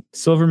Mountain,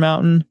 Silver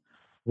Mountain,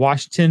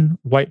 Washington,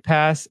 White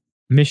Pass,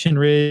 Mission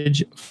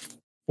Ridge,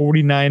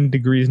 49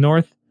 degrees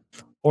north.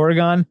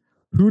 Oregon,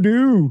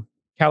 Hoodoo.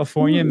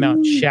 California,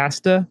 Mount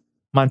Shasta.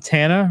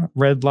 Montana,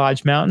 Red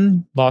Lodge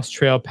Mountain, Lost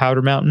Trail,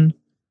 Powder Mountain.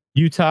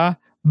 Utah,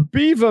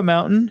 Beaver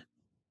Mountain.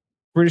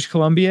 British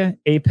Columbia,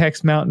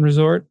 Apex Mountain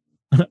Resort.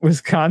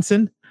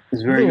 Wisconsin,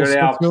 it's very good.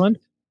 Switzerland,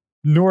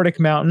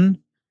 Nordic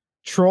Mountain,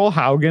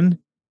 Trollhaugen,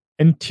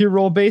 and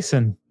Tyrol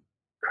Basin.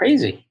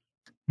 Crazy.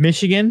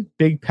 Michigan,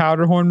 Big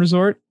Powderhorn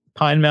Resort,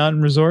 Pine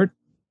Mountain Resort.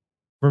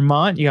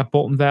 Vermont, you got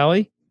Bolton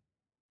Valley.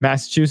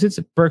 Massachusetts,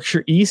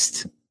 Berkshire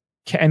East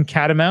and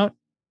Catamount.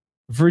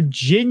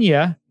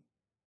 Virginia,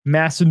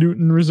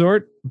 Massanutten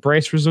Resort,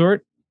 Bryce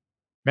Resort.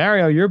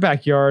 Mario, your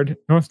backyard,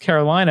 North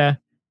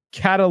Carolina,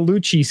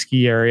 Cataloochee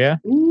Ski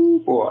Area.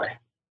 Ooh, boy.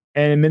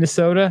 And in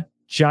Minnesota,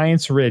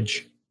 Giants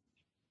Ridge.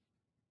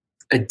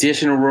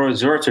 Additional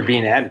resorts are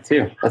being added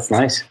too. That's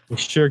nice. They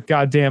sure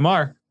goddamn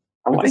are.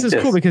 This is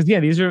cool because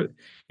these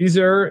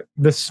are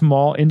the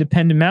small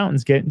independent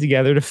mountains getting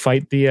together to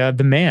fight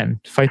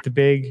the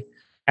big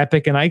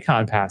epic and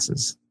icon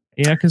passes.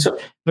 You know, because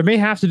they may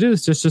have to do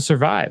this just to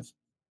survive.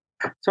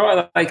 So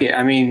I like it.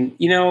 I mean,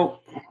 you know,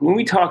 when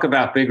we talk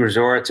about big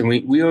resorts, and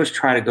we always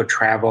try to go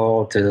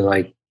travel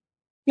to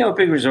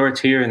big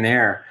resorts here and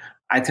there.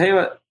 I tell you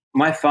what,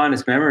 my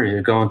fondest memories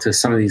are going to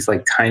some of these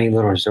like tiny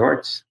little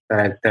resorts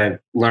that I've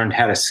learned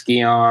how to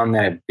ski on,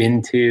 that I've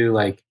been to.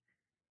 Like,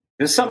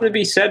 there's something to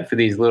be said for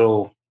these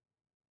little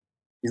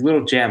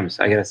gems,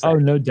 I gotta say. Oh,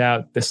 no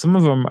doubt. Some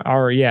of them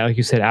are, like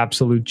you said,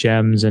 absolute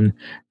gems. And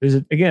there's,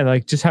 again,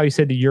 like just how you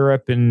said to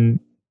Europe and,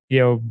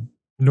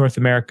 North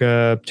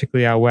America,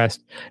 particularly out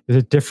west,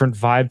 there's a different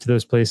vibe to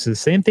those places.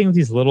 Same thing with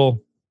these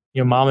little,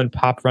 mom and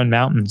pop run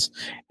mountains.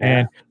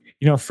 And,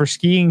 for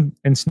skiing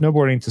and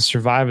snowboarding to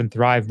survive and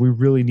thrive, we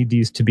really need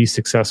these to be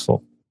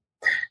successful.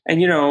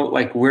 And,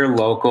 like we're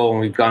local and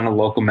we've gone to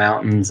local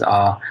mountains,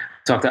 talk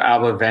to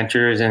Alba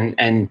Adventures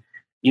and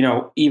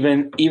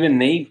even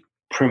they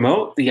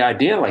promote the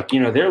idea, like,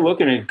 they're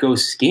looking to go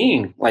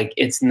skiing. Like,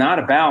 it's not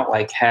about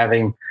like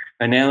having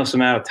an endless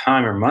amount of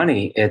time or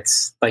money.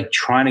 It's like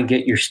trying to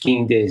get your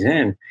skiing days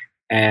in.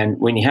 And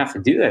when you have to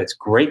do that, it's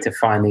great to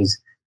find these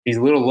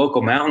little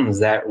local mountains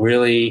that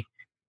really,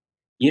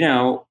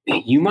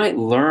 you might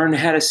learn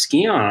how to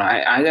ski on.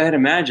 I'd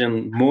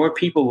imagine more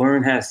people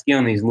learn how to ski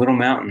on these little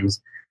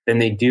mountains than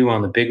they do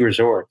on the big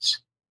resorts.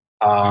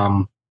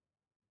 I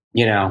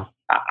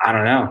don't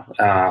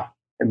know.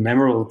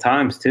 Memorable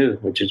times too,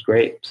 which is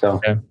great.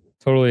 So yeah,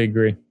 totally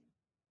agree.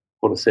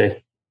 Cool to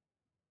see.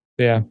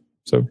 Yeah.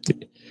 So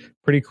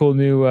pretty cool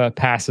new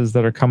passes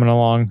that are coming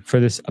along for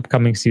this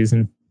upcoming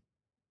season.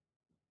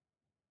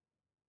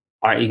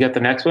 All right. You got the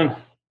next one?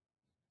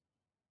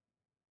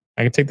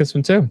 I can take this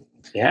one too.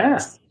 Yeah.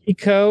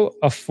 Eco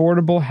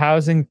affordable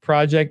housing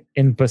project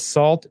in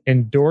Basalt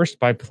endorsed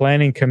by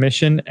Planning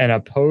Commission and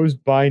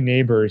opposed by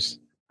neighbors.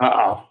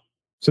 Uh-oh.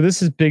 So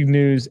this is big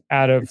news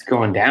it's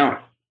going down.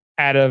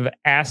 Out of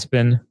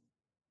Aspen.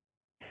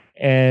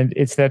 And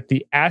it's that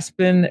the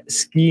Aspen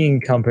Skiing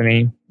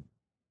Company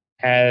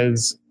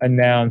has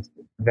announced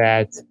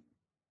that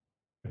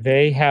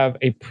they have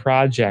a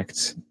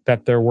project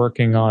that they're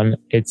working on.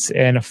 It's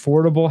an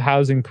affordable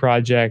housing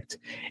project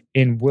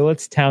in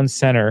Willits Town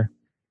Center,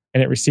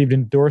 and it received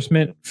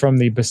endorsement from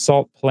the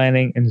Basalt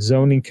Planning and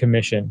Zoning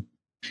Commission,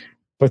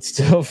 but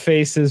still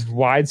faces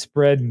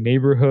widespread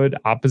neighborhood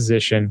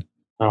opposition.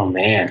 Oh,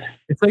 man.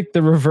 It's like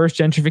the reverse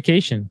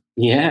gentrification.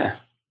 Yeah.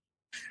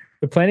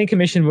 The Planning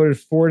Commission voted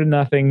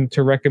 4-0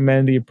 to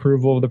recommend the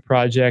approval of the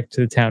project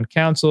to the town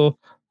council,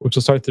 which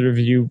will start the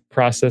review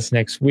process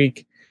next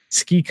week.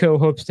 SkiCo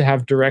hopes to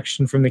have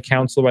direction from the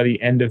council by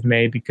the end of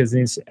May because it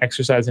needs to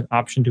exercise an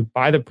option to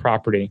buy the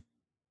property.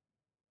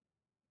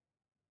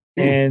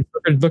 And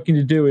what they're looking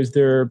to do is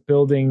they're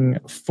building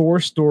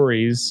 4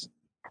 stories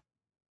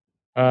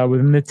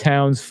within the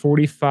town's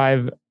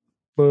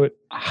 45-foot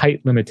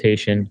height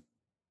limitation.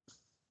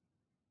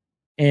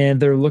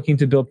 And they're looking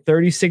to build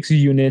 36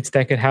 units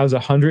that could house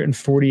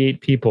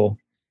 148 people.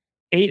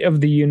 8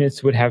 of the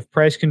units would have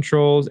price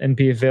controls and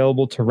be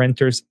available to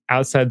renters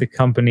outside the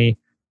company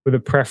with a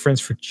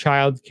preference for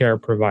childcare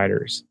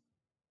providers.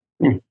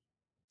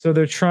 So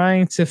they're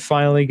trying to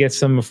finally get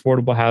some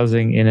affordable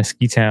housing in a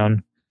ski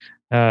town.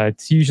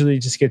 It's usually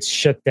just gets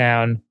shut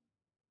down,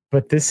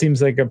 but this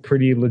seems like a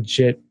pretty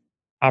legit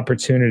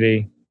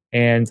opportunity.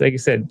 And like I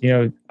said,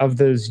 of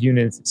those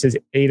units, it says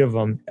 8 of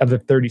them, of the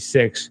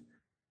 36,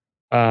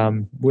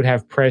 would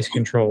have price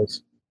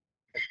controls.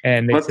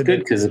 And that's good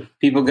because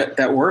people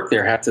that work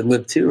there have to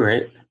live too,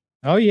 right?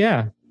 Oh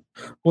yeah.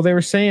 Well, they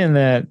were saying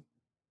that,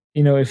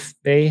 if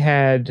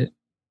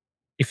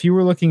you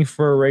were looking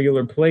for a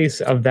regular place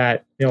of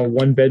that,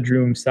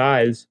 1-bedroom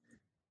size,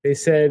 they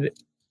said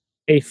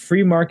a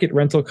free market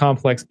rental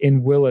complex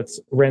in Willits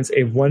rents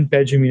a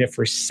 1-bedroom unit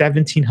for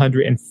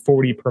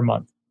 $1,740 per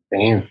month.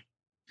 Damn.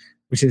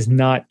 Which is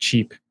not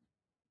cheap.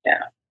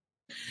 Yeah.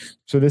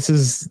 So this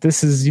is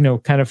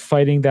kind of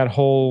fighting that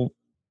whole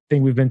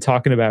thing we've been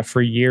talking about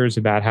for years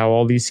about how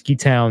all these ski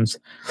towns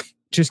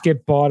just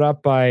get bought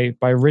up by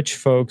rich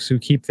folks who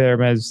keep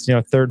them as,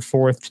 3rd,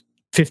 4th,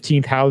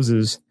 15th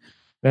houses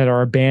that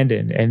are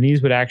abandoned. And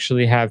these would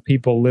actually have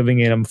people living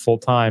in them full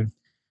time.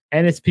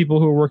 And it's people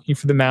who are working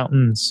for the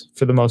mountains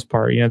for the most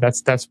part.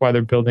 That's why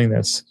they're building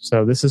this.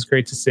 So this is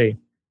great to see.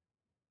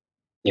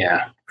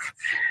 Yeah.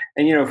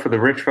 And, for the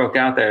rich folk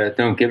out there that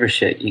don't give a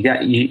shit,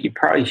 you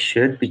probably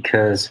should,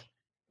 because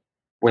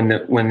when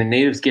the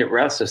natives get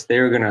restless,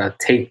 they're going to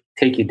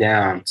take you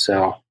down.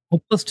 So.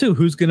 Well, plus too,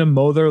 who's going to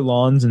mow their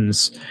lawns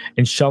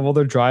and shovel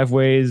their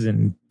driveways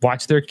and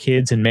watch their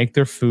kids and make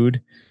their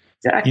food?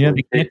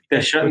 Exactly.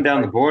 They're shutting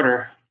down the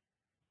border.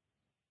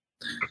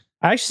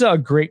 I actually saw a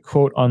great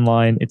quote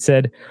online. It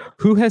said,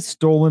 "Who has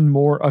stolen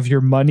more of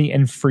your money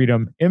and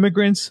freedom,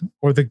 immigrants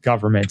or the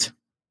government?"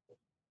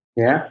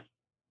 Yeah.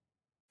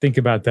 Think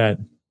about that.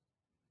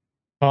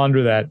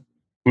 Ponder that.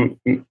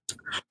 Mm-hmm.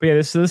 But yeah,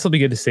 this will be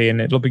good to see, and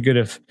it'll be good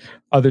if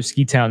other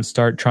ski towns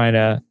start trying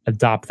to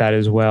adopt that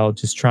as well.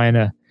 Just trying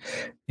to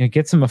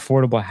get some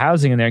affordable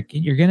housing in there.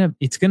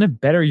 It's gonna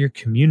better your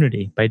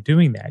community by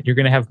doing that. You're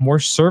gonna have more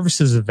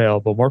services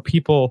available, more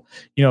people,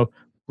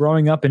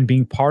 growing up and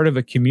being part of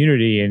a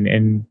community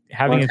and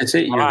having You're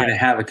going to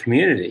have a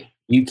community.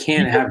 You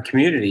can't have a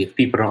community if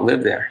people don't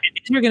live there.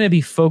 You're going to be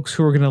folks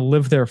who are going to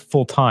live there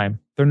full time.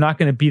 They're not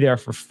going to be there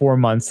for 4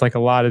 months like a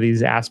lot of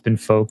these Aspen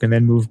folk and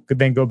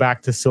then go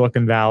back to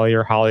Silicon Valley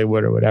or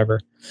Hollywood or whatever.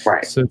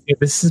 Right. So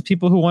this is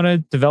people who want to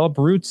develop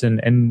roots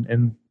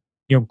and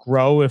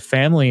grow a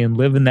family and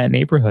live in that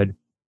neighborhood.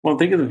 Well,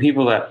 think of the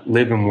people that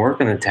live and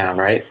work in the town,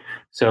 right?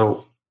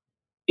 So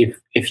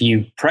if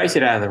you price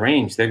it out of the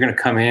range, they're going to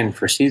come in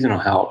for seasonal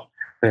help.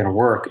 They're going to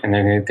work and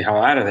they're going to get the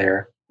hell out of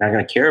there. They're not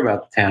going to care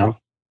about the town.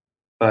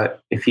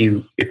 But if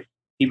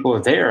people are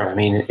there, I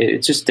mean,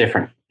 it's just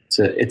different.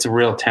 It's a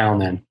real town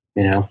then,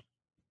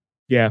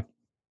 Yeah.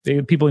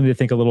 People need to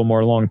think a little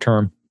more long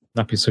term,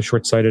 not be so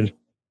short sighted.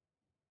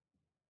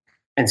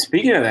 And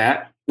speaking of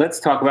that, let's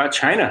talk about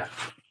China.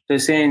 They're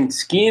saying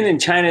skiing in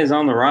China is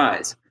on the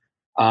rise.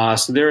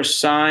 So there are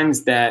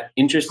signs that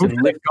interest in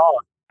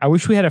I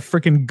wish we had a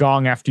freaking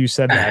gong after you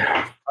said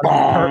that.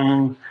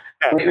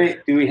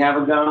 Wait, do we have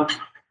a gong?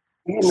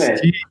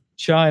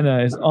 China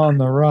is on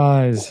the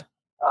rise.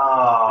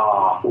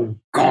 Oh,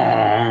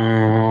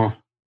 gong.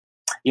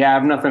 Yeah, I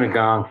have nothing to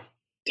gong.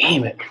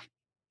 Damn it.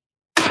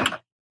 No,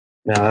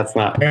 that's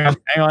not. Hang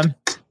on.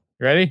 You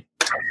ready?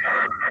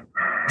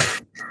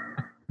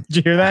 Did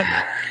you hear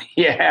that?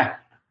 Yeah.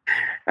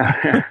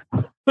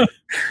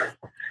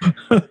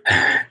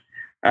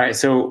 All right,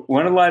 so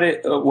one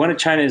of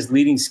China's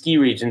leading ski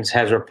regions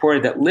has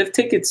reported that lift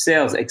ticket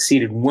sales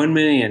exceeded 1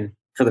 million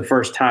for the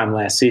first time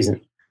last season,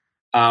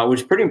 which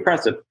is pretty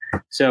impressive.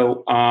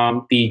 So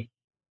the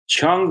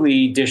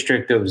Chongli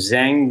district of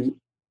Zhangzhou,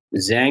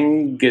 is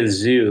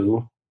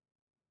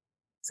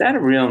that a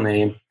real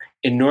name?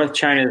 In North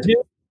China's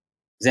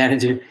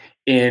Xanadu,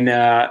 in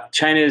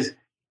China's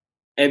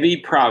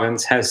Hebei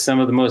province has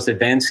some of the most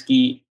advanced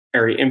ski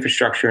area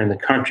infrastructure in the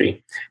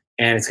country.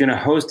 And it's going to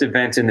host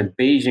events in the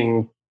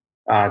Beijing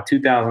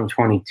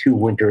 2022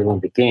 Winter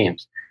Olympic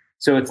Games.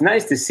 So it's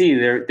nice to see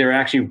they're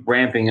actually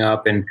ramping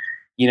up. And,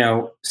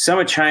 some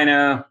of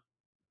China,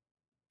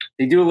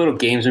 they do a little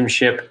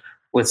gamesmanship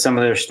with some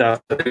of their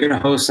stuff. But they're going to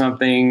host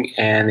something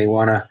and they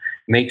want to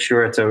make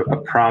sure it's a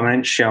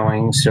prominent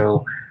showing.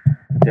 So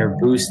they're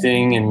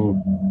boosting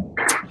and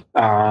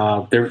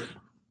I don't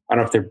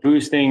know if they're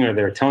boosting or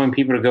they're telling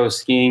people to go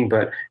skiing,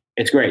 but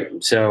it's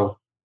great. So,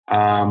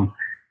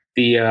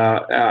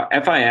 The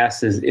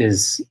FIS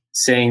is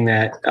saying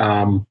that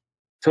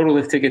total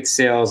lift ticket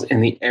sales in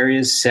the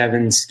area's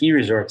 7 ski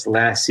resorts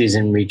last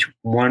season reached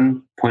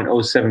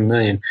 1.07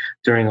 million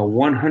during a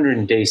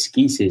 100-day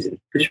ski season,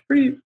 which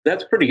is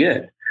that's pretty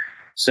good.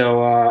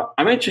 So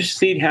I'm interested to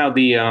see how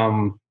the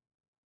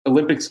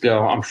Olympics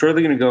go. I'm sure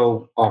they're going to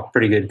go off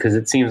pretty good because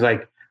it seems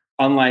like,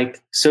 unlike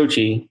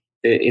Sochi,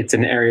 it's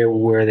an area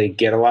where they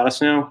get a lot of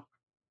snow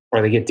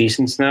or they get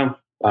decent snow.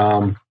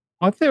 I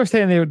thought they were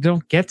saying they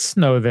don't get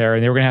snow there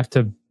and they were going to have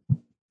to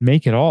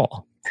make it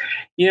all.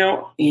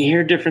 You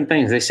hear different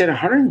things. They said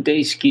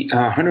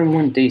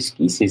 101-day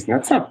ski season.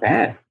 That's not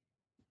bad.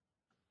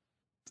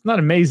 It's not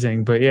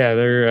amazing, but yeah,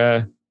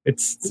 they're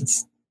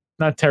it's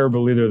not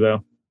terrible either,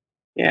 though.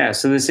 Yeah,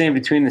 so they're saying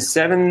between the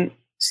 7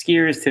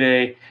 skiers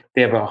today,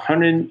 they have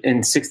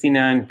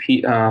 169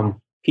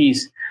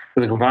 piece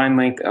with a combined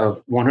length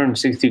of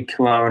 162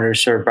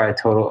 kilometers, served by a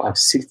total of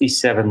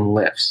 67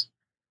 lifts.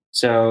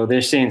 So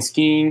they're saying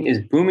skiing is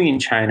booming in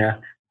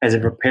China as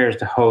it prepares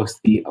to host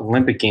the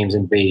Olympic Games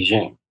in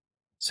Beijing.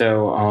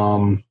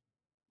 So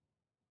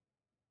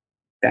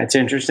that's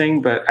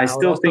interesting, but I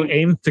still think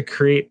aim to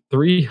create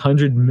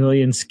 300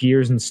 million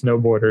skiers and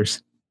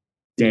snowboarders.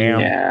 Damn.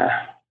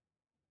 Yeah,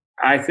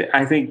 I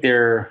think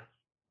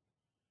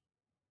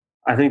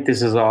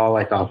this is all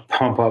like a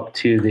pump up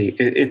to the.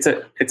 It's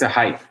a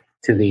hype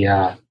to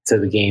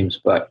the games,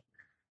 but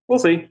we'll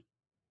see.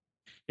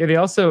 Yeah, they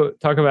also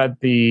talk about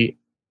the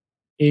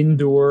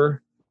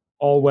indoor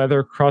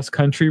all-weather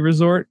cross-country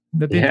resort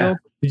that they built.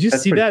 Did you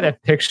see that cool.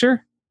 That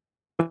picture?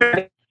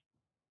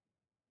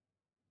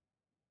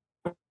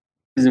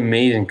 It's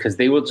amazing because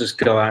they will just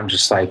go out and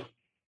just like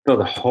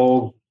build a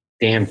whole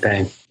damn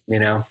thing,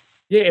 Yeah,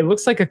 it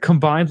looks like a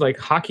combined like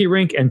hockey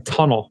rink and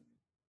tunnel.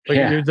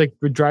 Like you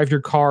would drive your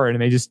car in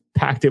and they just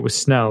packed it with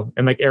snow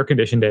and like air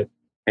conditioned it.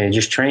 And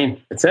just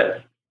train. That's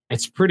it.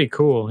 It's pretty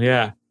cool.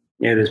 Yeah.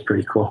 Yeah, it is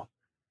pretty cool.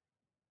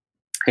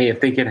 Hey,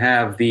 if they could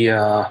have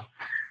the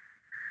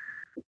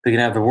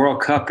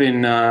World Cup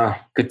in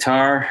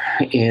Qatar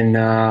in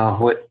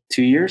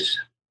 2 years?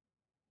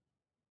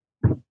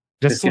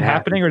 That's still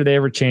happening, or did they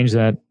ever change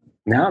that?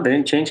 No, they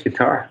didn't change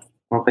Qatar. I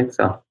don't think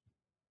so.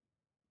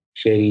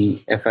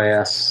 Shady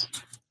FIS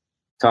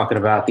talking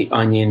about the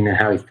Onion and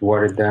how he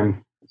thwarted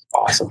them. It's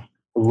awesome.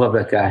 I love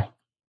that guy.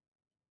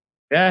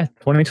 Yeah,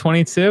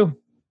 2022.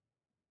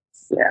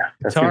 Yeah,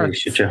 that's going to be a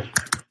shit show.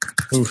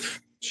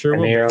 Oof. Sure.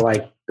 And they are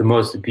like the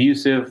most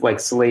abusive, like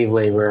slave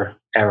labor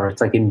ever.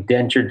 It's like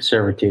indentured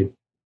servitude.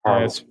 Yeah,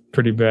 it's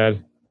pretty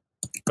bad.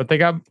 But they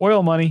got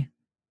oil money.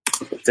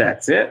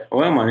 That's it.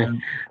 Oil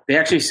money. They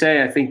actually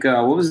say, I think,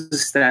 what was the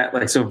stat?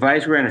 Like, so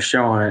Vice ran a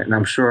show on it, and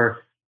I'm sure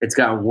it's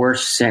gotten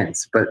worse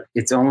since, but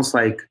it's almost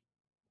like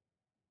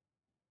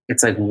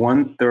it's like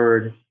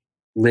 1/3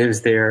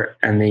 lives there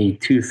and the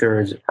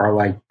 2/3 are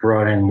like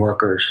brought in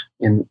workers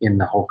in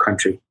the whole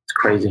country. It's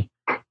crazy.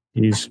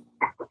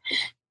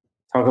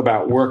 Talk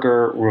about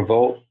worker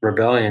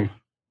rebellion.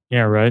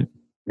 Yeah, right.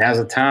 Now's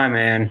the time,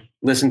 man.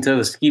 Listen to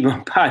the Ski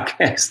Bum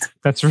podcast.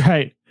 That's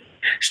right.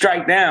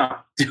 Strike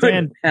now.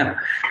 Stand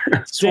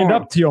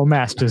up to your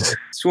masters.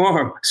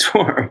 Swarm.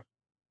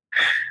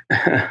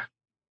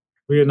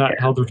 We are not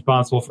held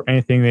responsible for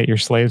anything that your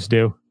slaves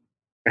do.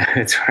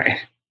 That's right.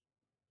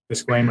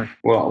 Disclaimer.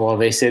 Well,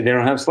 they say they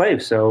don't have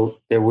slaves, so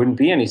there wouldn't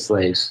be any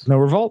slaves. No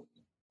revolt.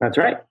 That's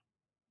right.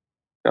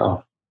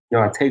 So you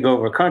want to take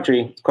over a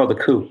country? It's called a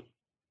coup.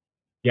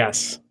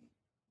 Yes.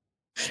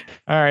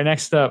 All right.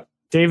 Next up,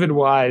 David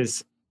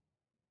Wise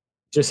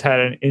just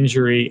had an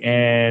injury,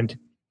 and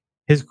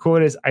his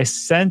quote is, "I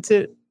sent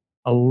it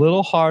a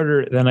little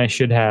harder than I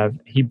should have."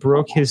 He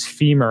broke his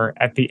femur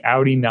at the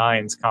Audi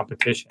 9s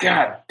competition.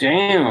 God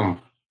damn.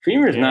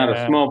 Femur is not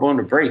a small bone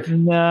to break.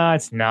 No,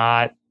 it's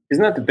not.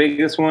 Isn't that the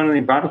biggest one in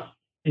the body?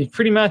 It's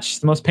pretty much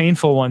the most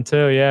painful one,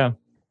 too, yeah.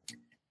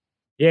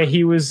 Yeah,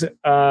 he was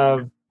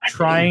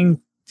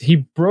he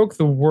broke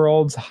the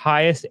world's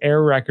highest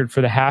air record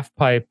for the half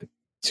pipe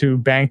to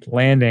banked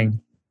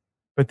landing,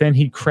 but then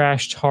he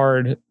crashed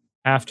hard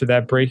after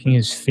that, breaking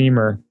his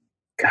femur.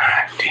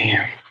 God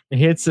damn.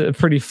 It's a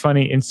pretty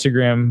funny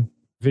Instagram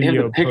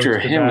video. The picture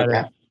of him with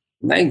that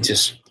leg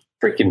just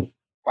freaking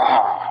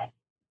wow.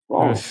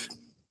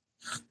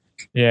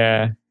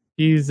 Yeah.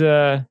 He's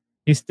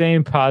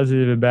staying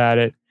positive about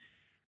it.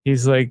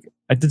 He's like,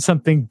 I did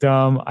something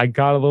dumb. I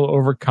got a little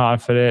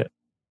overconfident,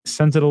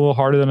 sent it a little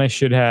harder than I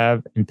should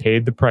have, and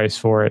paid the price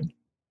for it.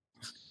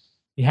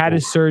 He had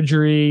his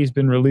surgery. He's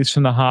been released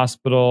from the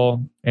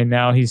hospital, and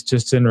now he's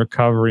just in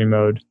recovery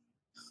mode.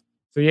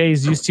 So yeah,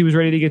 he was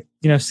ready to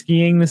get,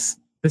 skiing this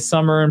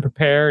summer and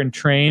prepare and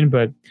train,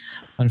 but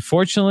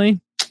unfortunately,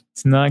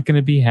 it's not going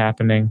to be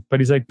happening. But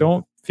he's like,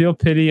 don't feel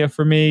pity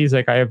for me. He's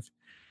like, I have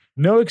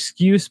no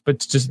excuse but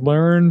to just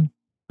learn.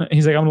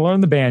 He's like, I'm going to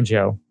learn the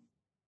banjo.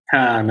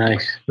 Ah,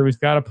 nice. So he's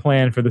got a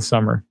plan for the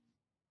summer.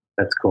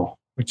 That's cool.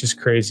 Which is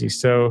crazy.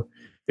 So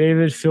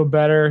David, feel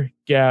better.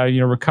 Yeah,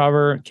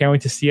 recover. Can't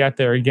wait to see you out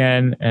there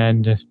again,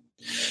 and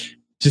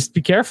just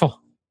be careful.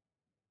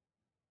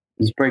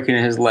 He's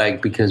breaking his leg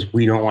because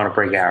we don't want to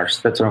break ours.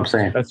 That's what I'm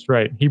saying. That's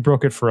right. He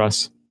broke it for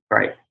us.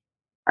 Right.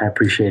 I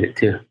appreciate it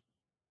too.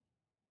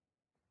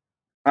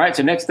 All right.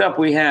 So next up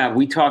we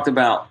talked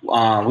about,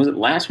 was it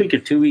last week or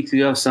 2 weeks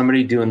ago,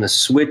 somebody doing the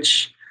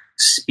Switch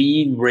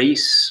speed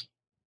race.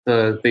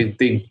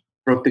 They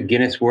broke the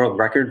Guinness World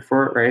Record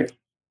for it, right?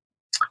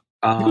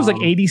 I think it was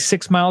like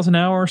 86 miles an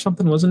hour or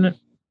something, wasn't it?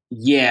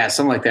 Yeah,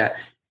 something like that.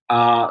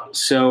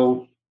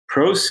 So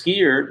pro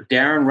skier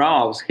Darren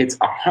Rawls hits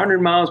 100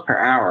 miles per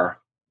hour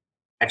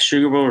at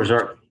Sugar Bowl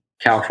Resort,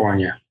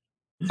 California.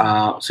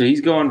 So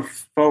he's going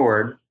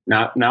forward,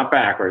 not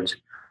backwards.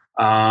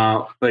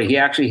 But he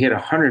actually hit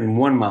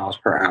 101 miles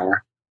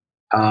per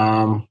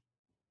hour.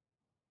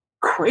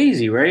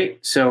 Crazy, right?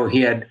 So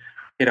he had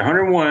hit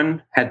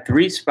 101, had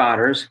 3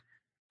 spotters,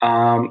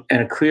 and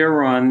a clear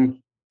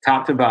run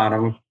top to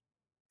bottom.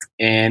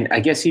 And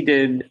I guess he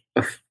did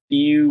a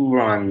few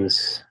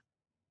runs.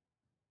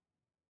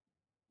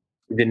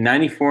 He did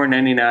 94,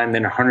 99,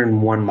 then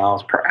 101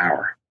 miles per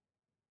hour.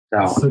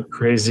 So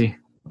crazy.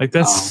 Like,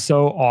 that's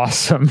so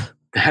awesome.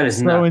 That is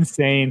so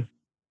insane.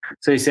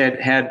 So he said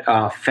had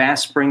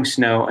fast spring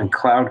snow and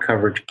cloud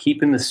coverage,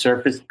 keeping the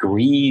surface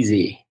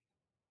greasy.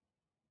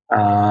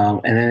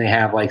 And then they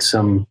have like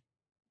some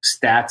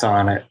stats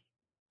on it.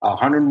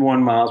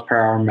 101 miles per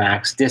hour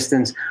max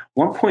distance,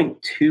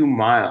 1.2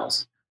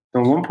 miles.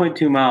 So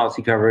 1.2 miles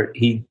he covered.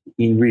 He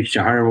reached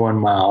 101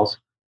 miles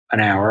an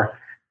hour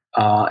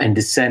and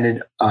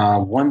descended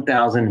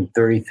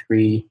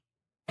 1,033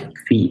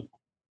 feet.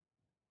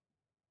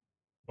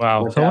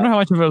 Wow. So I wonder how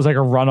much of it was like a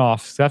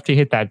runoff. So after you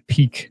hit that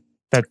peak,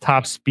 that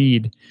top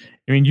speed,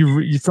 I mean,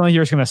 it's not like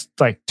you're just going to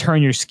like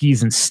turn your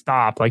skis and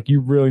stop. Like, you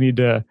really need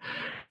to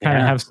kind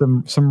of have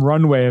some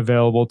runway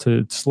available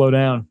to slow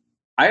down.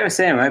 I gotta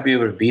say, I might be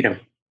able to beat him.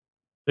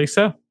 Think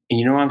so? And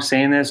you know why I'm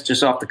saying this?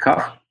 Just off the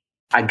cuff.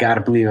 I gotta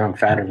believe I'm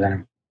fatter than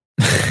him.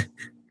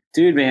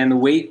 Dude, man, the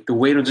weight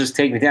will just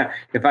take me down.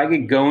 If I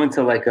could go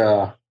into like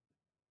a,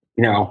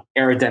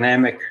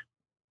 aerodynamic,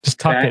 just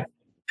tuck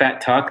fat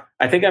tuck,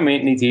 I think I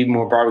may need to eat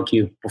more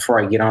barbecue before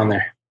I get on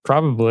there.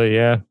 Probably,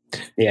 yeah.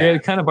 Yeah, the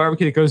kind of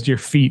barbecue that goes to your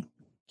feet.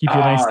 Keep you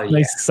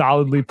nice,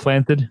 solidly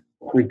planted.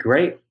 Be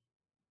great.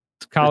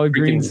 Collard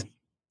greens.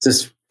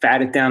 Just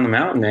fat it down the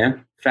mountain,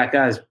 man. Fat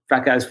guys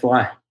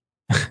fly.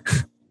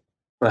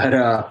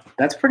 But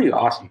that's pretty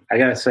awesome. I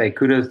gotta say,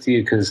 kudos to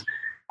you, because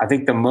I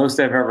think the most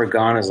I've ever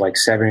gone is like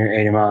 70 or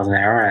 80 miles an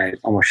hour. I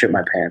almost shit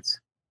my pants.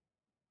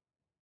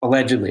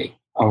 Allegedly,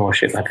 almost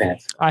shit my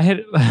pants. I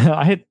hit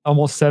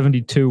almost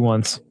 72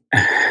 once,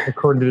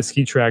 according to the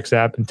Ski Tracks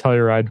app and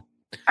Telluride.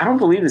 I don't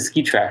believe the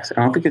Ski Tracks. I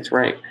don't think it's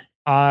right.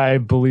 I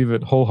believe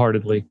it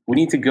wholeheartly. We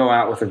need to go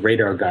out with a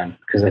radar gun,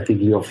 because I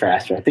think you go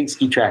faster. I think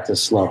Ski Tracks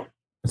is slow.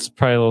 It's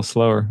probably a little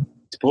slower.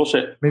 It's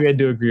bullshit. Maybe I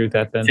do agree with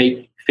that then.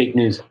 Fake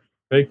news.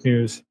 Fake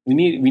news. We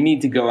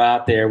need to go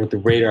out there with the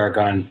radar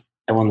gun,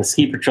 and when the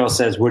ski patrol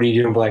says, "What are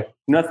you doing?" Be like,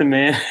 "Nothing,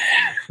 man.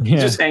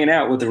 Just hanging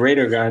out with the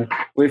radar gun.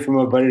 Wait for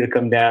my buddy to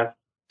come down."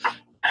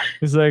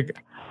 He's like,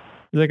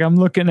 I'm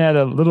looking at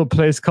a little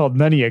place called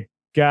None of Your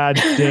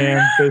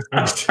Goddamn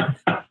Business.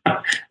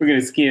 We're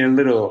gonna ski in a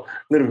little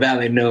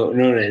valley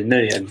known as None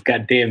of Your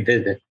Goddamn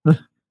Business. All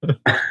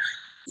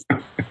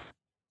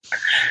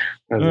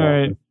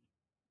right.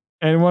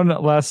 And one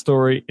last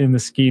story in the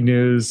ski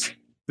news.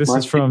 This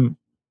is from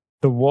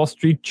the Wall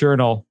Street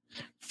Journal.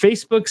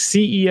 Facebook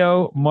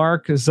CEO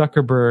Mark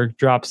Zuckerberg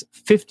drops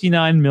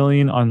 $59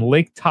 million on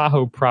Lake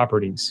Tahoe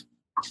properties.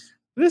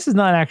 This is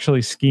not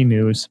actually ski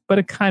news, but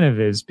it kind of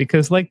is,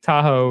 because Lake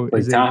Tahoe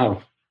is a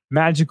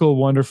magical,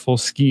 wonderful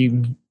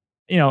ski,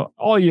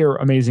 all year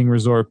amazing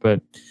resort.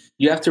 But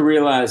you have to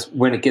realize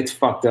when it gets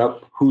fucked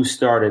up, who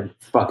started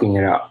fucking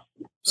it up.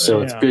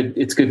 So it's good.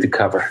 It's good to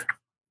cover.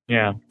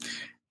 Yeah.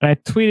 And I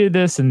tweeted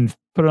this and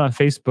put it on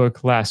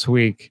Facebook last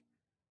week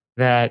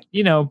that,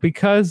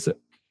 because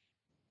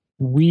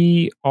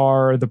we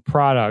are the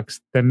products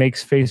that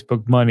makes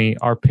Facebook money,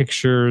 our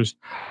pictures,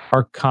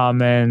 our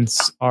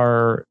comments,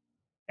 our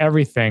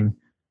everything,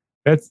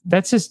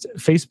 that's just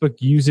Facebook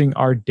using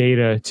our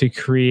data to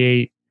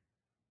create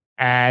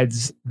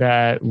ads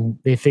that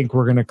they think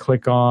we're going to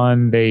click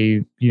on.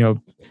 They,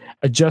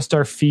 adjust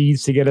our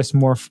feeds to get us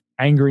more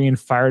angry and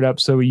fired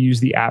up, so we use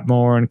the app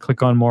more and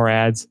click on more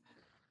ads.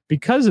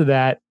 Because of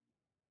that,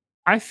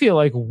 I feel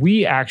like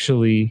we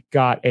actually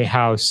got a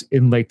house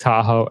in Lake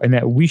Tahoe and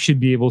that we should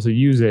be able to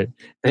use it.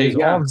 Because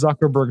all of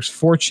Zuckerberg's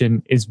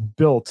fortune is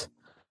built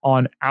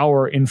on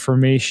our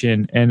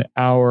information and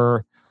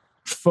our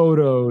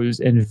photos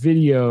and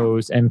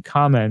videos and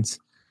comments.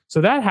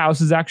 So that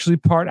house is actually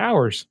part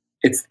ours.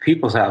 It's the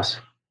people's house.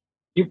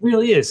 It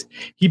really is.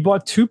 He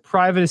bought 2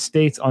 private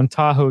estates on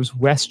Tahoe's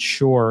west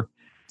shore,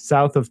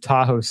 south of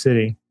Tahoe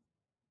City.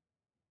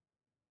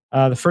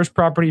 The first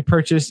property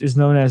purchased is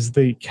known as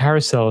the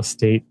Carousel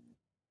Estate.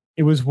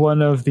 It was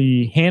one of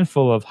the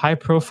handful of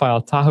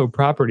high-profile Tahoe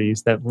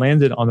properties that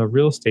landed on the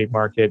real estate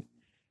market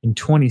in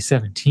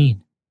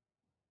 2017.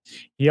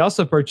 He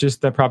also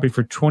purchased that property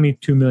for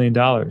 $22 million,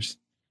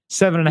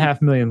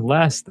 $7.5 million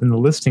less than the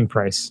listing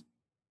price.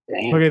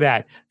 Damn. Look at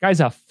that. Guy's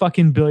a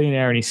fucking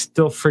billionaire and he's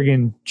still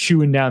friggin'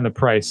 chewing down the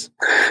price.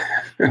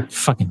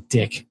 Fucking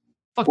dick.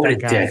 Fuck What that a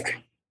guy. dick.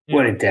 Yeah.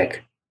 What a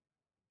dick.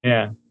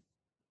 Yeah.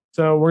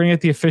 So we're gonna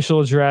get the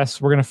official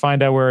address. We're gonna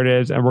find out where it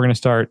is, and we're gonna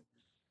start.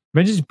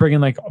 Maybe just bringing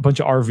like a bunch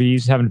of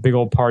RVs, having a big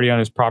old party on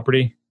his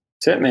property.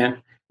 That's it,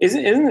 man.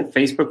 Isn't it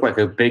Facebook like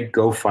a big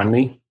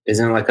GoFundMe?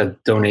 Isn't it like a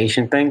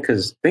donation thing?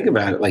 Because think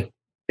about it, like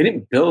they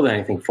didn't build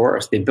anything for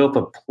us. They built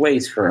a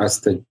place for us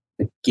to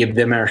give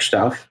them our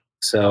stuff.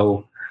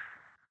 So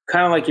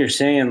kind of like you're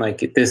saying,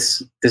 like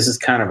this is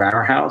kind of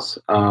our house.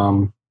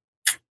 I'm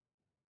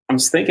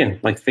just thinking,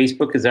 like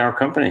Facebook is our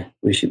company.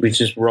 We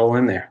just roll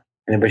in there.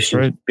 Anybody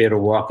should be able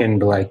to walk in and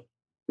be like,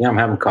 yeah, I'm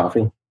having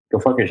coffee. Go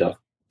fuck yourself.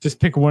 Just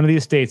pick one of the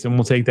estates and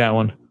we'll take that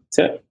one. That's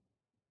it.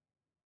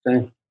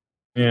 Same.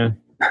 Yeah.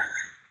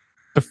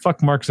 The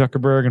fuck Mark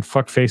Zuckerberg and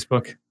fuck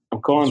Facebook. I'm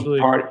calling really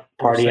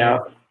party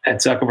out at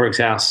Zuckerberg's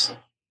house.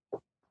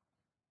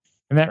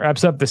 And that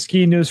wraps up the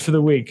ski news for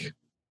the week.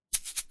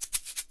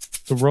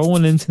 So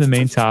rolling into the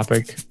main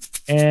topic.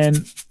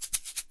 And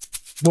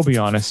we'll be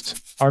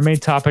honest, our main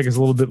topic is a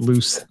little bit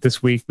loose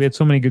this week. We had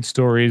so many good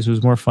stories. It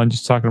was more fun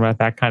just talking about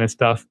that kind of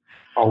stuff.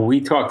 Oh,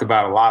 we talked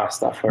about a lot of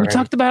stuff already. We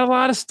talked about a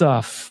lot of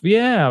stuff.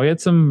 Yeah, we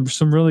had some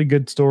really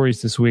good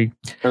stories this week.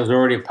 There was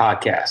already a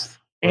podcast.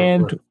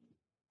 And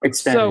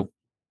so,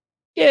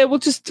 yeah,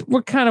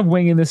 we're kind of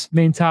winging this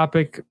main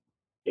topic.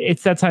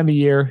 It's that time of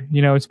year.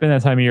 You know, it's been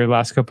that time of year the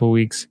last couple of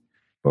weeks.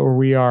 But where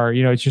we are,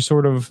 you know, it's just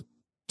sort of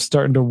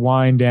starting to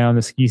wind down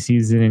the ski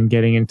season and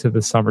getting into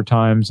the summer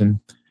times. And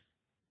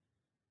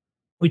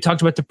we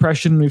talked about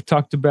depression. We've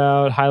talked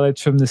about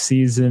highlights from the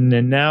season.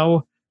 And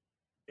now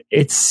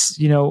it's,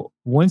 you know,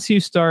 once you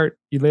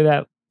lay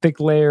that thick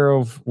layer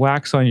of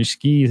wax on your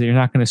skis that you're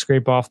not going to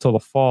scrape off till the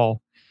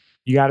fall.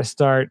 You got to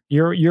start.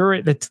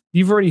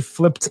 You've already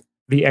flipped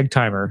the egg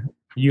timer.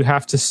 You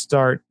have to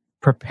start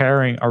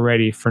preparing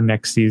already for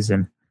next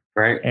season.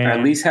 Right. And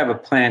at least have a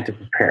plan to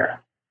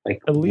prepare.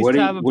 Like, at least what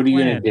are you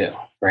going to do?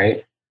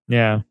 Right.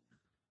 Yeah.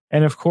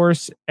 And of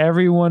course,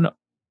 everyone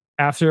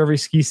after every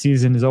ski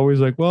season is always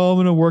like, well, I'm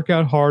going to work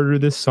out harder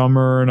this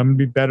summer and I'm going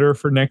to be better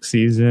for next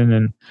season.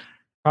 And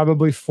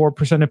probably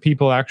 4% of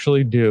people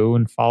actually do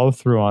and follow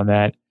through on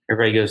that.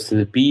 Everybody goes to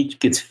the beach,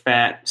 gets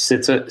fat,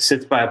 sits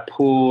by a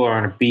pool or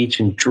on a beach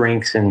and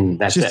drinks, and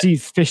that's just it.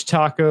 Eat fish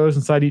tacos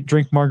inside,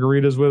 drink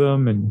margaritas with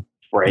them, and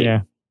right.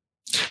 Yeah.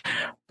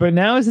 But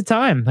now is the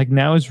time. Like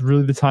now is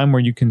really the time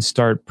where you can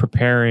start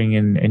preparing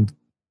and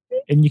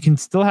you can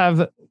still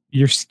have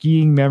your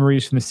skiing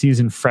memories from the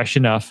season fresh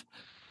enough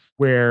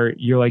where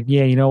you're like,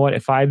 yeah, you know what?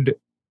 If I'd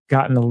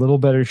gotten a little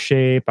better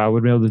shape, I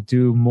would be able to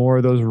do more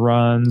of those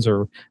runs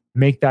or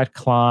make that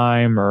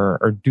climb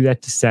or do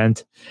that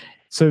descent.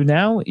 So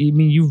now, I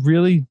mean, you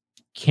really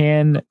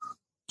can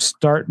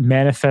start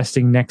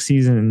manifesting next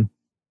season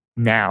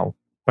now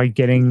by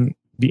getting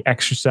the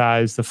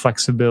exercise, the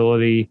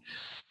flexibility,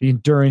 the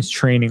endurance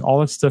training, all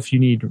that stuff you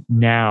need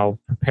now,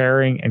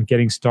 preparing and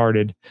getting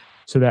started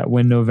so that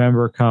when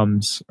November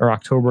comes or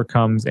October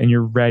comes and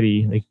you're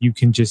ready, like you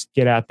can just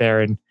get out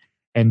there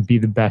and be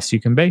the best you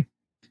can be.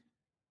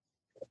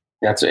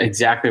 That's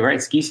exactly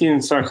right. Ski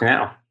season starts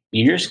now.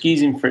 Your ski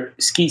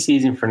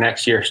season for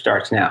next year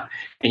starts now.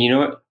 And you know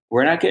what?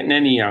 We're not getting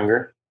any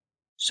younger.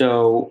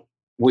 So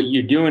what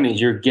you're doing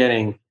is you're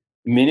getting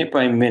minute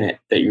by minute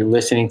that you're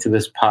listening to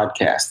this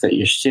podcast, that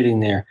you're sitting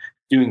there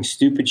doing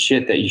stupid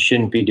shit that you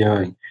shouldn't be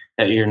doing,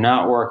 that you're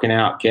not working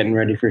out, getting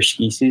ready for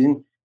ski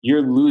season.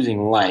 You're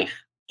losing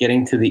life,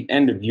 getting to the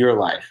end of your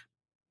life.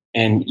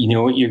 And you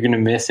know what you're going to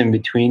miss in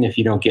between if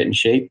you don't get in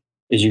shape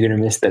is you're going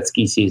to miss that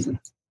ski season.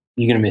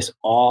 You're going to miss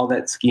all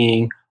that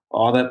skiing,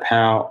 all that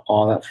pow,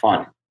 all that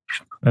fun.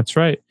 That's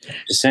right.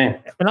 Just saying.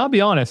 And I'll be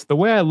honest, the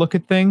way I look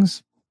at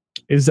things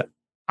is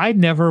I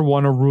never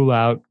want to rule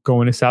out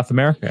going to South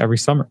America every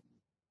summer.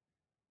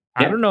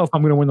 Yeah. I don't know if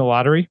I'm going to win the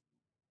lottery,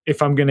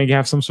 if I'm going to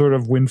have some sort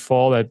of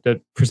windfall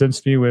that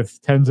presents me with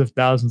tens of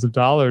thousands of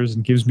dollars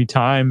and gives me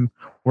time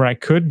where I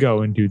could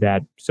go and do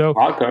that. So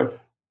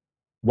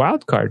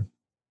wild card.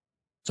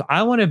 So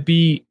I want to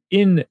be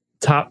in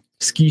top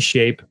ski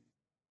shape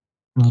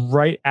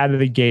right out of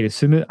the gate. As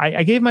soon as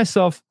I gave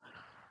myself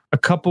a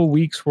couple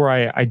weeks where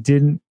I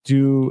didn't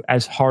do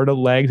as hard a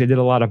legs. I did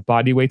a lot of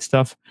body weight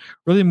stuff,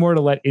 really more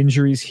to let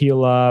injuries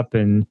heal up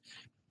and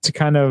to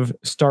kind of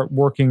start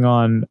working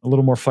on a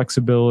little more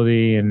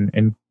flexibility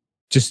and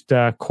just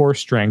core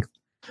strength.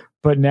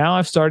 But now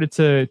I've started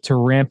to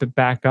ramp it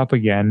back up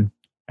again.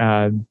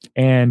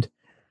 And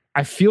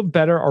I feel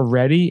better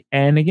already.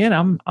 And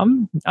again,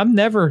 I'm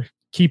never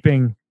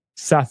keeping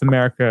South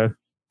America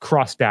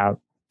crossed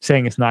out,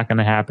 saying it's not going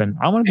to happen.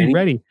 I want to be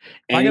ready.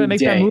 If I got to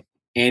make that move,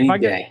 if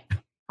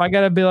I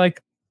got to be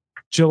like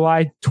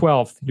July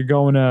 12th, you're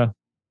going to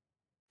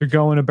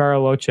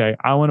Bariloche.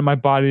 I wanted my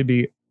body to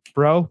be,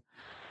 bro,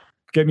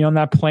 get me on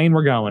that plane.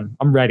 We're going.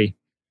 I'm ready.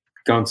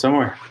 Going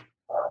somewhere.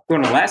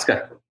 Going to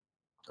Alaska.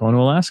 Going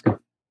to Alaska.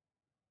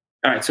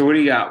 All right. So what do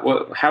you got?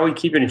 How are we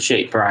keeping in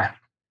shape, Brian?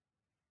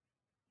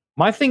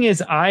 My thing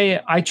is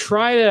I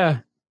try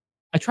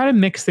to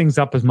mix things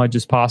up as much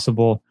as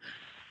possible.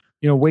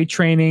 weight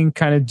training,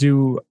 kind of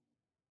do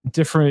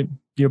different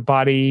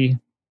body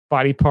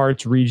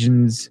parts,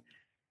 regions,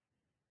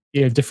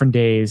 different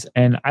days.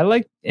 And I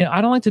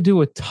don't like to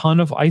do a ton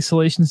of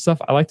isolation stuff.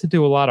 I like to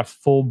do a lot of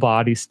full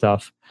body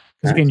stuff.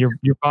 Because again,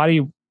 your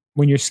body,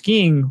 when you're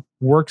skiing,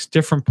 works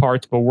different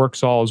parts, but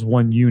works all as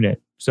one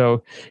unit.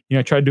 So,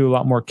 try to do a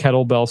lot more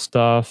kettlebell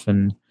stuff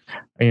and,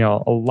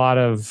 a lot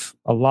of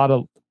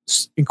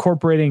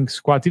incorporating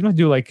squats. Even if I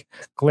do like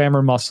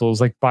glamour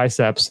muscles, like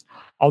biceps,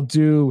 I'll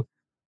do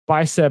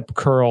bicep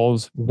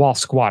curls while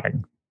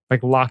squatting,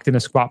 like locked in a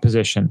squat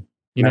position,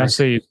 Nice.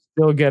 So you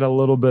still get a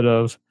little bit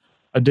of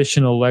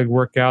additional leg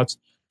workouts.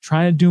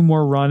 Trying to do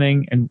more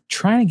running and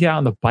trying to get out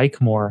on the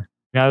bike more.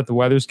 Now that the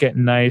weather's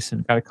getting nice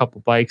and got a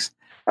couple bikes,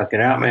 Fuck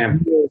it out,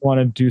 man. I really want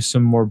to do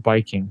some more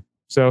biking.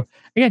 So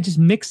again, just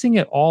mixing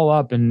it all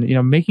up and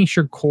making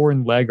sure core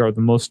and leg are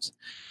the most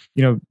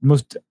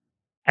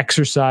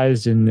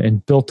exercised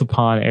and built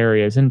upon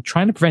areas, and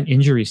trying to prevent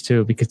injuries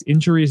too, because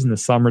injuries in the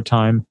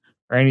summertime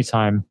or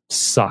anytime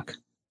suck,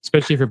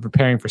 especially if you're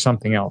preparing for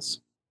something else.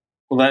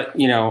 Well,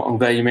 I'm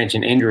glad you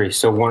mentioned injuries.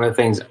 So one of the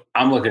things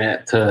I'm looking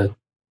at to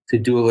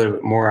do a little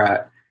bit more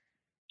at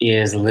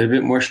is a little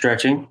bit more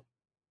stretching,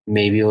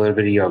 maybe a little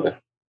bit of yoga.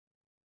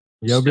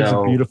 Yoga's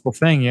a beautiful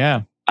thing,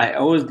 yeah. I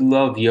always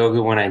love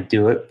yoga when I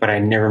do it, but I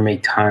never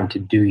make time to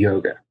do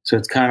yoga. So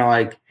it's kind of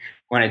like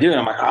when I do it,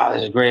 I'm like, oh,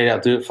 this is great. I'll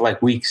do it for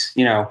like weeks,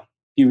 a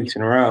few weeks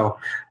in a row.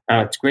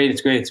 It's great.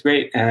 It's great. It's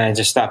great. And I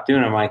just stop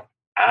doing it. I'm like,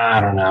 I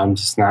don't know. I'm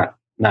just not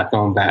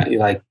going back.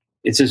 Like,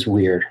 it's just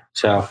weird.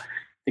 So I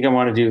think I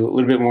want to do a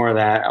little bit more of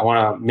that. I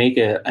want to make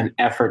an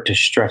effort to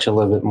stretch a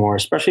little bit more,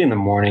 especially in the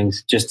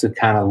mornings, just to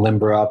kind of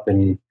limber up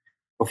and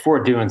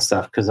before doing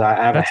stuff. Because I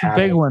have That's a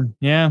habit. A big one.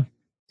 Yeah.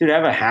 Dude, I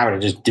have a habit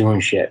of just doing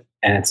shit.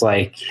 And it's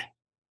like,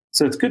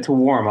 so it's good to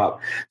warm up.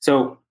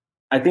 So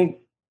I think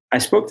I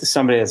spoke to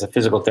somebody as a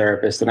physical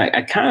therapist, and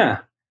I kind of,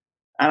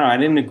 I don't know, I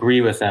didn't agree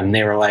with them.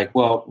 They were like,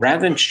 well,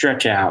 rather than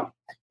stretch out,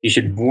 you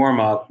should warm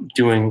up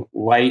doing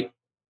light,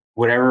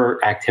 whatever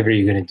activity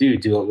you're going to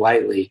do it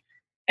lightly,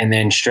 and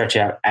then stretch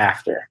out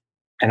after.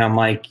 And I'm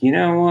like, you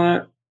know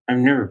what? I've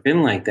never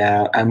been like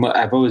that.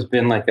 I've always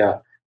been like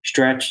a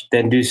stretch,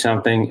 then do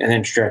something, and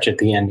then stretch at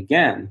the end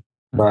again.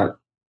 But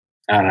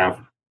I don't know.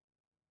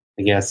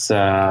 I guess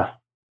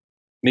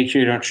make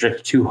sure you don't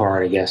stretch too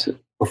hard, I guess,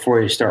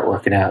 before you start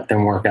working out,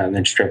 then work out and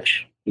then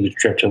stretch. You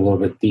stretch a little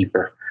bit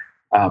deeper.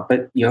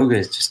 But yoga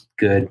is just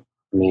good.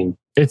 I mean,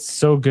 it's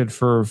so good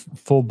for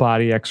full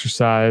body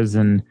exercise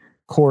and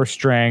core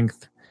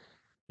strength.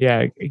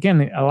 Yeah.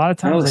 Again, a lot of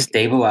times, those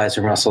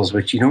stabilizer muscles,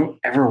 which you don't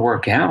ever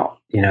work out,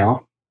 Yeah.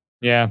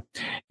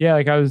 Yeah.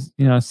 Like I was,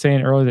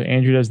 saying earlier that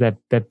Andrew does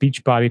that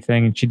beach body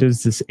thing, and she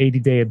does this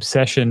 80-day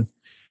obsession.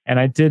 And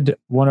I did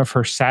one of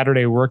her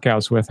Saturday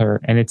workouts with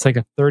her, and it's like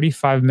a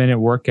 35-minute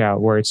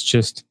workout where it's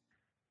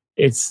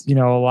a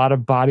lot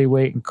of body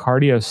weight and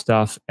cardio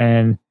stuff.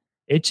 And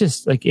it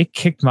just it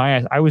kicked my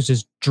ass. I was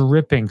just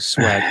dripping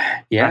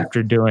sweat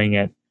after doing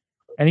it.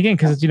 And again,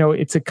 because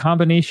it's a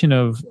combination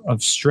of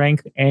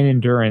strength and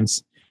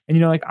endurance.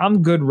 And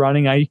I'm good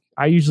running.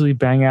 I usually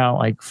bang out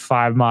like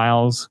 5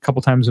 miles a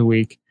couple times a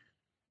week.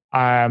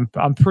 I'm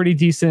pretty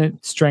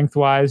decent strength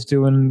wise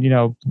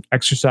doing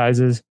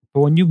exercises. But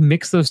when you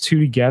mix those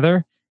two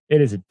together, it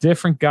is a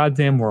different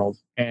goddamn world.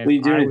 And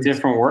you're doing a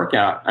different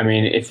workout. I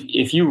mean,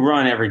 if you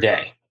run every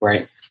day,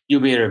 right, you'll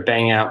be able to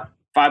bang out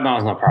 5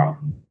 miles, no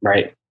problem,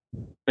 right?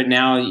 But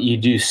now you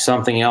do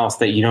something else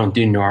that you don't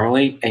do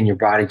normally, and your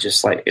body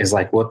just is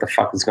like, what the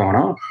fuck is going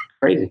on?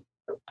 Crazy.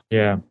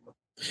 Yeah.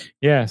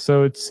 Yeah.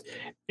 So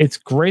it's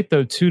great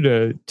though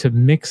too to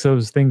mix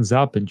those things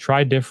up and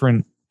try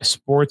different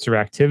sports or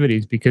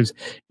activities, because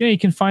you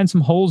can find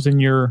some holes in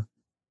your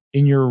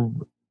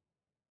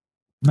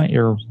not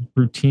your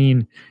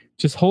routine,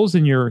 just holes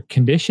in your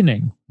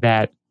conditioning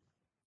that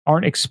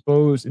aren't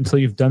exposed until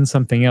you've done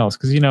something else.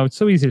 Because it's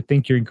so easy to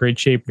think you're in great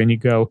shape, then you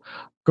go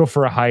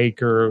for a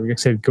hike, or like I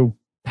said, go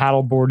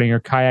paddle boarding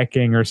or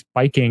kayaking or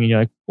biking, and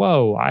you're like,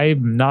 whoa,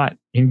 I'm not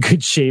in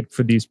good shape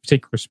for these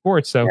particular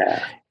sports. So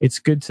it's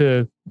good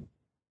to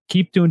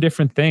keep doing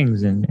different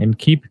things and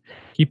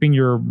keeping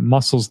your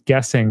muscles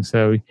guessing,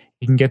 so you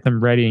can get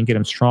them ready and get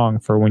them strong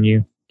for when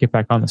you get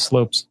back on the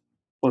slopes.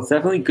 Well, it's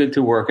definitely good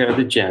to work out at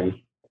the gym,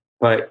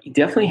 but you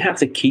definitely have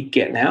to keep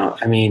getting out.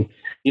 I mean,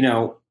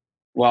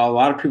 while a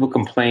lot of people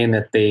complain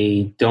that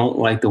they don't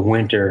like the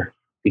winter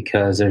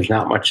because there's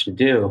not much to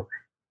do,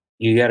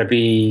 you got to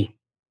be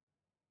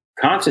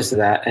conscious of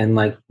that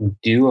and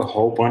do a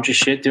whole bunch of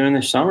shit during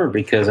the summer,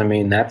 because I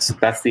mean that's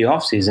the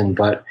off season,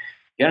 but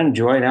you got to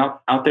enjoy it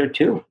out there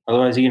too.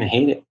 Otherwise, you're gonna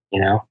hate it.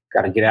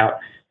 Got to get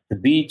out to the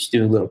beach,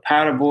 do a little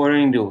paddle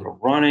boarding, do a little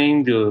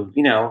running, do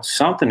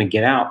something to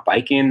get out,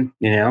 biking.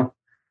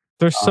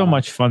 There's so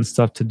much fun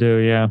stuff to do.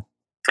 Yeah.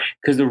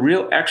 Because the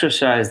real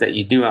exercise that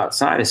you do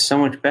outside is so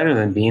much better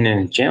than being in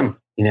a gym.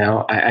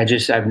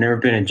 I've never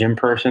been a gym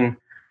person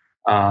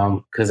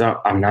because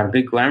I'm not a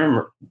big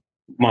glamour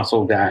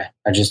muscle guy.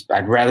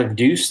 I'd rather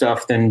do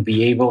stuff than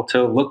be able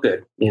to look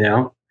good.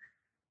 I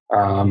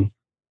don't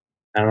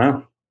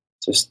know.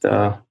 Just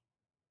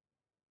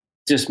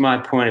just my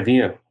point of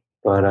view.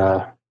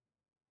 But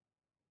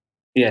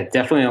yeah,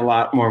 definitely a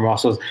lot more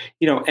muscles.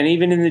 And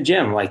even in the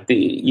gym, like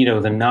the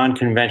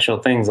non-conventional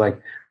things like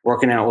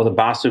working out with a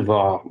Basu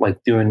ball,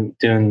 like doing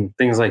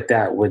things like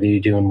that, whether you're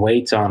doing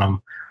weights on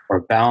them or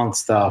balance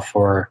stuff,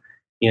 or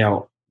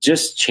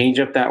just change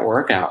up that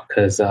workout,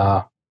 because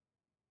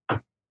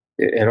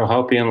it'll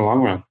help you in the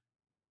long run.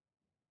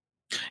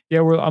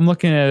 Yeah, I'm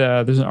looking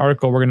at there's an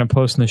article we're going to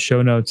post in the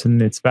show notes,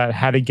 and it's about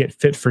how to get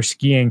fit for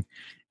skiing.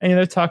 And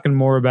they're talking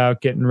more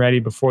about getting ready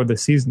before the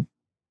season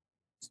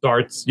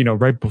starts,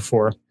 right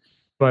before.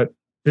 But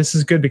this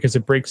is good because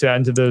it breaks out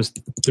into those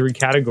three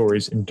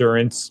categories: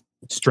 endurance,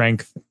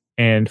 strength,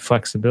 and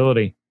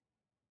flexibility.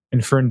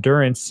 And for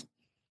endurance,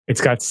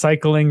 it's got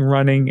cycling,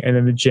 running, and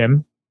then the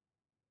gym.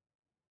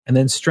 And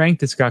then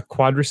strength, it's got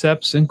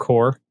quadriceps and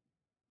core,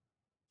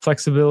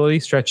 flexibility,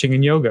 stretching,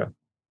 and yoga.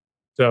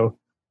 So,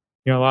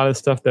 a lot of the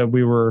stuff that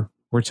we're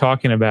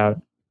talking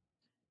about.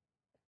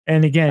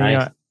 And again,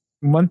 Nice.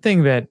 one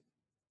thing that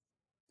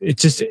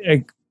it's just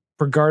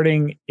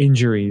regarding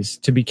injuries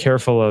to be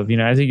careful of,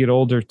 as you get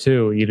older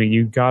too,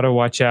 you got to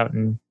watch out.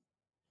 And,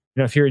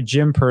 if you're a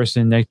gym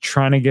person, like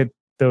trying to get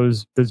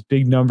those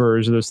big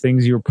numbers or those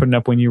things you were putting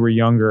up when you were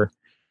younger,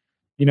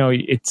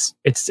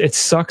 it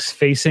sucks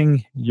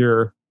facing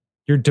your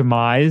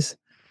demise.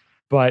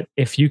 But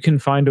if you can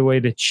find a way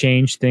to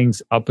change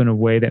things up in a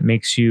way that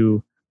makes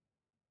you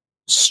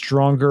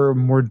stronger,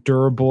 more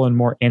durable, and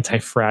more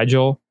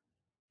anti-fragile,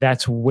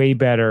 that's way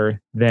better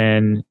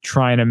than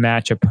trying to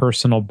match a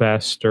personal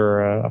best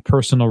or a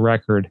personal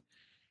record.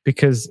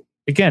 Because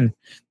again,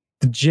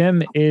 the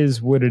gym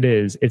is what it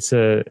is. It's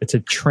a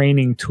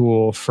training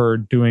tool for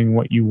doing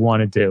what you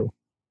want to do.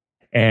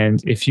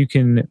 And if you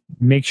can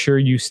make sure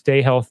you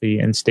stay healthy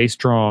and stay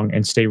strong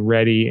and stay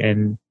ready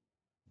and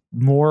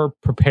more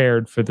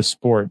prepared for the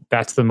sport,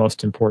 that's the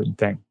most important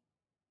thing.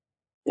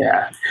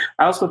 Yeah.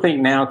 I also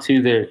think now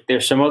too,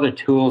 there's some other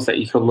tools that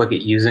you could look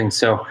at using.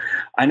 So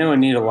I know I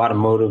need a lot of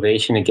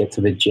motivation to get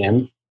to the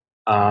gym.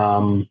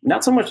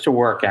 Not so much to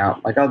work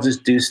out. Like I'll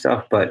just do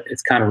stuff, but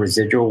it's kind of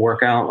residual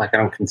workout. Like I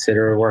don't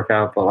consider it a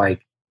workout, but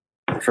like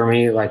for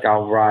me, like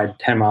I'll ride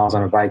 10 miles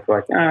on a bike.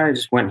 Like I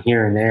just went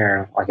here and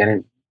there. Like I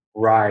didn't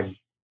ride,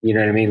 you know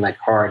what I mean? Like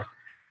hard.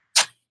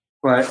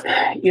 But,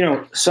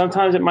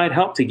 sometimes it might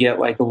help to get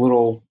like a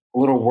little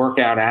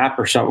workout app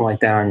or something like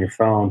that on your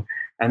phone.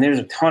 And there's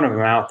a ton of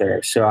them out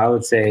there. So I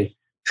would say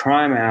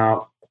try them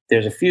out.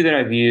 There's a few that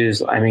I've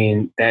used. I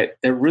mean, that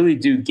really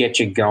do get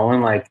you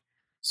going. Like,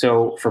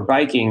 so for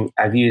biking,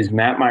 I've used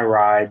Map My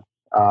Ride.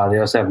 They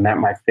also have Map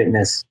My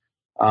Fitness.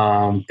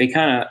 They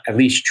kind of at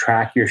least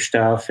track your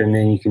stuff, and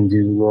then you can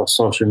do a little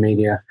social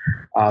media.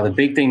 The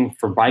big thing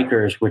for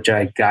bikers, which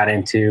I got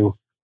into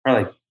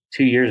probably like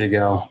 2 years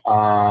ago,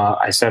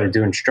 I started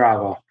doing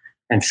Strava,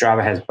 and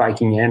Strava has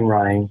biking and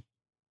running.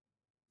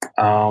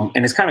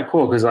 And it's kind of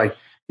cool because like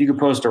you can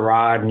post a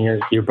ride,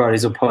 and your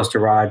buddies will post a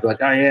ride, be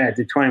like, oh yeah, I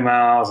did 20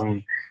 miles,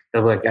 and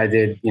they'll be like, I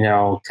did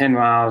 10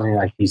 miles, and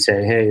like you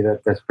say, hey,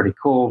 that's pretty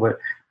cool. But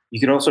you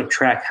could also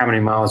track how many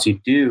miles you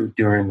do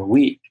during the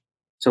week.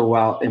 So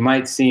while it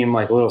might seem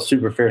like a little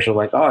superficial,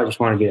 like, oh, I just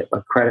want to get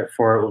like credit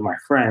for it with my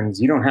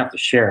friends, you don't have to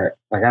share it.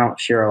 Like I don't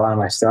share a lot of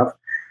my stuff,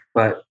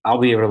 but I'll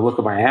be able to look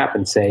at my app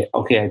and say,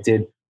 okay, I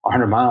did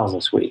 100 miles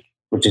this week,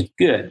 which is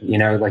good.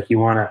 Like you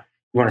want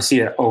to see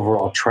that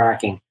overall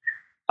tracking.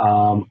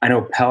 I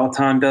know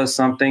Peloton does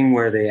something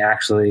where they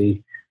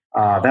actually,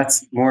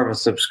 that's more of a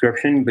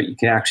subscription, but you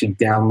can actually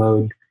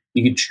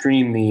you could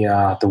stream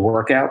the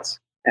workouts,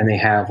 and they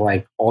have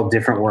like all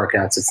different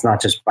workouts. It's not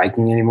just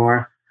biking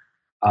anymore.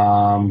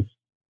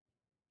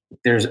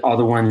 There's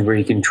other ones where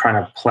you can try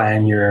to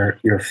plan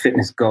your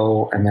fitness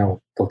goal, and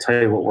they'll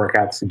tell you what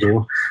workouts to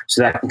do.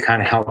 So that can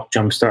kind of help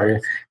jumpstart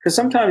you. Because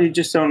sometimes you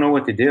just don't know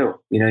what to do.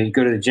 You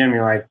go to the gym,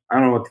 you're like, I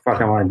don't know what the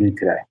fuck I want to do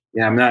today.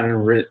 I'm not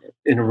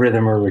in a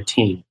rhythm or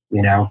routine.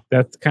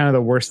 That's kind of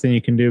the worst thing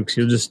you can do, because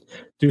you'll just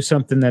do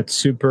something that's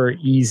super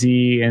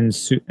easy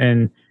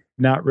and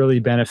not really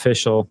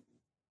beneficial.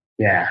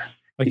 Yeah.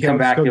 Like you come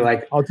back, you're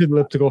like, I'll do the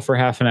elliptical for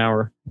half an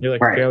hour. You're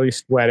like barely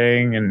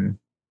sweating, and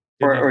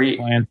or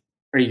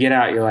you get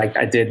out, you're like,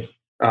 I did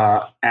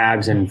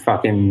abs and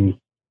fucking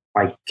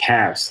like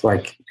calves,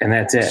 like, and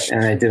that's it.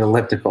 And I did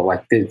elliptical.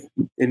 Like,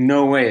 in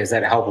no way is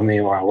that helping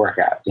me when I work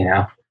out.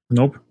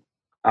 Nope.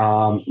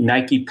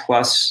 Nike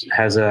Plus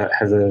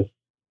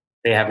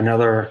they have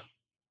another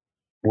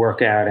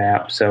workout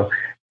app. So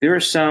there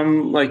are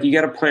some, like, you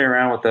got to play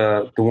around with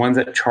the ones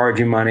that charge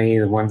you money,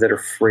 the ones that are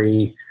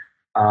free.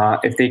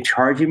 If they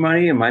charge you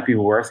money, it might be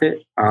worth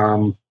it.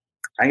 I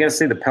got to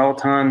say the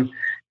Peloton,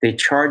 they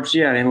charged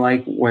you. I didn't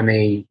like when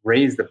they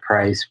raised the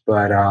price,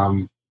 but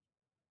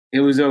it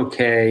was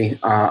okay.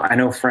 I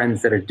know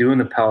friends that are doing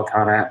the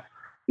Peloton app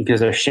because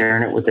they're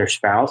sharing it with their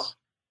spouse,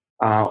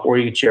 or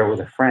you could share it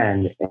with a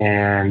friend.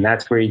 And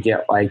that's where you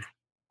get like,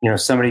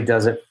 somebody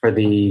does it for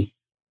the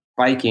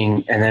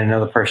biking, and then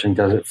another person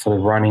does it for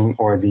the running,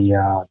 or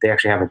they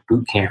actually have a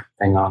boot camp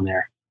thing on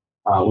there,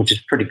 which is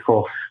pretty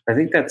cool. I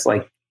think that's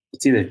like,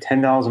 it's either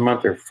 $10 a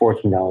month or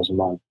 $14 a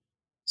month.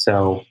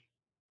 So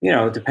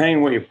depending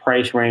on what your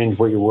price range,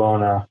 what you're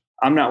willing to,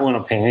 I'm not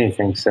willing to pay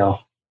anything. So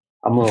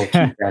I'm a little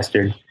cheap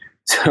bastard.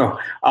 So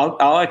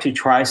I'll actually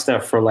try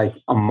stuff for like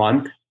a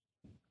month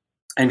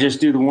and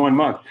just do the 1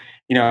 month.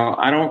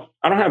 I don't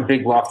have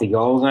big lofty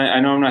goals. I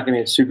know I'm not going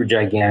to get super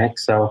gigantic.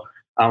 So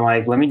I'm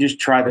like, let me just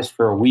try this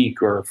for a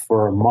week or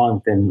for a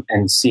month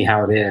and see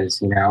how it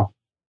is.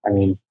 I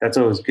mean, that's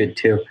always good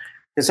too.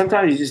 Because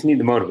sometimes you just need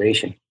the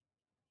motivation.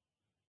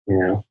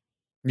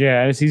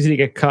 Yeah, it's easy to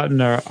get caught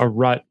in a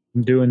rut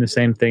doing the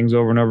same things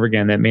over and over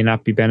again that may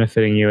not be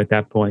benefiting you at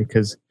that point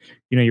because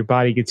your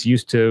body gets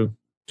used to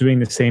doing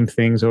the same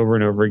things over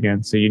and over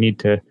again. So you need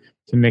to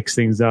mix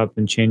things up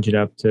and change it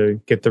up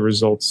to get the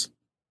results.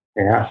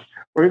 Yeah,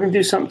 or even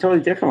do something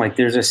totally different. Like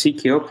there's a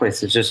CKO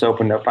place that's just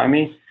opened up by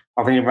me.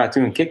 I'm thinking about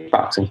doing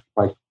kickboxing.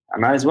 Like I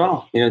might as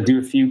well, do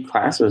a few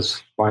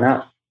classes. Why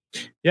not?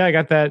 Yeah, I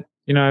got that.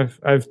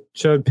 I've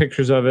showed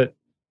pictures of it.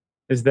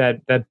 Is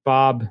that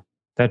Bob,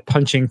 that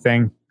punching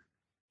thing?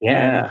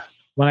 Yeah. And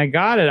when I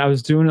got it, I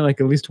was doing it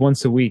like at least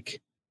once a week.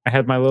 I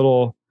had my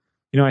little,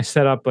 I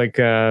set up like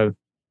a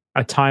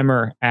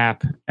timer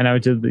app, and I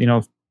would do,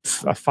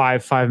 a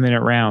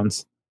 5-minute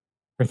rounds.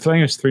 I think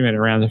it was 3-minute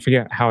rounds. I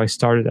forget how I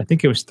started. I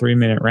think it was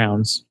 3-minute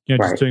rounds.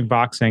 Just doing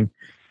boxing,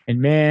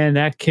 and man,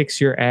 that kicks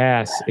your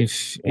ass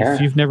if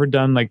you've never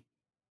done like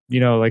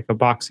a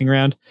boxing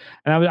round.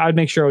 And I'd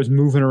make sure I was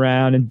moving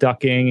around and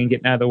ducking and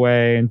getting out of the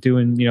way and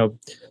doing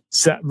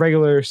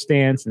regular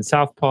stance and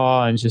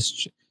southpaw and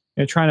just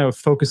trying to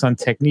focus on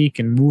technique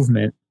and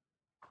movement.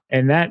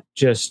 And that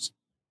just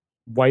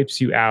wipes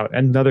you out.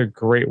 Another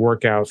great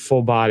workout,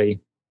 full body.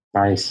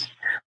 Nice.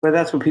 But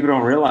that's what people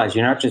don't realize.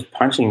 You're not just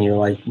punching, you're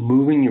like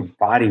moving your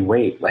body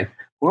weight. Like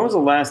when was the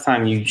last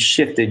time you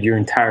shifted your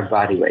entire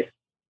body weight?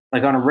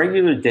 Like on a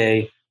regular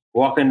day,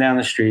 walking down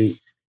the street,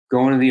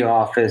 going to the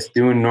office,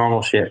 doing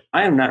normal shit.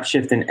 I am not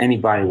shifting any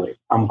body weight.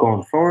 I'm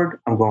going forward.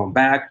 I'm going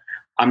back.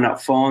 I'm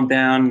not falling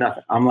down.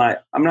 Nothing. I'm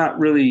not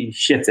really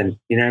shifting.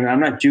 I'm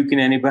not juking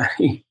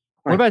anybody.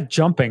 What about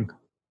jumping?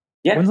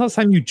 Yeah. When's the last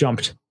time you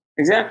jumped?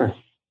 Exactly.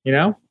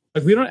 Like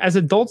we don't, as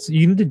adults,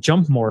 you need to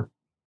jump more.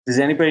 Does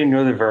anybody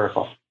know the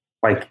vertical?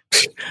 Like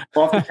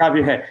off the top of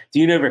your head, do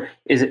you know,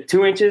 is it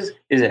 2 inches?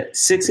 Is it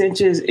 6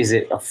 inches? Is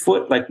it a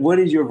foot? Like what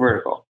is your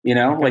vertical?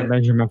 Like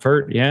measure my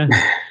vert. Yeah.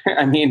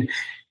 I mean,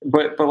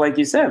 but like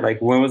you said,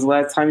 like when was the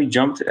last time you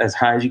jumped as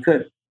high as you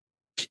could?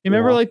 You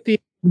remember like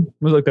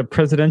the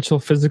presidential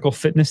physical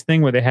fitness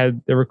thing where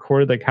they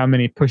recorded like how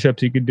many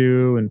push-ups you could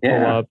do and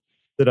pull-ups,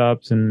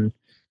 sit-ups, and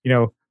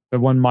the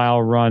 1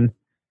 mile run.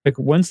 Like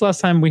when's the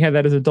last time we had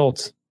that as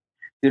adults?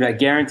 Dude, I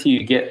guarantee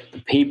you get the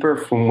paper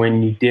from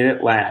when you did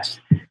it last.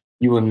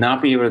 You will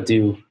not be able to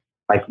do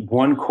like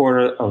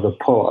 1/4 of the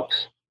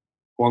pull-ups,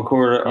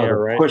 1/4 of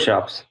the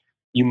push-ups.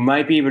 You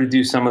might be able to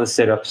do some of the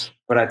sit-ups,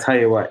 but I tell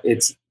you what,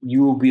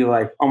 you will be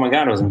like, oh my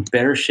God, I was in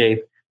better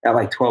shape at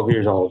like 12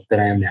 years old than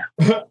I am now.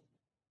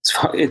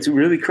 It's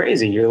really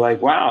crazy. You're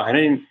like, wow,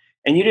 and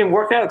you didn't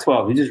work out at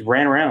 12. You just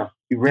ran around.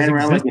 You ran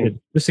around like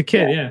just a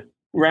kid, yeah.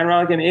 Ran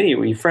around like an idiot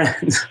with your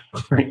friends.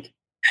 Like,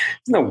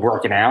 there's no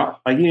working out.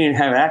 Like you didn't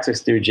have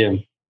access to a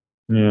gym.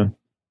 Yeah.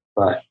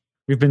 But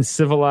we've been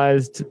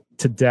civilized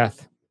to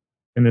death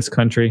in this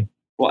country.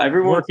 Well,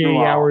 everyone work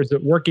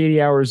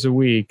 80 hours a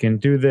week and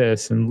do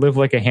this and live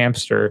like a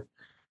hamster,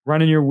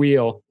 run in your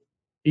wheel,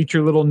 eat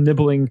your little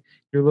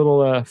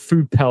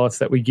food pellets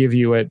that we give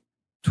you at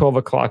 12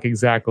 o'clock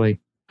exactly.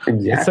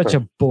 It's such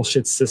a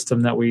bullshit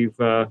system that we've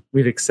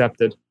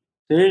accepted.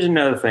 So here's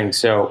another thing.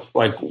 So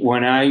like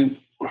when I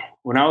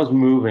was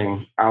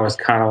moving, I was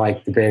kind of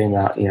like debating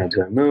about,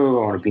 do I move?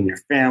 I want to be near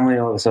family,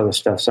 all this other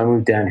stuff. So I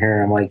moved down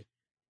here and I'm like,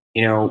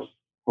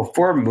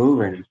 before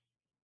moving,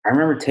 I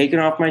remember taking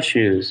off my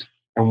shoes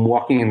and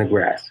walking in the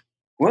grass.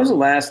 When was the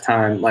last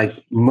time,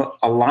 like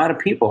a lot of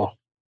people,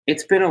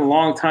 it's been a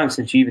long time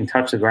since you even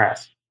touched the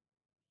grass.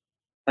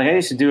 Like I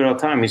used to do it all the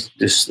time. I used to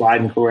just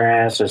slide in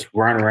grass, just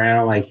run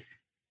around. Like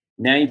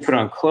now you put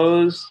on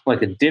clothes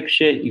like a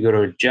dipshit. You go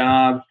to a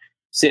job,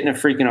 sit in a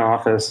freaking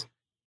office,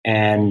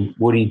 and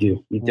what do?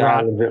 You die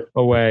a little bit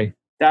away.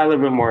 Die a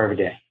little bit more every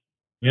day.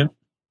 Yeah.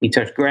 You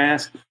touch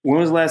grass. When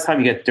was the last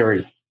time you got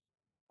dirty?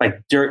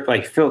 Like dirt,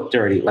 like filth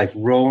dirty, like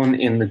rolling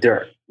in the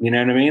dirt. You know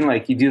what I mean?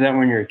 Like you do that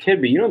when you're a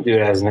kid, but you don't do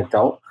it as an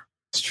adult.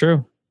 It's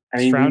true.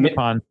 It's frowned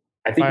upon.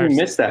 I think we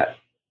miss that.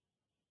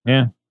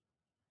 Yeah.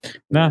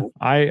 No,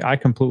 I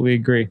completely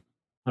agree.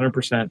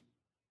 100%.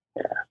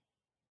 Yeah.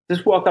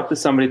 Just walk up to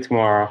somebody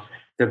tomorrow.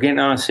 They're getting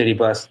on a city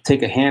bus.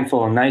 Take a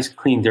handful of nice,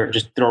 clean dirt.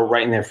 Just throw it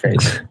right in their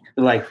face.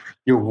 Like,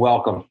 you're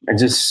welcome. And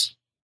just,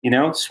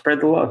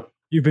 spread the love.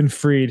 You've been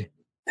freed.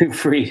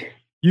 Freed.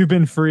 You've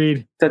been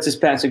freed. Touch this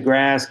patch of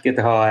grass. Get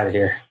the hell out of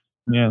here.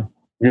 Yeah.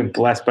 You've been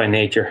blessed by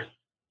nature.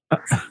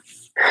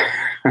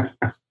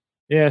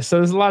 Yeah. So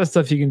there's a lot of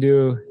stuff you can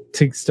do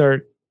to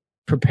start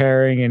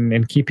preparing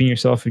and keeping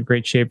yourself in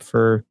great shape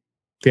for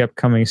the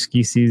upcoming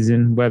ski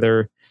season,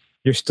 whether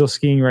you're still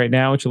skiing right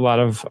now, which a lot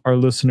of our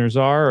listeners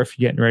are, or if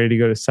you're getting ready to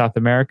go to South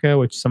America,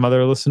 which some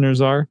other listeners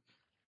are.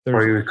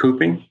 Or you're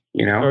recouping,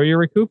 Or you're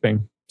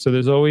recouping. So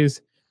there's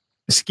always,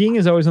 skiing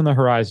is always on the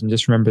horizon.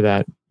 Just remember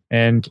that.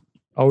 and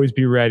always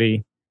be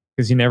ready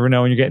because you never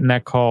know when you're getting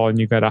that call and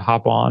you got to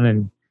hop on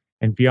and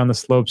be on the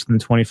slopes in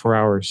 24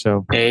 hours.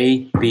 So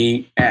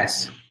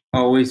ABS,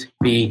 always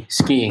be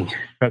skiing.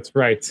 that's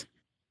right.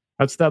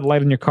 That's that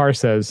light in your car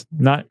says.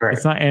 Not Right.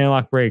 It's not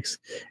anti-lock brakes.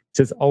 It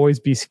says always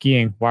be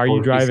skiing. Why are you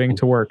Always be driving skiing.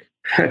 to work?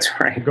 That's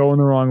You're right. going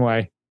the wrong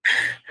way.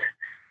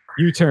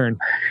 U-turn.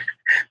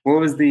 What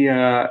was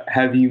the,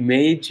 have you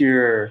made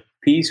your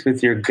peace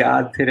with your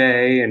God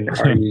today? And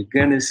are you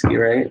going to ski,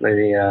 right? Like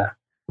the,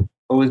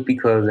 always be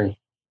closing,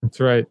 That's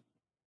right.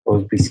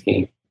 always be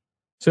skiing.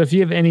 So if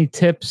you have any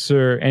tips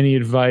or any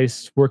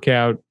advice,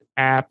 workout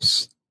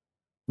apps,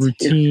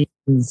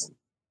 routines,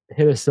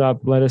 hit us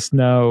up, let us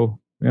know,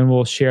 and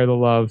we'll share the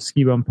love.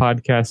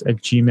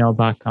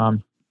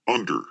 skibumpodcast@gmail.com.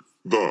 Under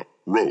the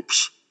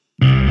ropes.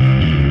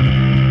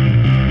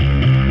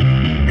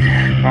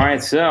 All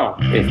right, so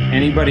if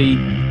anybody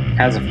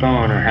has a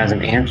phone or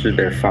hasn't answered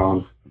their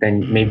phone,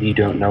 then maybe you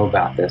don't know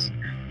about this.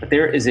 But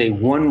there is a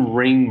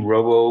one-ring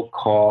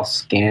robocall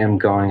scam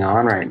going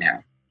on right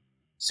now.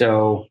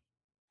 So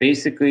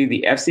basically,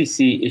 the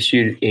FCC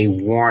issued a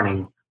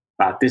warning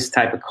about this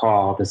type of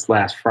call this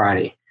last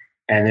Friday.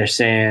 And they're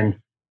saying,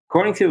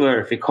 according to the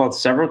alert, if you called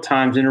several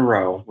times in a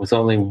row with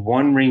only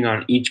one ring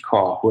on each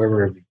call,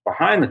 whoever is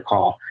behind the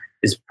call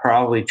is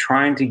probably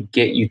trying to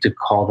get you to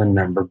call the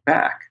number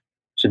back.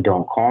 So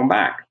don't call them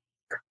back.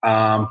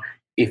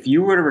 If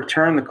you were to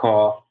return the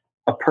call,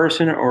 a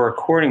person or a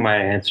recording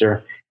might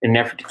answer in an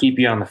effort to keep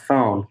you on the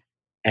phone.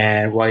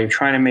 And while you're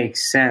trying to make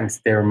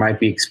sense, there might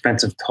be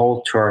expensive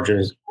toll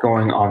charges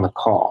going on the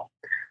call.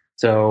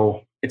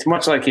 So it's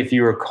much like if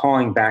you were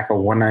calling back a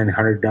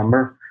 1-900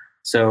 number.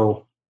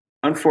 So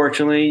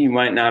unfortunately, you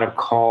might not have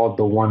called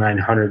the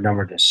 1-900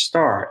 number to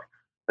start,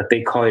 but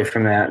they call you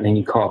from that, and then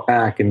you call it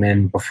back, and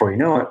then before you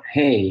know it,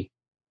 hey,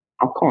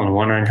 I'm calling a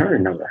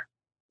 1-900 number.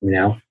 You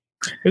know,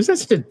 Is that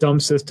such a dumb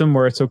system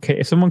where it's okay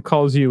if someone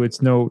calls you? It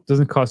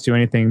doesn't cost you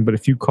anything, but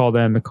if you call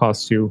them, it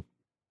costs you.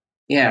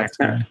 yeah,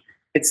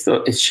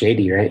 it's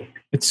shady, right?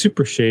 It's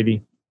super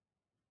shady.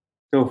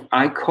 So if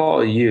I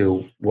call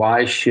you,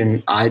 why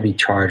shouldn't I be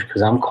charged?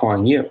 Because I'm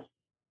calling you.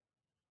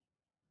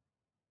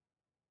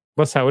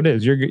 That's how it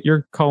is.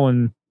 You're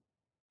calling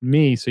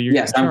me, so you're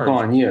Yes, I'm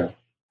calling you,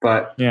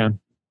 but yeah.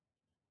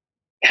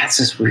 That's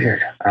just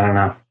weird. I don't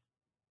know.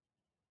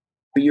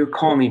 But you're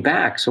calling me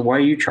back, so why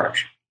are you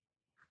charged?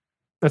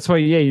 That's why,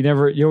 yeah, you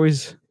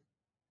always.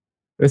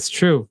 It's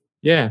true.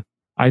 Yeah,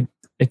 I'm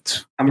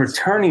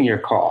returning your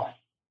call.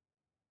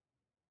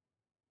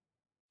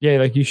 Yeah,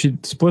 like you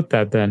should split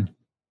that then.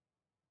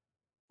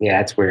 Yeah,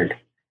 it's weird.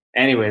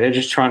 Anyway, they're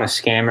just trying to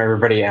scam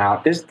everybody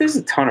out. There's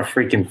a ton of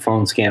freaking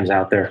phone scams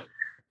out there.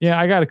 Yeah,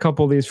 I got a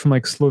couple of these from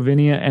like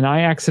Slovenia, and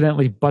I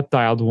accidentally butt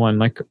dialed one.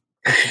 Like,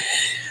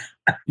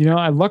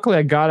 luckily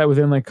I got it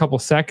within like a couple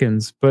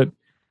seconds, but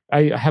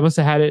I must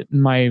have had it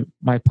in my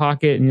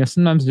pocket, and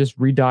sometimes it just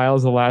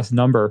redials the last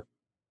number.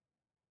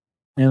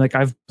 And like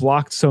I've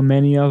blocked so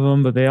many of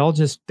them, but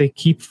they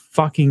keep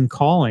fucking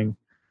calling.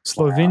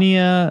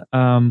 Slovenia,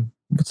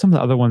 what's some of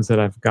the other ones that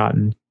I've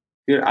gotten?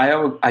 Dude,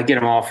 I get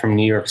them all from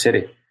New York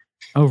City.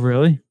 Oh,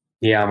 really?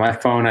 Yeah, my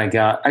phone. I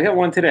got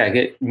one today. I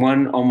get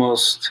one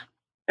almost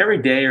every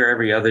day or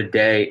every other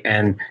day,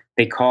 and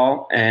they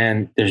call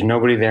and there's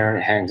nobody there, and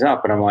it hangs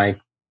up, and I'm like,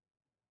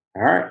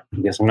 all right, I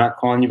guess I'm not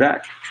calling you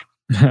back.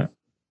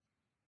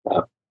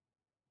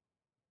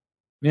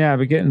 Yeah,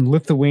 we're getting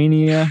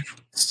Lithuania,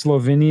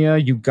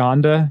 Slovenia,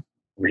 Uganda.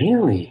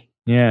 Really?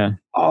 Yeah.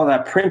 Oh,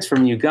 that prince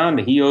from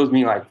Uganda, he owes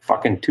me like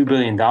fucking $2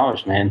 billion,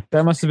 man.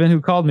 That must have been who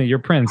called me, your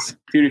prince.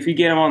 Dude, if you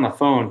get him on the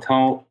phone,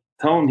 tell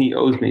him he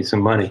owes me some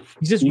money.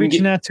 He's just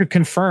reaching out to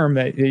confirm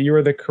that you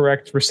are the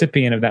correct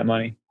recipient of that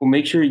money. Well,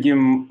 make sure you give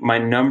him my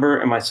number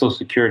and my social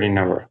security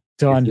number.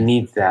 Done. He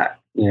needs that,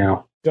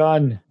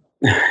 Done.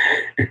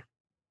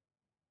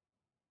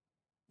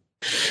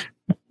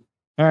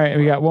 All right,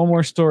 we got one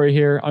more story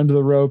here under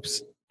the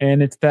ropes,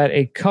 and it's that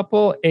a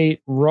couple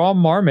ate raw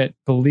marmot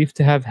believed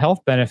to have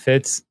health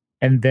benefits,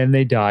 and then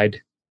they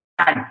died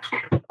of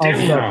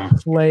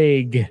the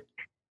plague.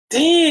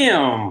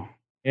 Damn.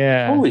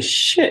 Yeah. Holy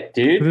shit,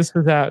 dude. So this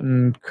was out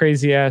in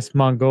crazy-ass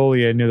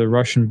Mongolia near the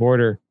Russian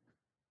border.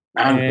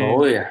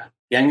 Mongolia.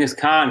 Genghis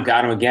Khan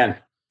got him again.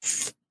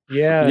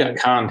 Yeah. He got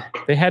conned.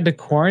 They had to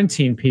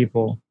quarantine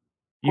people.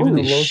 Even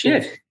Holy the locals,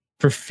 shit.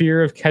 for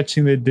fear of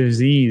catching the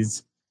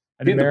disease.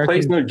 Dude, the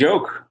place no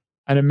joke.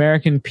 An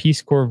American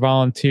Peace Corps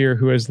volunteer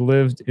who has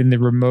lived in the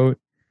remote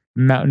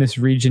mountainous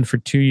region for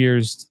 2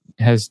 years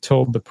has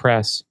told the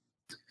press.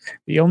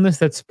 The illness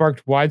that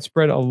sparked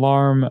widespread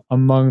alarm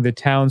among the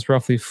town's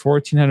roughly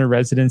 1,400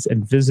 residents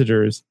and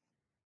visitors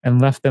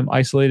and left them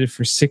isolated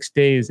for 6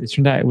 days. It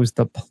turned out it was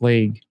the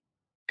plague.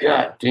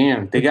 God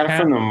damn. They got it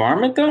from the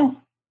marmot, though?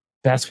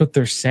 That's what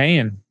they're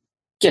saying.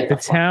 The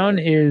town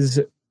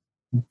is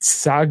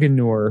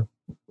Saganur,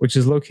 which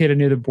is located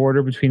near the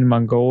border between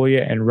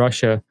Mongolia and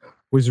Russia,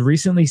 was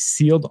recently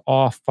sealed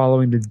off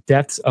following the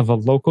deaths of a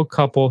local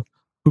couple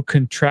who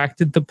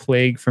contracted the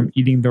plague from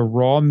eating the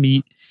raw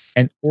meat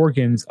and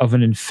organs of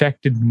an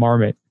infected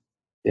marmot.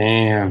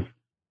 Damn.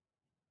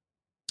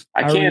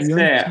 I can't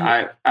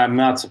say I'm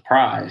not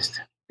surprised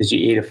because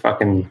you ate a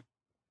fucking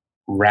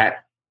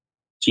rat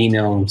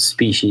genome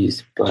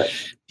species, but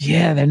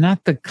yeah, they're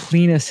not the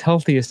cleanest,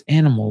 healthiest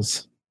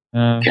animals.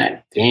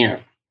 God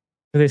damn.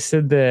 They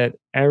said that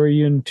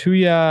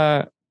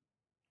Aryuntuya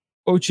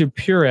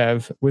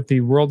Ochapurev with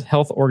the World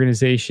Health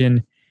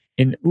Organization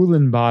in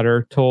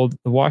Ulaanbaatar told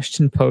the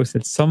Washington Post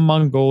that some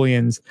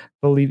Mongolians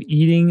believe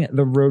eating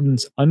the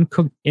rodent's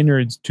uncooked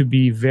innards to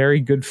be very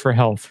good for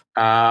health.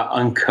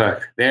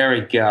 Uncooked. There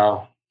we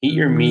go. Eat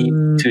your meat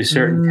to a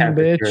certain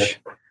temperature bitch.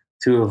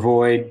 to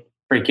avoid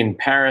freaking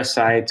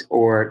parasites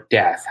or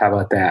death. How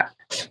about that?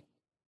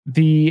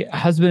 The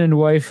husband and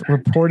wife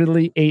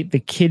reportedly ate the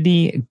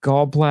kidney,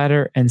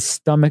 gallbladder, and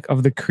stomach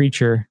of the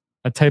creature,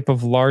 a type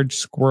of large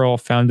squirrel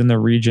found in the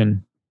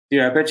region.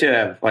 Dude, I bet you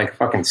have like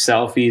fucking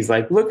selfies.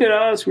 Like, look at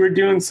us. We're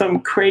doing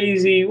some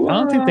crazy. Whoa. I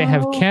don't think they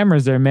have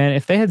cameras there, man.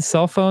 If they had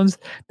cell phones,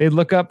 they'd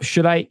look up,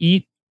 should I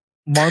eat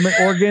marmot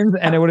organs?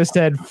 And it would have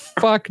said,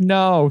 fuck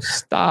no,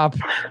 stop.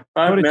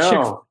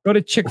 Go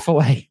to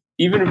Chick-fil-A.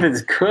 Even if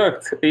it's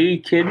cooked. Are you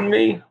kidding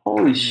me?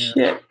 Holy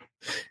shit.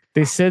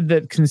 They said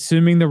that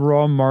consuming the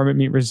raw marmot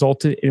meat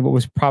resulted in what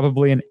was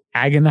probably an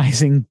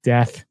agonizing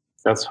death.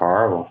 That's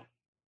horrible.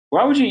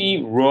 Why would you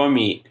eat raw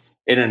meat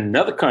in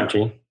another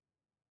country?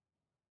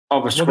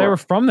 Well, they were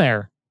from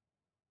there.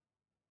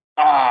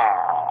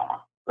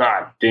 Ah,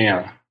 god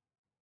damn.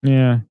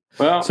 Yeah.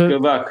 Well,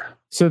 good luck.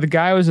 So the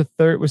guy was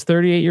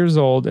 38 years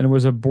old and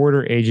was a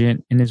border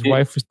agent, and his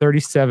wife was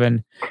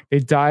 37. They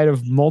died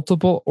of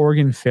multiple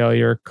organ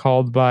failure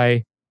caused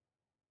by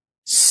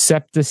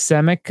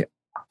septicemic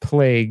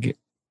plague.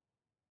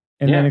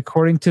 And then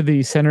according to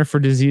the Center for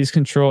Disease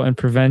Control and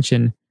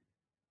Prevention,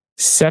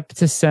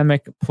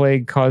 septicemic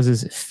plague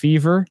causes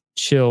fever,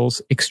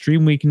 chills,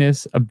 extreme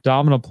weakness,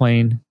 abdominal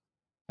pain,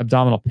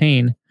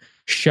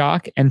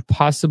 shock, and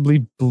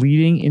possibly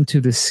bleeding into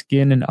the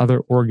skin and other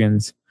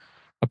organs.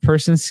 A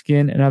person's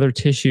skin and other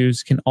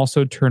tissues can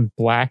also turn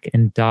black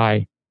and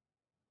die.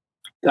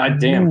 God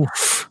damn.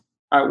 Oof.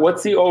 All right,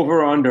 what's the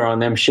over-under on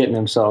them shitting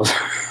themselves?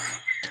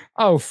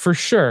 Oh, for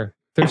sure.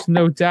 There's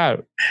no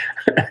doubt.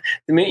 The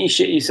minute you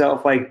shit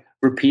yourself like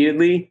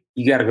repeatedly,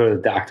 you got to go to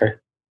the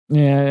doctor.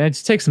 Yeah,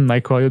 just take some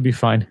NyQuil. You'll be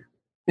fine.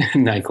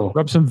 NyQuil.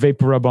 Rub some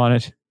vapor rub on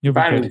it. You'll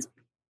be good.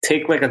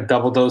 Take like a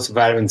double dose of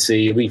vitamin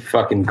C. You'll be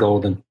fucking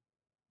golden.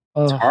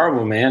 It's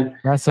horrible, man.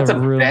 That's a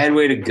bad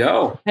way to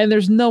go. And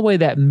there's no way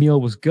that meal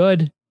was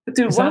good. But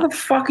dude, why the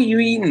fuck are you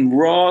eating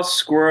raw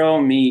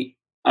squirrel meat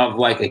of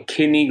like a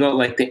kidney,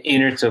 like the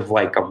innards of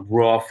like a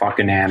raw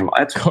fucking animal?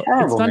 That's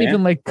horrible. It's not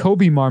even like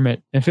Kobe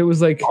marmot. If it was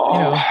like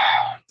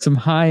some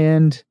high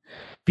end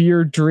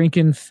beer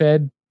drinking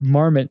fed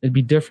marmot, it'd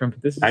be different.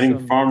 But this is not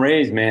even farm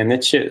raised, man.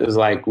 That shit was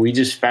like we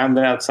just found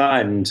it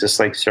outside and just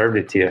like served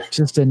it to you.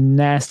 Just a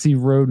nasty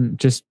rodent,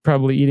 just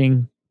probably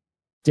eating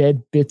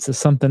dead bits of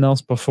something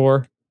else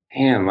before.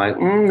 Damn, like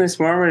this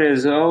marmot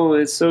is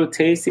it's so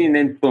tasty, and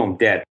then boom,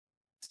 dead.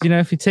 You know,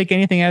 if you take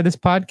anything out of this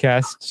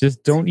podcast,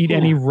 just don't eat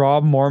any raw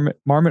marmot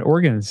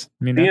organs.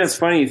 I mean, it's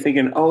funny. You're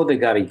thinking, they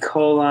got E.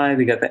 coli,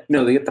 they got that.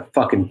 No, they got the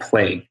fucking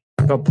plague.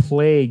 The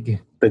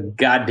plague. The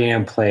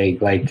goddamn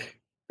plague. Like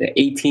the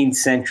 18th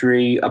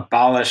century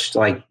abolished.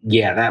 Like,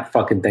 yeah, that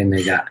fucking thing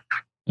they got.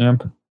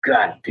 Yep.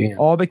 God damn.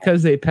 All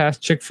because they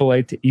passed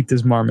Chick-fil-A to eat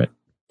this marmot.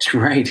 That's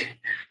right.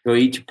 Go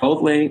eat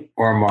Chipotle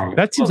or a marmot.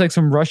 That seems like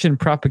some Russian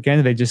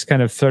propaganda. They just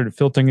kind of started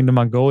filtering into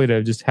Mongolia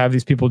to just have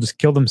these people just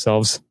kill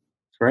themselves.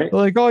 Right.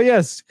 They're like, oh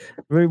yes,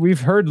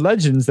 we've heard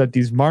legends that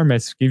these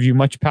marmots give you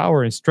much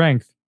power and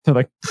strength. They're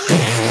like,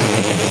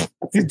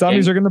 these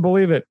dummies are going to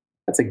believe it.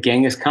 That's a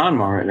Genghis Khan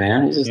marmot,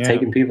 man. He's just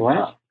taking people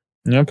out.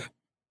 Yep.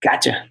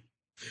 Gotcha.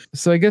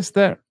 So I guess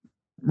that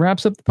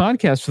wraps up the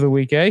podcast for the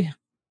week, eh?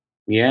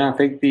 Yeah, I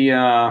think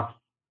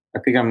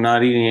I'm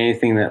not eating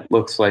anything that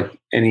looks like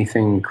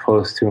anything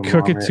close to a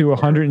Cook marmot. It to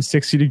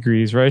 160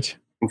 degrees, right?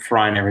 I'm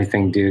frying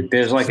everything, dude.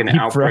 There's like an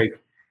outbreak.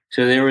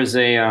 So there was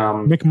a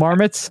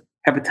McMarmots?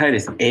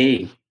 Hepatitis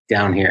A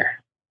down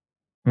here.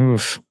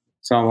 Oof.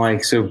 So I'm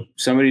like, so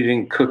somebody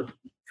didn't cook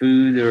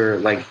food or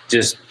like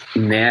just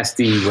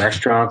nasty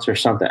restaurants or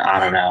something.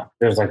 I don't know.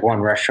 There's like one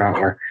restaurant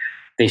where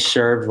they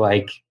served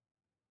like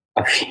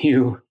a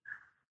few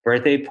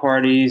birthday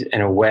parties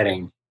and a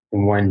wedding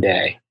in one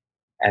day.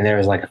 And there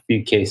was like a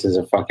few cases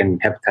of fucking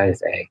hepatitis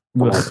A.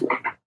 Like,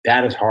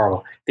 that is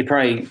horrible. They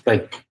probably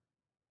like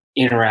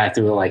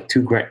interacted with like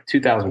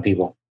 2,000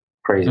 people.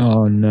 Crazy.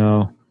 Oh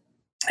no.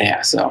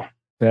 Yeah. So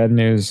bad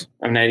news.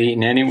 I'm not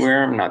eating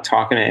anywhere. I'm not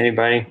talking to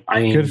anybody. I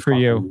ain't good for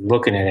you.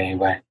 Looking at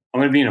anybody. I'm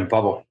going to be in a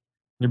bubble.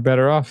 You're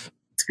better off.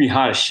 It's going to be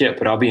hot as shit,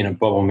 but I'll be in a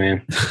bubble,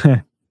 man.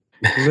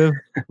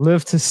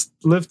 live to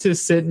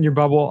sit in your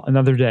bubble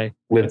another day.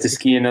 Live to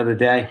ski another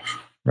day.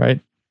 Right.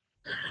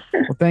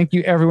 Well, thank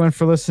you everyone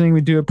for listening.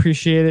 We do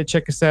appreciate it.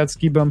 Check us out,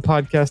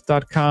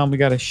 skibumpodcast.com. We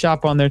got a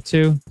shop on there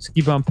too,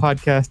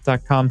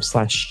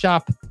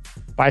 skibumpodcast.com/shop.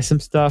 Buy some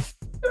stuff.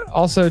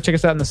 Also, check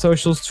us out on the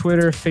socials,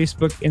 Twitter,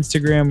 Facebook,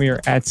 Instagram. We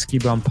are at Ski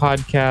Bum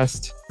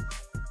Podcast.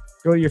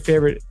 Go to your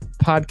favorite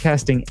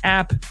podcasting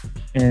app.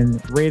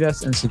 and rate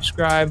us and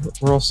subscribe.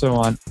 We're also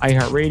on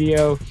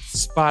iHeartRadio,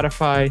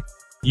 Spotify,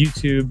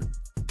 YouTube,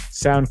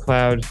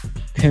 SoundCloud,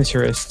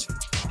 Pinterest.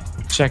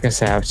 Check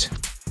us out.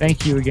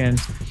 Thank you again.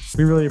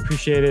 We really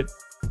appreciate it.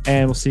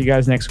 And we'll see you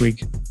guys next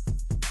week.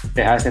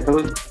 Say hi, say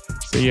hello.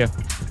 See ya.